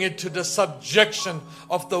bring it to the subjection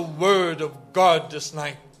of the word of God this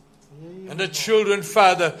night. And the children,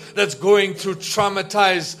 Father, that's going through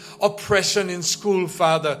traumatized oppression in school,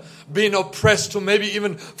 Father, being oppressed to maybe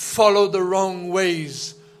even follow the wrong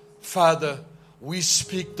ways, Father, we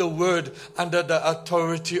speak the word under the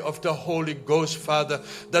authority of the Holy Ghost, Father,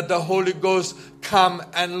 that the Holy Ghost come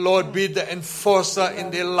and, Lord, be the enforcer in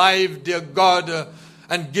their life, dear God,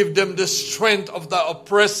 and give them the strength of the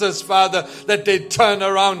oppressors, Father, that they turn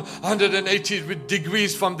around 180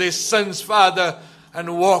 degrees from their sins, Father,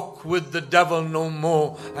 and walk with the devil no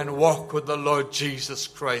more and walk with the Lord Jesus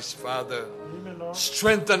Christ, Father.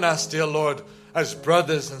 Strengthen us, dear Lord, as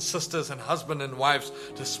brothers and sisters and husband and wives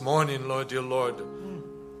this morning, Lord, dear Lord.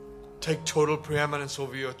 Take total preeminence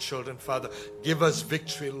over your children, Father. Give us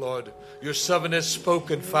victory, Lord. Your servant has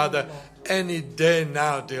spoken, Father, any day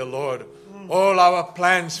now, dear Lord. All our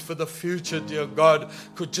plans for the future, dear God,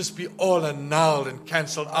 could just be all annulled and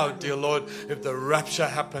cancelled out, dear Lord, if the rapture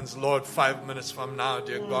happens, Lord, 5 minutes from now,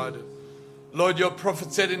 dear God. Lord, your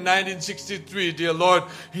prophet said in 1963, dear Lord,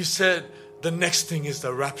 he said, the next thing is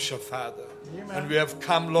the rapture, Father. And we have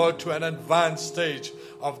come, Lord, to an advanced stage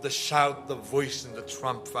of the shout, the voice, and the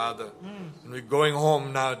trump, Father. And we're going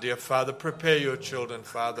home now, dear Father. Prepare your children,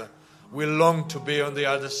 Father. We long to be on the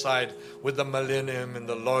other side with the millennium and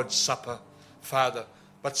the Lord's Supper, Father.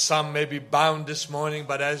 But some may be bound this morning,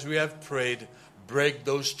 but as we have prayed, break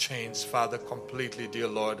those chains, Father, completely, dear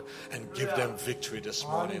Lord, and give them victory this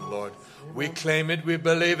morning, Lord. We claim it, we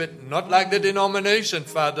believe it, not like the denomination,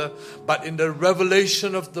 Father, but in the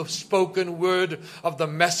revelation of the spoken word of the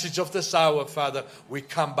message of this hour, Father. We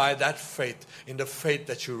come by that faith, in the faith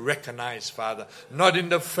that you recognize, Father, not in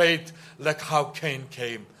the faith like how Cain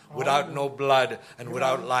came, without no blood and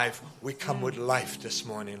without life. We come with life this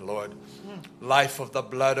morning, Lord. Life of the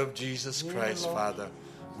blood of Jesus Christ, Father.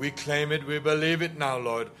 We claim it, we believe it now,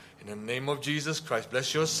 Lord. In the name of Jesus Christ,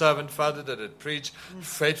 bless your servant, Father, that had preached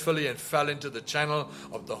faithfully and fell into the channel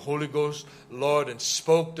of the Holy Ghost, Lord, and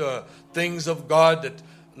spoke the things of God that,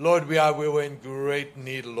 Lord, we were in great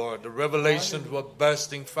need, Lord. The revelations were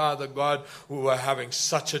bursting, Father God. We were having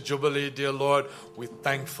such a jubilee, dear Lord. We're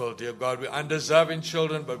thankful, dear God. We're undeserving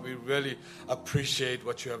children, but we really appreciate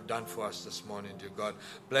what you have done for us this morning, dear God.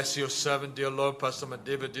 Bless your servant, dear Lord, Pastor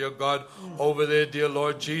Madiba, dear God, over there, dear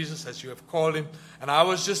Lord Jesus, as you have called him. And I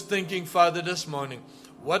was just thinking, Father, this morning,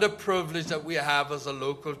 what a privilege that we have as a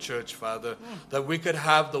local church, Father, that we could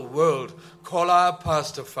have the world call our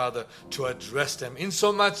pastor, Father, to address them. In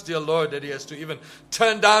so much, dear Lord, that he has to even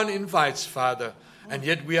turn down invites, Father. And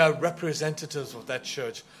yet we are representatives of that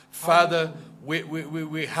church. Father,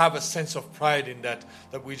 we have a sense of pride in that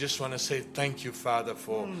we just want to say thank you, Father,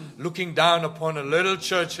 for looking down upon a little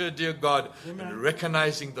church here, dear God, and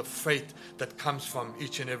recognizing the faith that comes from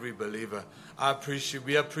each and every believer.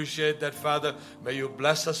 We appreciate that, Father. May you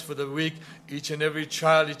bless us for the week. Each and every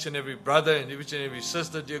child, each and every brother, and each and every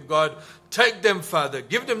sister, dear God. Take them, Father.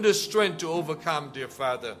 Give them the strength to overcome, dear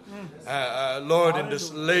Father. Lord, and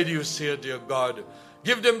this lady who's here, dear God.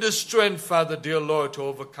 Give them the strength, Father, dear Lord, to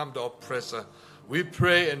overcome the oppressor. We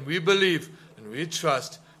pray and we believe and we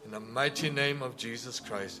trust in the mighty name of Jesus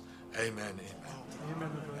Christ. Amen. Amen.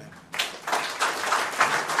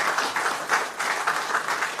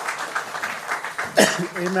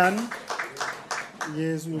 Amen.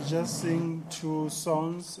 Yes, we'll just sing 2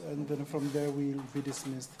 songs and then from there we'll be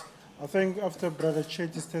dismissed. I think after Brother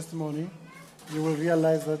Chetty's testimony, you will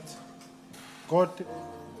realize that God,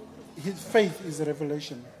 his faith is a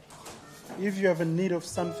revelation. If you have a need of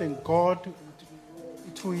something, God,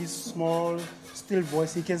 to his small, still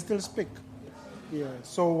voice, he can still speak. Yeah.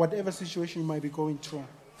 So whatever situation you might be going through,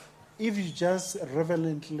 if you just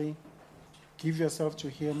reverently give yourself to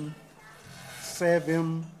him, serve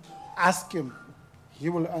him, ask him, he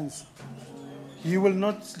will answer. He will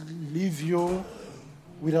not leave you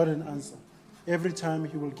without an answer. Every time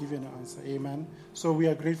he will give you an answer. Amen. So we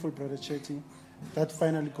are grateful, Brother Chetty, that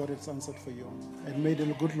finally God has answered for you. And may the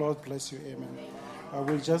good Lord bless you. Amen. I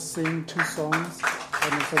will just sing 2 songs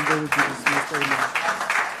and then from there we'll be dismissed. Amen.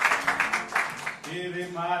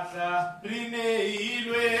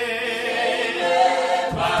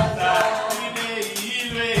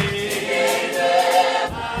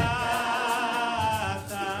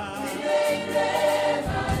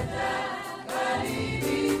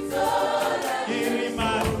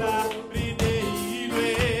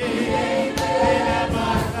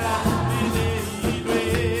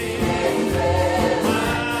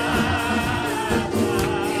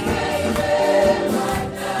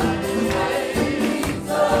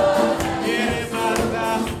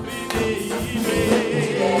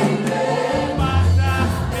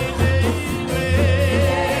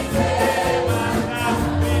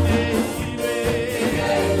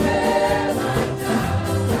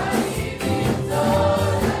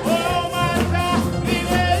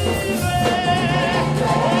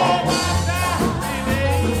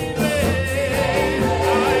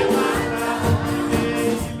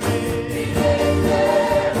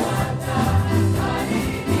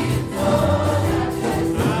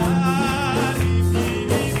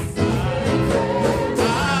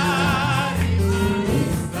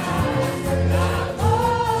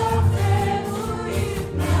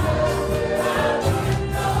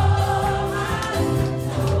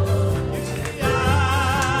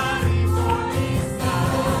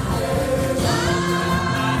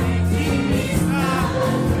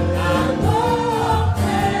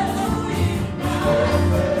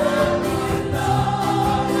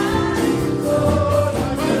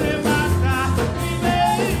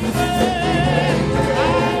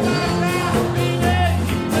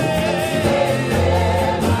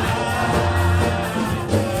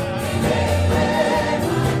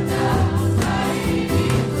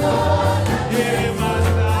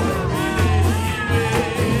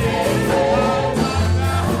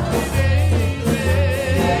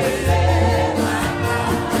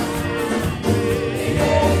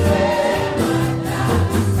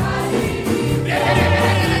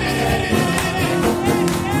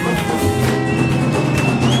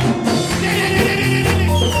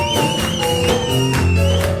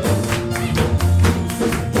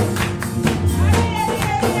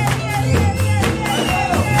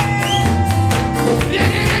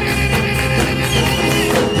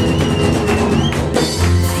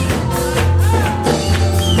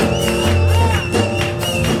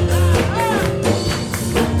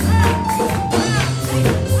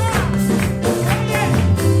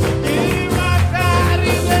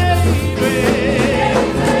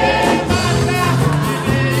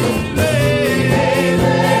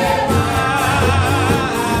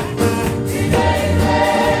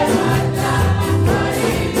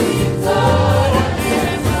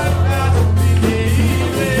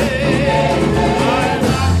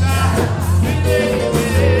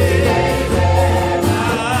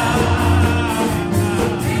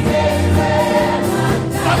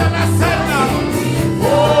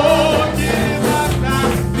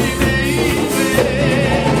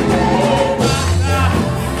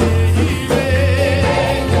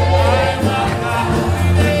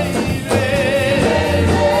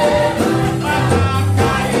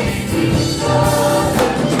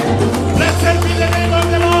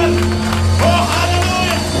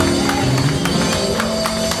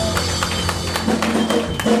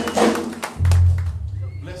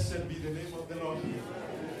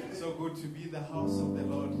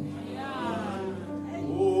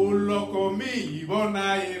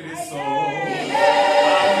 Bona iriso.